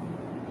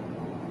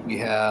 we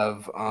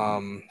have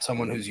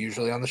someone who's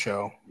usually on the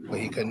show, but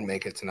he couldn't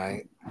make it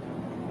tonight.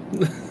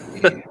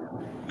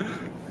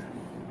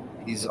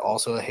 He's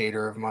also a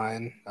hater of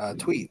mine.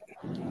 Tweet.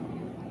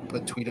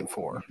 Put Tweet at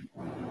 4.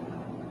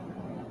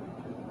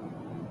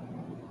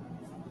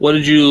 What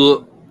did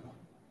you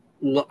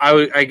 –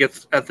 I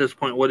guess at this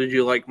point, what did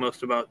you like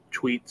most about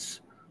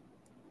Tweet's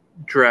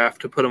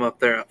draft to put him up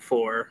there at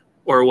 4?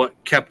 Or what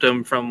kept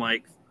him from,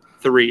 like,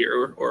 3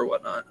 or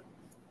whatnot?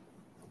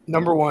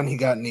 Number 1, he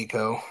got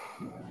Nico,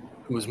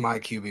 who was my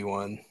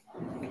QB1.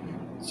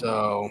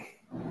 So –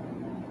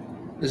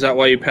 is that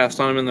why you passed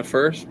on him in the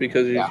first?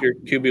 Because he's your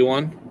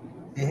QB1?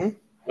 Mm-hmm.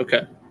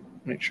 Okay.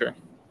 Make sure.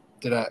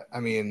 Do I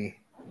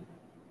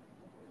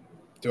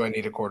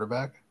need a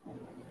quarterback?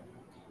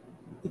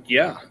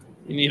 Yeah.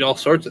 You need all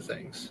sorts of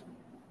things.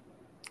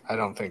 I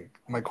don't think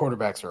 – my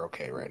quarterbacks are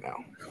okay right now.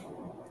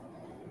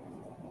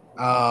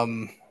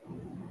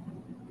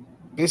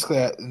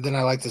 Basically, then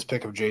I like this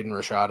pick of Jaden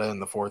Rashada in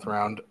the 4th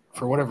round.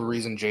 For whatever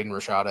reason, Jaden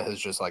Rashada has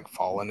just, like,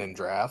 fallen in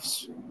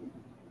drafts.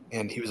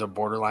 And he was a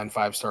borderline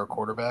 5-star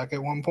quarterback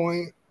at one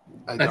point.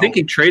 I think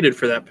he traded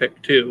for that pick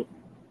too.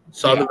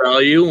 Saw the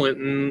value, went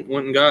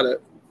and got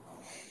it.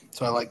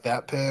 So I like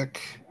that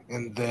pick.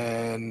 And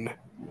then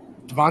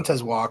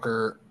Devontae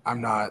Walker,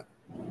 I'm not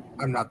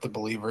the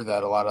believer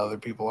that a lot of other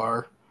people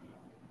are.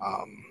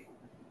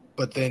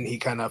 But then he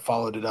kind of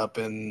followed it up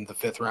in the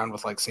 5th round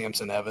with like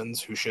Samson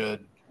Evans, who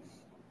should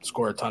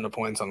score a ton of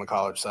points on the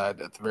college side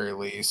at the very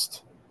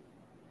least.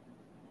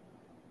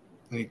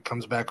 Then he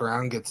comes back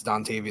around, gets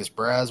Dontavius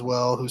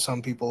Braswell, who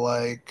some people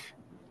like.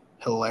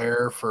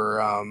 Hilaire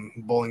for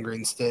Bowling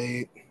Green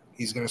State.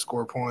 He's going to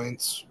score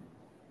points.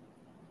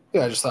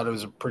 Yeah, I just thought it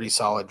was a pretty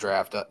solid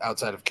draft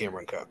outside of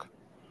Cameron Cook.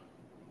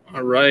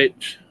 All right.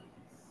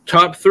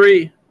 Top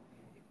 3.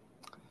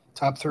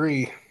 Top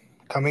 3.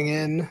 Coming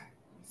in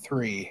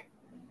 3.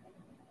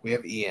 We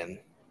have Ian.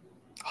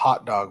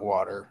 Hot Dog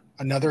Water.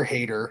 Another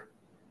hater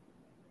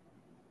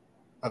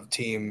of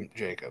Team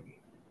Jacob.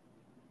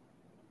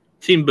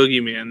 Team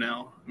Boogeyman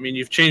now. I mean,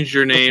 you've changed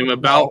your name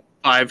about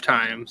 5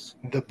 times.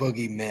 The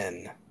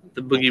Boogeymen.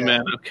 The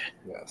Boogeyman, okay.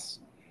 Yes.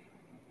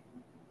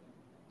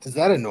 Does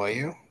that annoy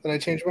you that I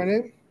changed my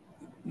name?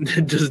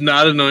 It does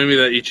not annoy me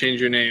that you change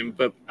your name,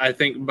 but I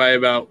think by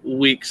about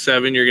week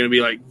 7, you're going to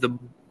be like the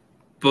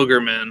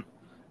Boogerman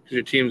because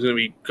your team's going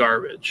to be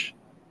garbage.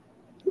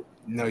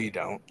 No, you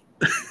don't.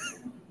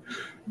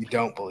 You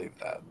don't believe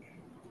that.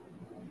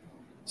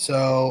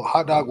 So,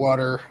 Hot Dog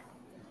Water,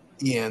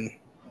 Ian,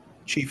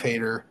 Chief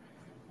Hater,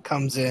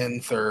 comes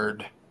in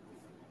 3rd.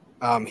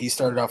 He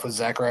started off with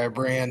Zachariah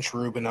Branch,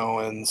 Ruben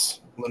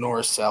Owens,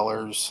 Lenore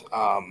Sellers.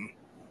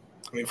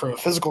 From a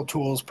physical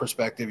tools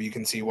perspective, you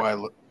can see why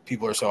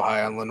people are so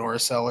high on Lenore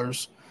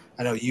Sellers.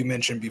 I know you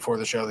mentioned before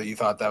the show that you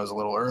thought that was a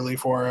little early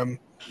for him.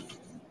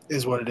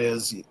 Is what it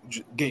is.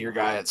 Get your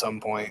guy at some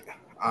point.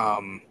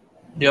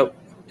 Yep.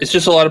 It's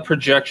just a lot of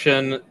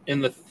projection in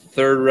the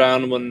 3rd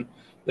round when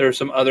there are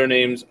some other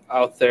names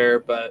out there.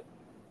 But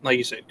like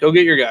you said, go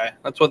get your guy.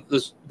 That's what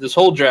this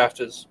whole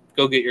draft is.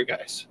 Go get your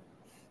guys.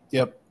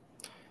 Yep.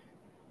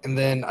 And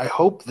then I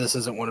hope this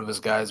isn't one of his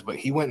guys, but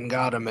he went and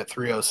got him at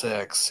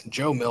 306.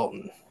 Joe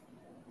Milton.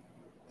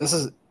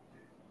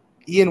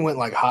 Ian went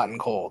like hot and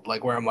cold,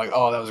 like where I'm like,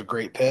 oh, that was a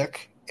great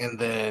pick. And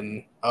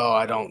then, oh,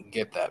 I don't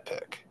get that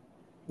pick.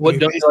 What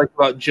don't you like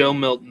about Joe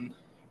Milton?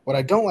 What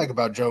I don't like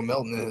about Joe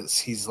Milton is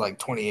he's like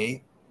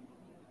 28.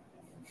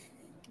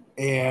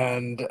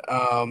 And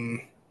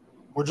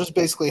we're just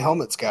basically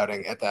helmet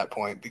scouting at that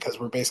point because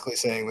we're basically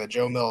saying that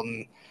Joe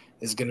Milton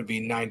is going to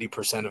be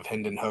 90% of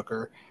Hendon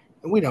Hooker.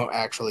 And we don't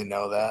actually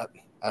know that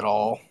at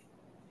all.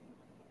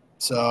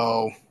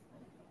 So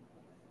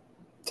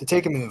to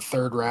take him in the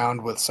third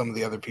round with some of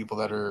the other people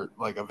that are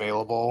like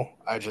available,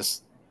 I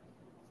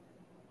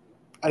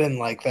didn't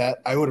like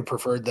that. I would have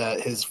preferred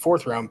that his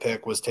fourth round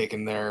pick was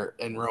taken there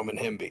in Roman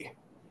Himby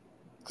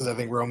because I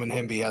think Roman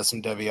Himby has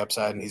some Devi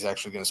upside and he's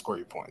actually going to score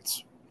you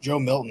points. Joe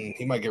Milton,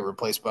 he might get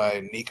replaced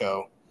by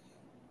Nico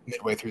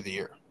midway through the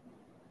year.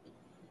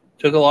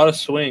 Took a lot of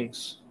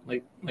swings.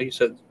 Like you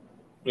said,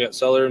 we got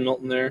Seller and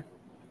Milton there.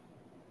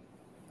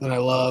 Then I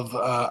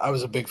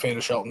was a big fan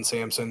of Shelton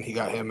Sampson. He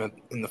got him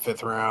in the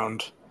fifth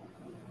round.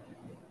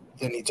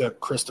 Then he took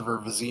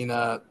Christopher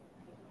Vezina,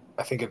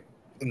 I think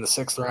in the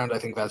sixth round. I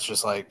think that's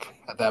just like,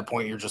 at that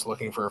point, you're just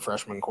looking for a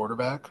freshman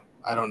quarterback.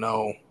 I don't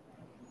know.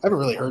 I haven't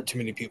really heard too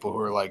many people who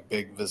are like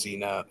big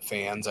Vezina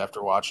fans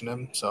after watching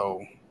him.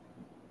 So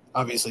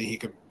obviously he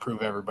could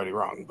prove everybody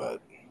wrong,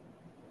 but.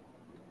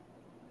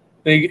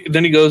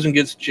 Then he goes and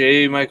gets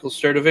J. Michael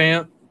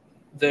Sturdivant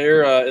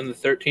there in the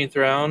 13th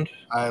round.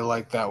 I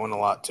like that one a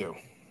lot too.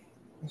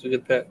 It's a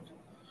good pick.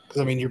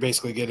 Because, I mean, you're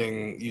basically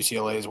getting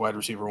UCLA's wide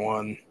receiver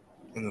 1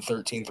 in the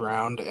 13th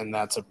round, and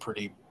that's a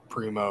pretty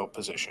primo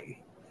position.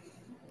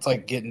 It's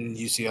like getting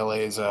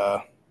UCLA's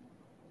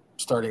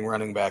starting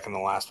running back in the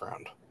last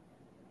round.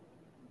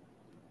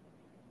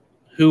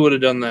 Who would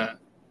have done that?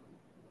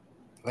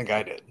 I think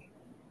I did.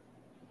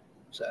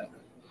 Sad.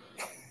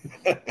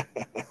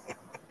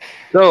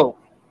 So,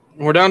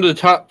 we're down to the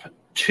top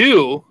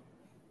 2.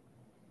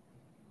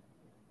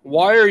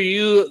 Why are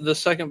you the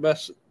second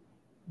best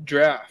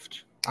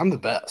draft? I'm the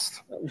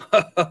best.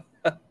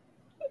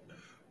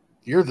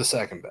 You're the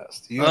second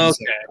best. You have the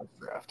second best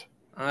draft.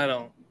 I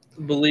don't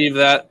believe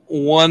that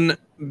one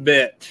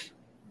bit.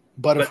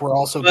 But if we're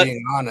also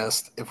being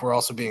honest,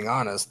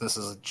 this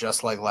is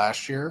just like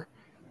last year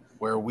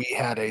where we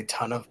had a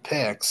ton of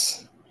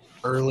picks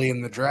early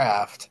in the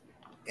draft,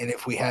 and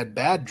if we had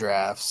bad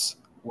drafts,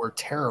 we're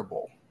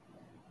terrible.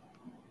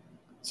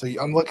 So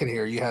I'm looking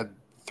here. You had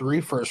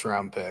 3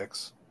 first-round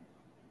picks,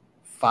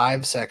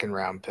 5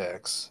 second-round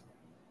picks,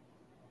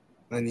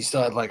 and then you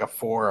still had like a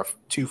 4,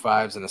 2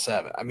 5s, and a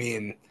 7. I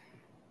mean,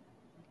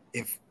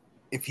 if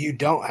you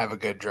don't have a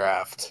good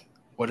draft,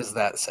 what does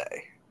that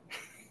say?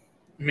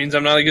 It means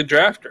I'm not a good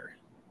drafter.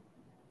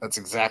 That's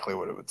exactly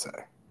what it would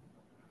say.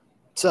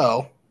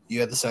 So you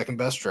had the second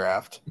best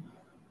draft.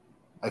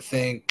 I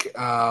think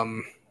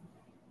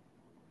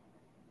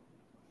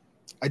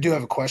I do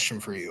have a question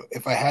for you.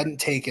 If I hadn't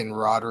taken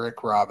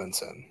Roderick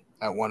Robinson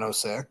at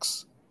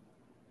 106,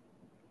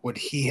 would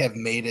he have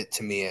made it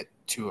to me at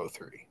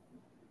 203?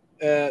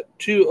 At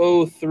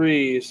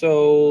 203.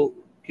 So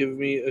give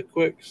me a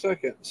quick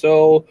second.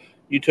 So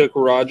you took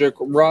Roderick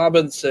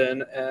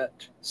Robinson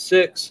at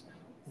 6.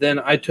 Then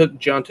I took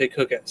Jonte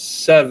Cook at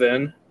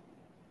 7.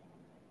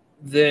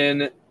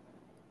 Then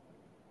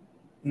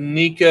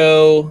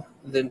Nico,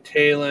 then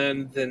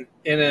Talon, then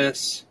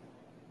Ennis.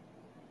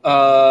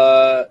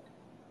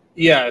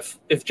 Yeah,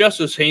 if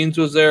Justice Haynes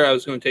was there, I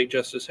was going to take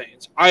Justice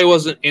Haynes. I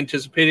wasn't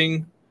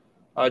anticipating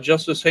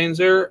Justice Haynes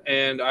there,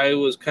 and I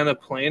was kind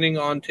of planning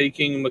on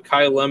taking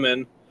Mekhi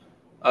Lemon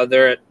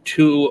there at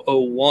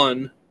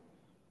 201.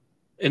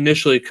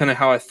 Initially, kind of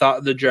how I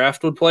thought the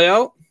draft would play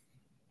out,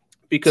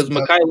 because So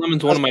Mekhi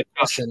Lemon's one of my top.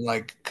 question.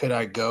 Like, could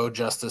I go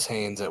Justice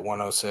Haynes at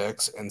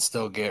 106 and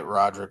still get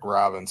Roderick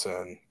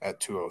Robinson at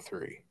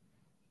 203?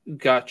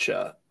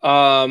 Gotcha.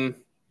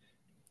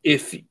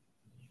 If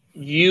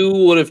you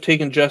would have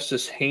taken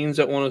Justice Haynes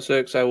at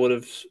 106, I would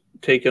have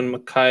taken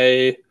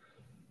Mekhi.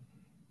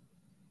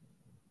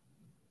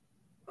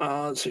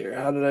 Let's see here.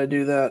 How did I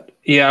do that?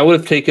 Yeah, I would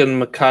have taken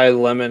Mekhi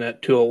Lemon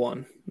at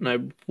 201, and I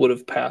would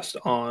have passed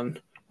on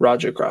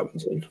Roderick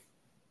Robinson.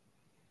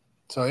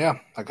 So, yeah,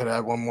 I could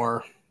add one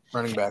more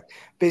running back.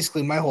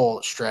 Basically, my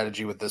whole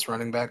strategy with this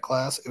running back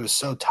class, it was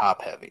so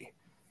top-heavy.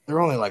 There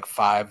were only like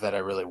 5 that I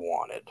really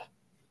wanted.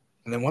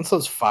 And then once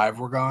those 5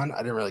 were gone, I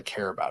didn't really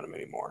care about them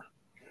anymore.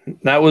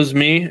 That was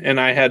me, and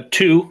I had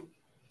 2,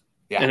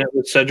 Yeah. and it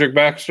was Cedric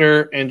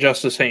Baxter and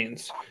Justice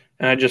Haynes.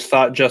 And I just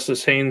thought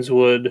Justice Haynes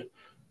would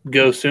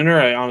go sooner.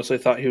 I honestly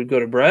thought he would go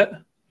to Brett.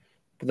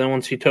 But then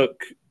once he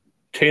took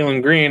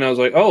Taylon Green, I was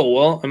like, oh,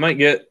 well, I might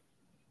get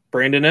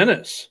Brandon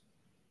Ennis.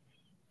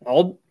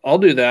 I'll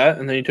do that.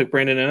 And then he took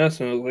Brandon Ennis,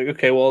 and I was like,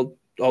 okay, well,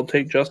 I'll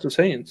take Justice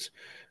Haynes.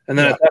 And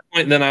then at that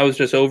point, then I was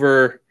just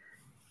over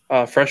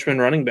freshman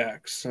running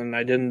backs, and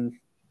I didn't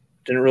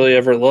really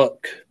ever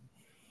look.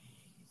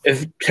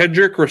 If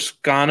Kedrick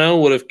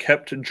Riscano would have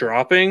kept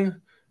dropping,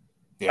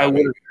 I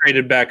would have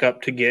traded back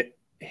up to get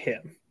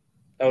him.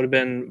 That would have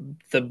been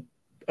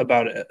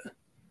about it.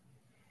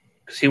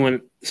 because he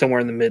went somewhere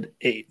in the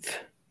mid-8th.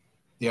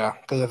 Yeah,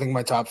 because I think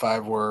my top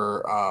 5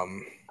 were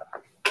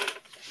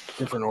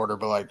different order,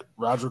 but like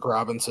Roderick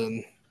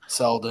Robinson,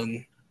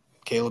 Selden,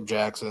 Caleb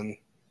Jackson,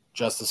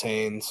 Justice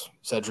Haynes,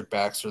 Cedric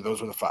Baxter.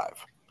 Those were the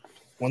 5.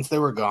 Once they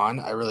were gone,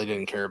 I really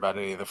didn't care about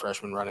any of the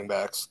freshman running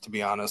backs, to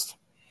be honest.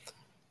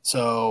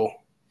 So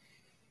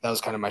that was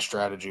kind of my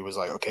strategy, was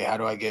like, okay, how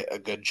do I get a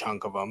good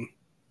chunk of them?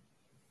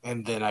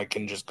 And then I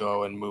can just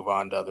go and move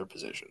on to other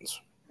positions.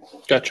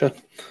 Gotcha.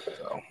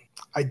 So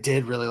I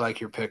did really like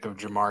your pick of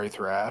Jamari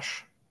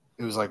Thrash.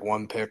 It was like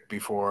one pick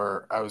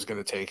before I was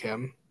going to take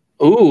him.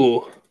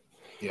 Ooh.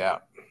 Yeah.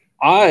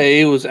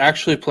 I was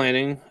actually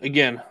planning,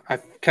 again, I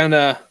kind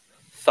of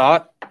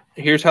thought,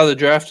 here's how the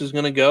draft is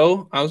going to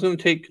go. I was going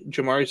to take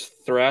Jamari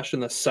Thrash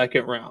in the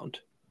 2nd round.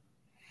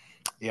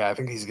 Yeah, I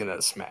think he's going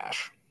to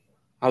smash.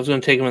 I was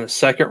going to take him in the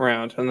 2nd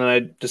round, and then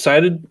I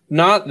decided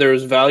not. There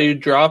was value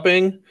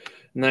dropping,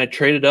 and then I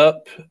traded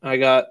up. I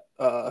got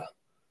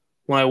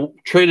when I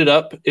traded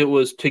up, it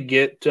was to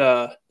get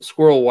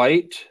Squirrel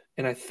White,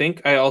 and I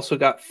think I also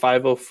got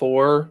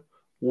 504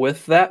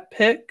 with that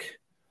pick.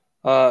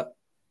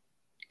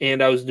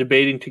 And I was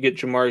debating to get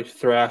Jamari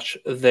Thrash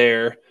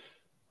there,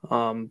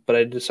 but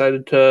I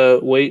decided to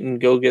wait and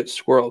go get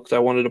Squirrel because I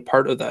wanted a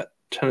part of that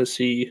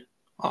Tennessee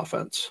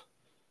offense.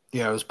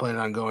 Yeah, I was planning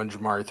on going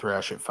Jamari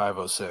Thrash at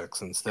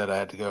 506. Instead, I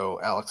had to go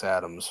Alex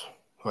Adams,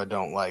 who I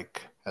don't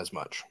like as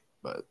much.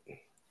 But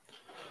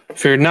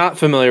if you're not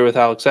familiar with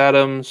Alex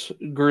Adams'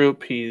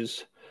 group,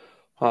 he's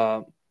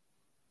wide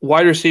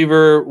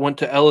receiver, went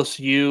to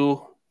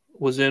LSU,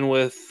 was in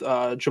with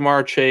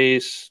Jamar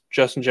Chase,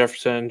 Justin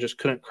Jefferson, just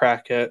couldn't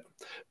crack it.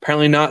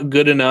 Apparently not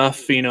good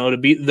enough, to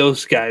beat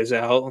those guys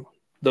out,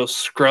 those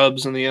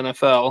scrubs in the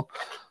NFL.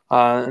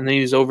 And then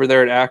he's over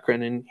there at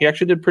Akron, and he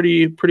actually did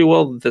pretty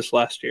well this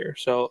last year.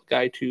 So, a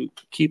guy to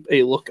keep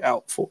a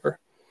lookout for.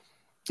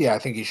 Yeah, I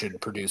think he should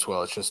produce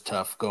well. It's just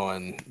tough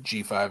going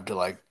G5 to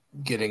like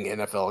getting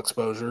NFL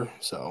exposure.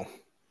 So,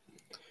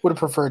 would have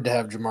preferred to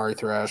have Jamari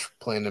Thrash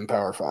playing in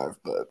Power 5.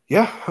 But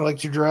yeah, I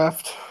liked your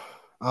draft.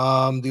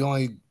 The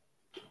only.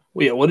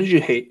 Well, yeah, what did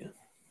you hate?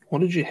 What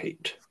did you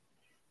hate?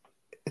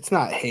 It's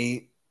not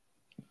hate,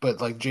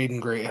 but like Jaden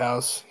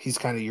Greathouse, he's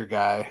kind of your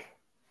guy.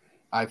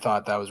 I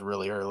thought that was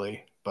really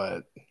early,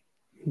 but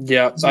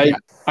yeah,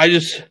 I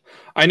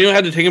knew I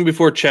had to take him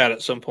before Chad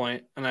at some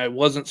point, and I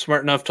wasn't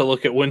smart enough to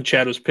look at when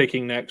Chad was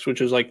picking next,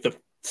 which was like the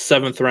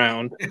 7th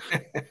round.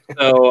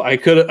 So I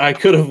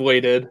could have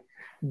waited,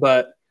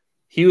 but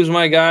he was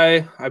my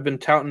guy. I've been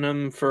touting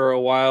him for a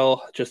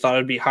while. Just thought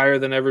it'd be higher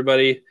than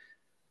everybody,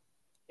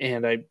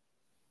 and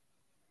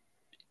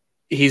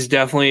he's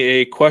definitely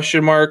a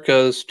question mark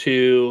as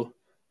to,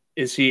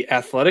 is he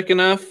athletic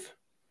enough?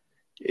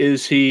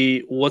 What's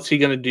he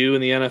going to do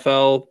in the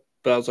NFL?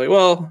 But I was like,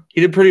 well,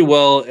 he did pretty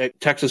well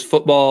at Texas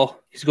football.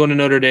 He's going to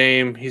Notre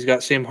Dame. He's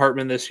got Sam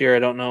Hartman this year. I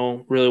don't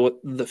know really what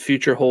the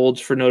future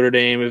holds for Notre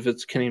Dame, if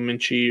it's Kenny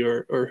Minchie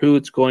or who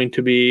it's going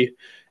to be.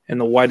 And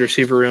the wide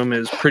receiver room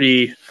is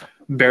pretty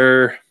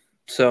bare.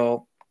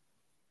 So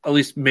at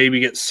least maybe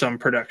get some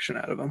production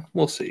out of him.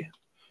 We'll see.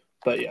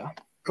 But yeah.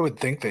 I would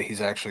think that he's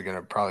actually going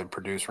to probably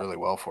produce really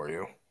well for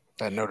you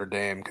at Notre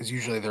Dame, because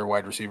usually their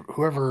wide receiver,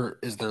 whoever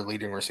is their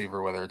leading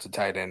receiver, whether it's a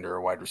tight end or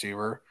a wide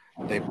receiver,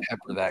 they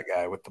pepper that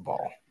guy with the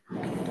ball.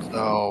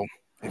 So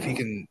if he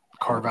can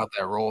carve out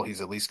that role, he's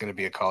at least going to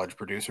be a college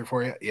producer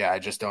for you. Yeah, I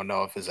just don't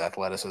know if his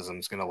athleticism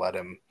is going to let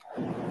him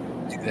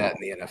do that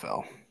in the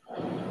NFL.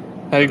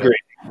 I agree.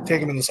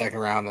 Take him in the 2nd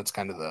round. That's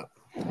kind of the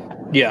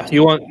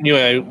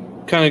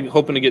kind of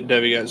hoping to get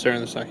Debbie guys there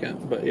in the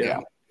 2nd, but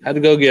yeah. Had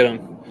to go get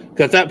him.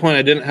 Because at that point,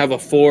 I didn't have a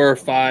 4,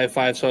 5,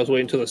 5, so I was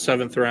waiting until the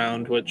 7th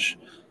round, which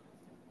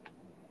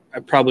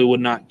I probably would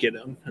not get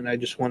him. And I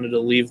just wanted to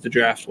leave the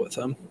draft with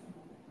him.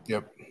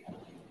 Yep.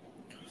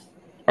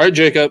 All right,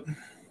 Jacob.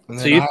 And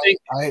then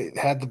I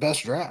had the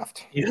best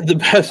draft. You had the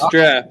best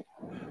draft.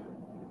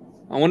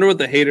 I wonder what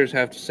the haters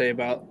have to say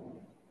about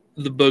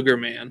the Booger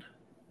Man.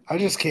 I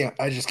just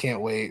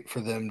can't wait for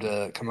them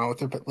to come out with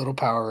their little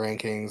power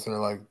rankings. They're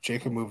like,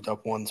 Jacob moved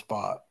up 1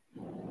 spot.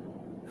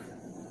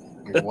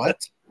 Like, what?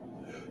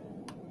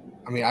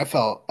 I mean, I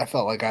felt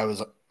like I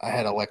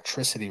had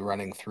electricity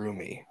running through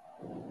me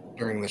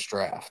during this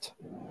draft.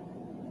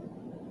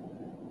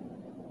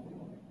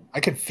 I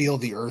could feel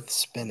the earth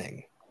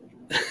spinning.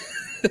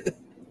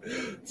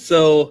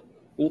 So,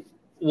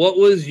 what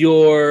was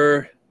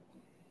your?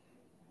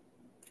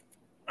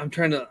 I'm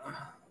trying to.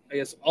 I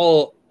guess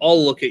I'll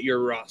look at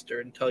your roster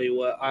and tell you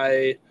what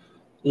I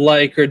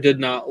like or did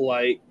not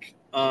like.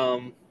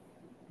 So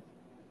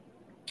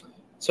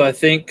I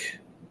think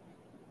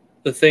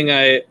the thing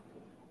I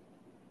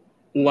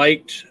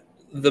liked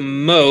the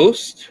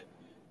most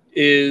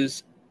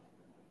is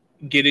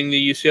getting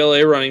the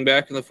UCLA running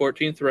back in the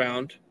 14th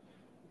round.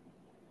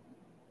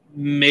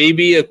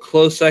 Maybe a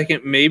close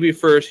second, maybe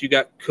first. You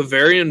got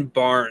Kavarian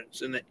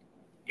Barnes in the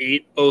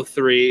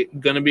 803,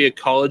 going to be a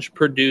college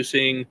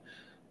producing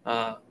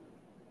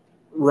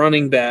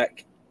running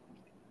back.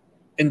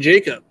 And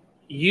Jacob,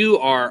 you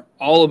are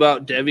all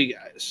about Debbie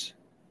guys.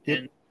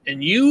 Yep.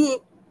 And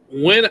you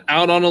went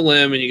out on a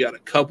limb and you got a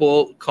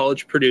couple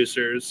college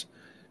producers.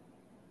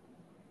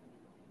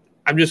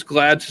 I'm just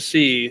glad to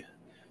see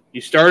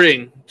you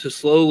starting to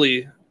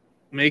slowly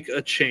make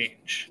a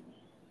change.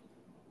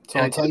 So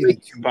I'll tell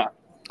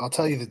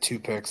you the two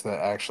picks that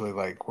actually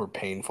like were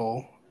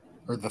painful,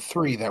 or the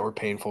three that were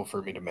painful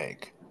for me to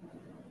make,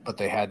 but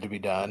they had to be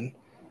done.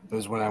 It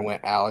was when I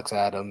went Alex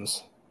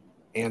Adams,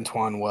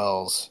 Antoine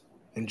Wells,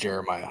 and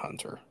Jeremiah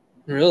Hunter.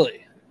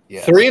 Really?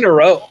 Yes. 3 in a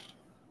row.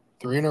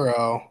 3 in a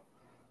row,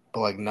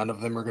 but like none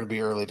of them are going to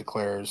be early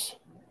declares.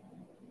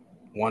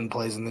 One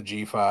plays in the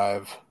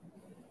G5.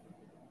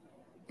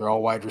 They're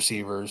all wide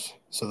receivers,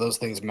 so those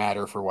things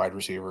matter for wide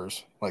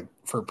receivers, like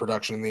for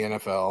production in the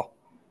NFL.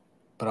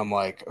 But I'm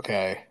like,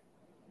 okay,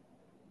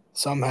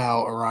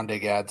 somehow Aronde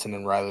Gadsden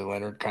and Riley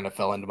Leonard kind of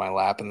fell into my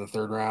lap in the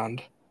third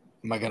round.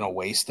 Am I going to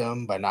waste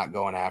them by not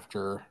going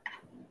after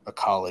a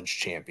college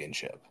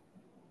championship?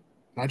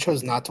 And I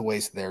chose not to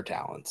waste their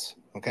talents,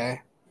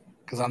 okay?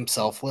 Because I'm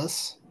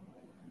selfless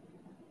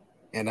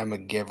and I'm a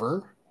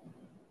giver.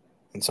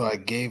 And so I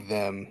gave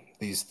them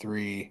these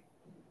 3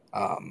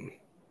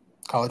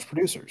 college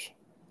producers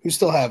who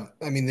still have,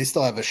 they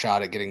still have a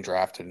shot at getting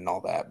drafted and all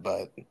that,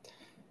 but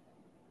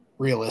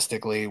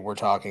realistically, we're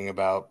talking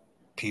about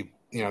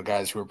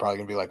guys who are probably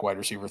going to be like wide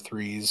receiver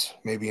 3s,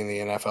 maybe in the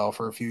NFL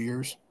for a few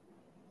years.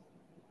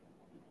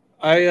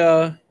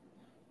 I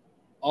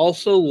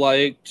also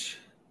liked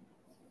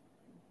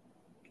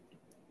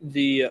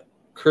the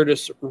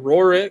Curtis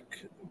Rorick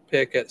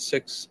pick at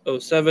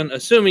 607,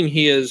 assuming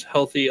he is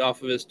healthy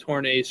off of his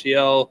torn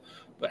ACL,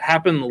 but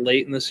happened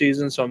late in the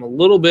season, so I'm a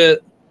little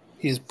bit.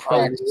 He's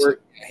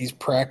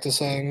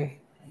practicing,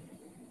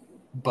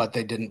 but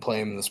they didn't play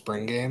him in the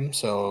spring game,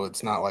 so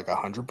it's not like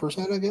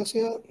 100%, I guess,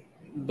 yet.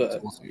 But so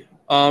we'll see.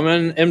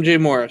 And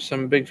MJ Morris.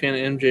 I'm a big fan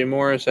of MJ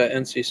Morris at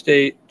NC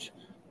State.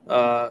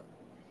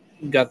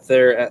 Got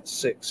there at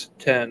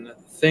 6'10".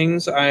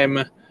 Things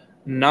I'm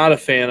not a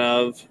fan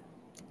of.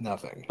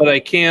 Nothing. But I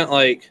can't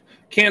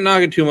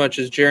knock it too much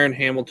is Jaron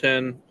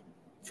Hamilton,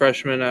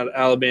 freshman out of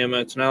Alabama.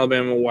 It's an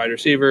Alabama wide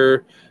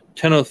receiver,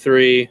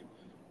 10.03.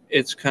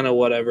 It's kind of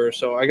whatever.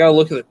 So I got to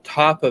look at the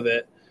top of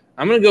it.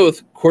 I'm going to go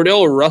with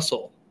Cordell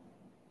Russell.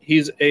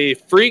 He's a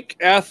freak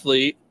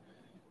athlete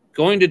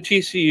going to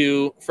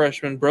TCU,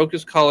 freshman, broke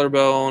his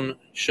collarbone,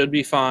 should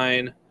be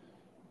fine.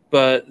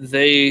 But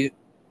they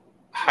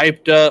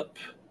hyped up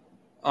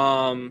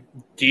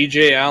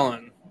DJ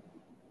Allen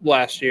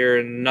last year,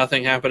 and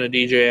nothing happened to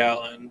DJ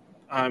Allen.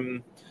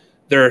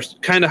 They're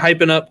kind of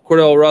hyping up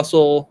Cordell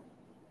Russell.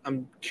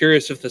 I'm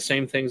curious if the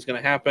same thing's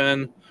going to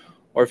happen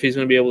or if he's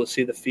going to be able to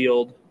see the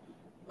field.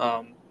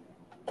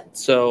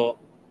 So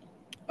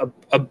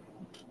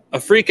a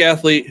freak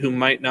athlete who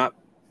might not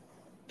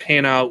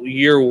pan out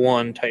year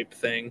one type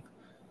thing.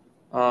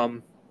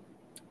 And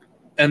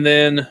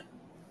then,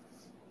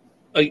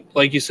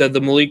 like you said,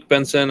 the Malik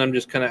Benson, I'm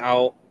just kind of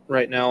out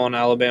right now on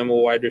Alabama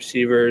wide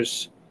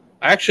receivers.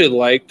 I actually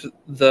liked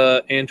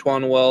the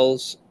Antoine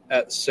Wells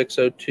at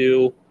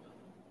 602.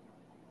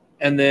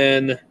 And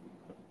then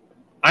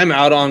I'm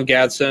out on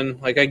Gadsden.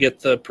 Like I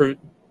get the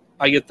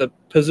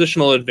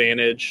positional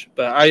advantage,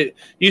 but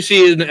you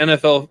see an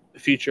NFL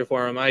future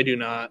for him. I do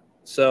not.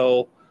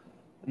 So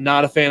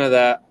not a fan of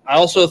that. I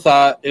also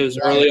thought it was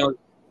early on.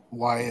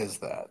 Why is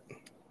that?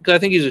 Because I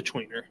think he's a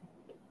tweener.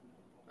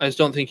 I just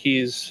don't think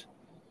he's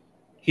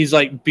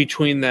like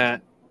between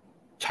that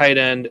tight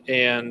end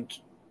and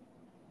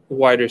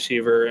wide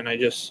receiver, and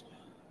it's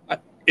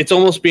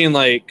almost being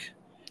like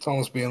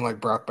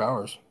Brock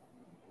Bowers.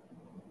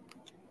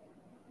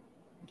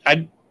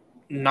 I'm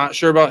not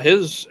sure about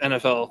his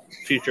NFL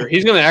future.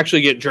 He's going to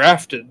actually get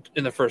drafted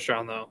in the first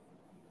round, though.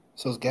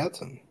 So is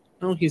Gadsden.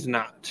 No, he's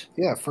not.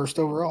 Yeah, first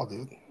overall,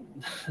 dude.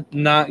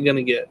 Not going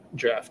to get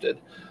drafted.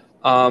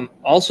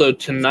 Also,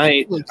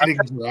 tonight... He's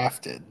getting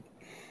drafted.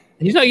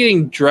 He's not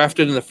getting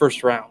drafted in the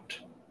first round.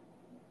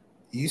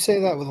 You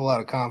say that with a lot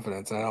of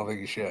confidence, and I don't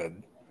think you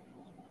should.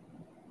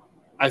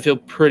 I feel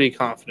pretty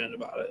confident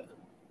about it.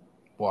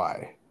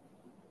 Why?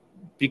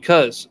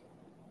 Because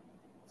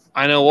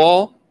I know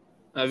all.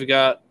 I've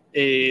got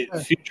a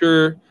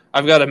future.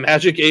 I've got a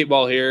magic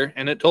 8-ball here,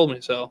 and it told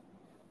me so.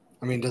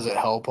 I mean, does it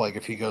help, like,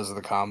 if he goes to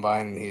the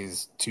combine and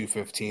he's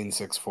 215,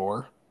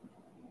 6'4"?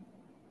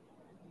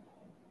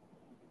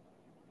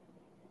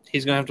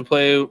 He's going to have to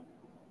play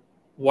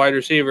wide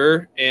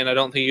receiver, and I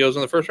don't think he goes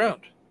in the first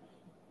round.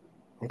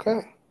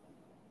 Okay.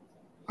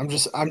 I'm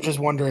just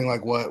wondering,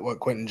 like, what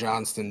Quentin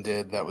Johnston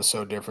did that was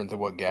so different than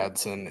what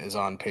Gadsden is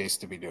on pace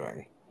to be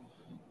doing.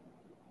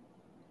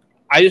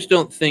 I just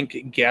don't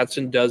think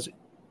Gadsden does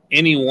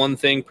any one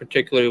thing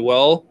particularly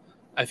well.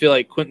 I feel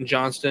like Quentin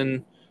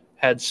Johnston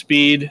had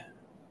speed,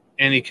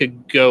 and he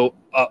could go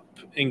up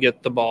and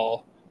get the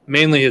ball.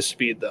 Mainly his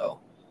speed, though.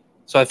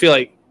 So I feel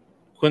like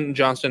Quentin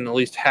Johnston at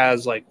least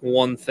has, like,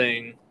 one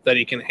thing that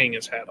he can hang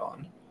his hat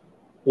on.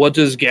 What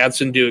does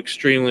Gadsden do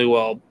extremely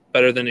well,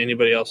 better than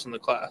anybody else in the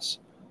class?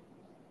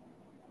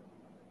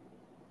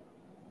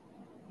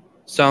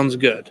 Sounds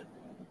good.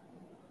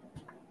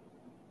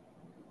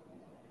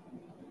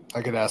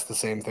 I could ask the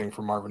same thing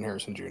for Marvin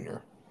Harrison Jr.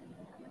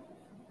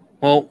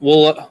 Well,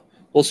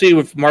 we'll see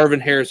if Marvin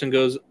Harrison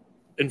goes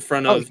in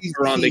front of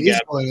Ronda he is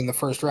Gap. going in the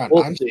first round.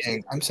 We'll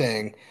I'm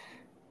saying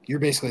you're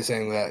basically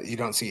saying that you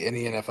don't see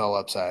any NFL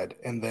upside,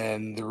 and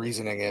then the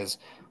reasoning is,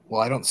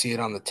 well, I don't see it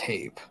on the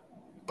tape,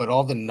 but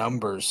all the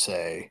numbers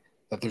say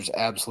that there's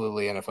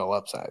absolutely NFL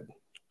upside.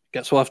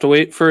 Guess we'll have to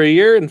wait for a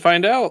year and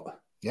find out.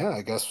 Yeah,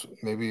 I guess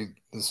maybe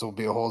this will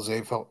be a whole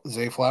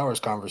Zay Flowers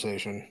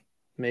conversation.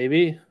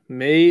 Maybe.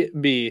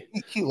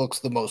 He looks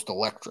the most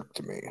electric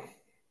to me.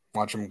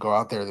 Watch him go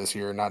out there this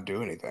year and not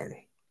do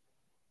anything.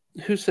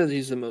 Who said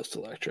he's the most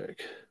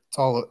electric? It's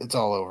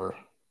all over.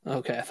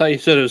 Okay, I thought you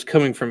said it was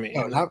coming from me.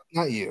 No,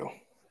 not you.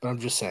 But I'm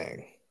just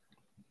saying.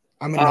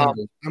 I'm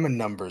a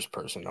numbers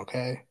person,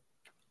 okay?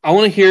 I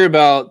want to hear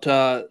about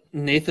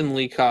Nathan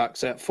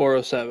Leacox at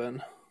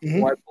 407. Mm-hmm.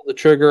 Why pull the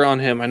trigger on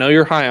him? I know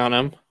you're high on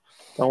him.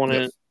 I want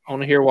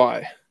to hear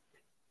why.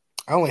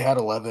 I only had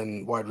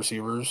 11 wide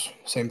receivers.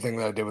 Same thing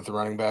that I did with the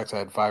running backs. I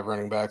had 5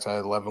 running backs. I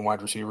had 11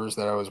 wide receivers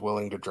that I was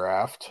willing to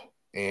draft,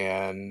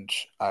 and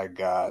I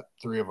got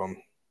 3 of them.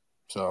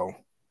 So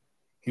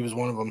he was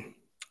one of them.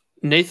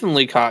 Nathan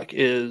Leacock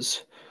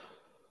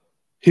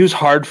he was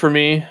hard for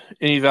me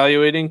in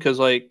evaluating because,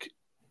 like,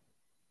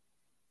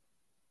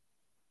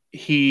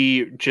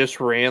 he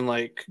just ran,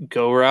 like,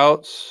 go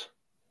routes,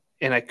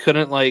 and I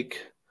couldn't, like,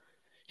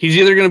 he's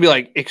either going to be,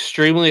 like,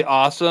 extremely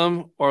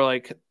awesome or,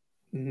 like,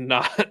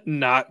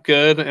 not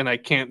good, and I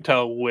can't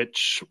tell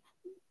which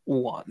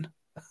one.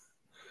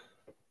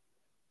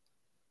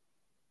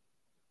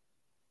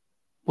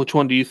 Which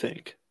one do you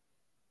think?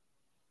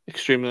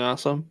 Extremely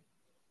awesome?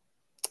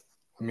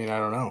 I mean, I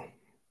don't know.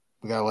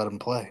 We got to let him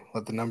play.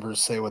 Let the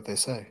numbers say what they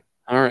say.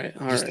 All right.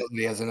 Just that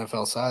he has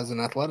NFL size and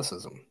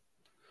athleticism.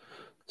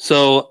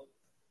 So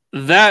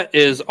that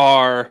is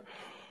our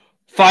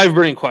 5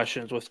 burning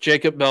questions with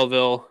Jacob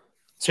Belleville.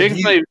 So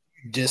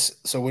this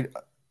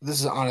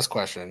is an honest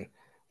question.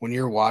 When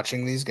you're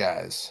watching these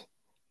guys,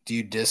 do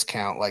you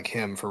discount like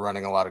him for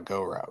running a lot of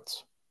go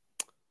routes?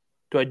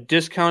 Do I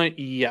discount it?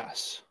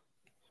 Yes.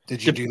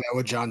 Did you do that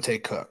with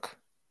Jonte Cook?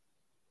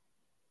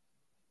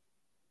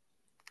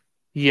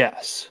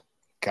 Yes.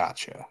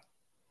 Gotcha.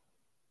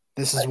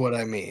 This is what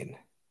I mean.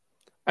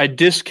 I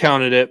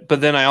discounted it,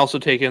 but then I also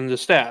take in the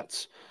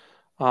stats.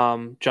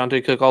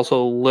 Jonte Cook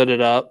also lit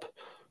it up,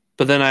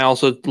 but then I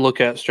also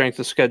look at strength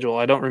of schedule.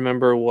 I don't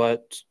remember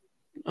what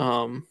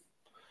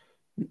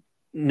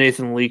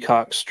Nathan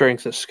Leacock's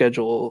strength of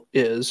schedule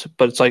is,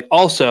 but it's like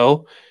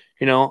also,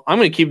 I'm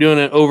going to keep doing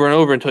it over and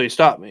over until you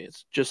stop me.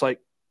 It's just like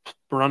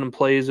running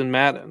plays in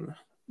Madden.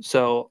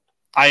 So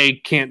I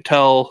can't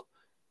tell,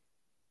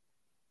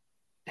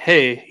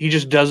 hey, he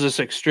just does this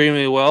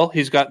extremely well.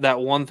 He's got that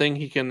one thing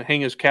he can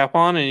hang his cap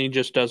on, and he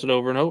just does it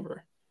over and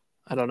over.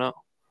 I don't know.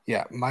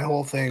 Yeah, my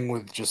whole thing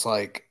with just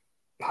like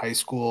high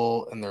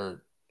school and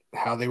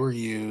how they were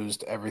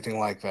used, everything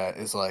like that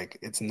is like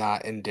it's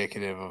not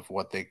indicative of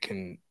what they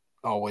can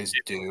always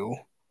do.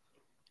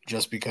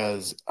 Just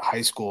because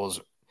high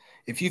schools,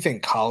 if you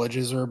think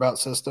colleges are about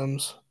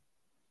systems,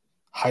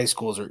 high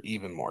schools are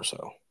even more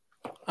so.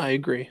 I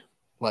agree.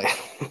 Like,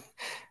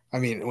 I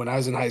mean, when I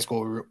was in high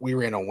school, we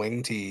ran a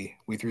wing tee.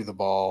 We threw the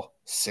ball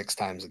 6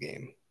 times a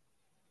game.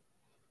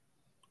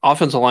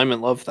 Offensive linemen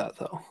love that,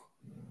 though.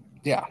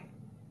 Yeah.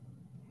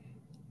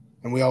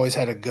 And we always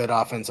had a good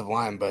offensive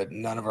line, but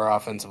none of our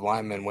offensive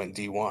linemen went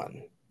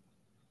D1.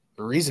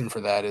 The reason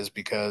for that is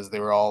because they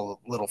were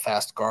all little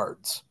fast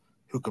guards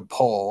who could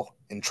pull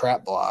and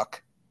trap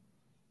block.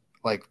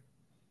 Like,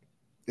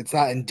 it's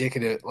not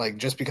indicative. Like,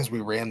 just because we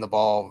ran the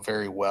ball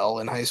very well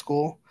in high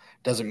school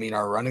doesn't mean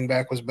our running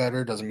back was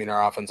better, doesn't mean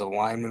our offensive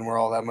linemen were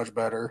all that much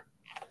better.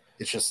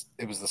 It's just,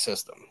 it was the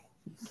system.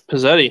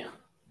 Pizzetti.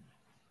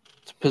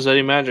 It's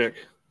Pizzetti magic.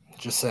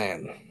 Just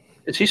saying.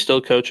 Is he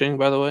still coaching,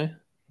 by the way?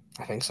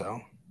 I think so.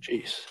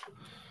 Jeez.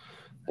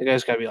 That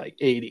guy's got to be like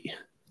 80,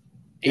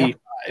 Yeah.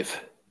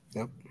 85.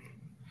 Yep.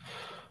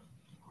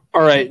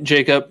 All right,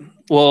 Jacob.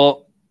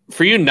 Well,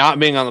 for you not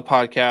being on the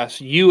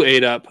podcast, you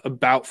ate up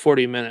about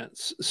 40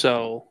 minutes.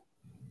 So,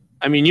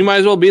 I mean, you might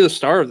as well be the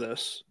star of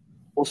this.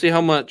 We'll see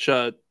how much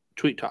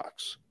Tweet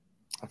Talks.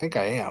 I think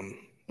I am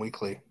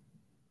weekly.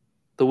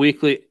 The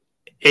weekly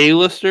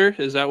A-lister?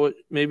 Is that what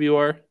maybe you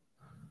are?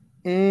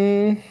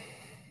 The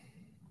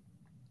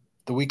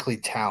weekly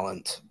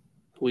talent.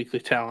 Weekly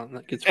talent.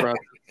 That gets rough.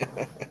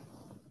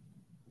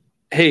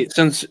 Hey,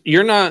 since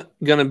you're not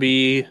going to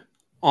be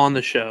on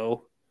the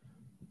show,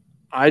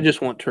 I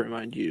just want to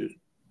remind you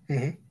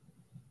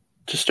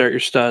to start your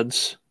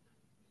studs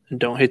and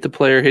don't hate the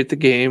player, hate the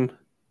game.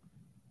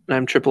 And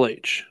I'm Triple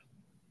H.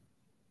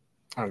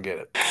 I don't get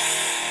it.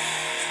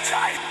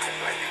 Time to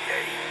play the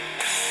game.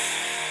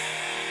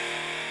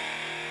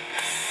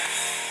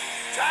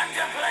 Time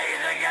to play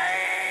the game.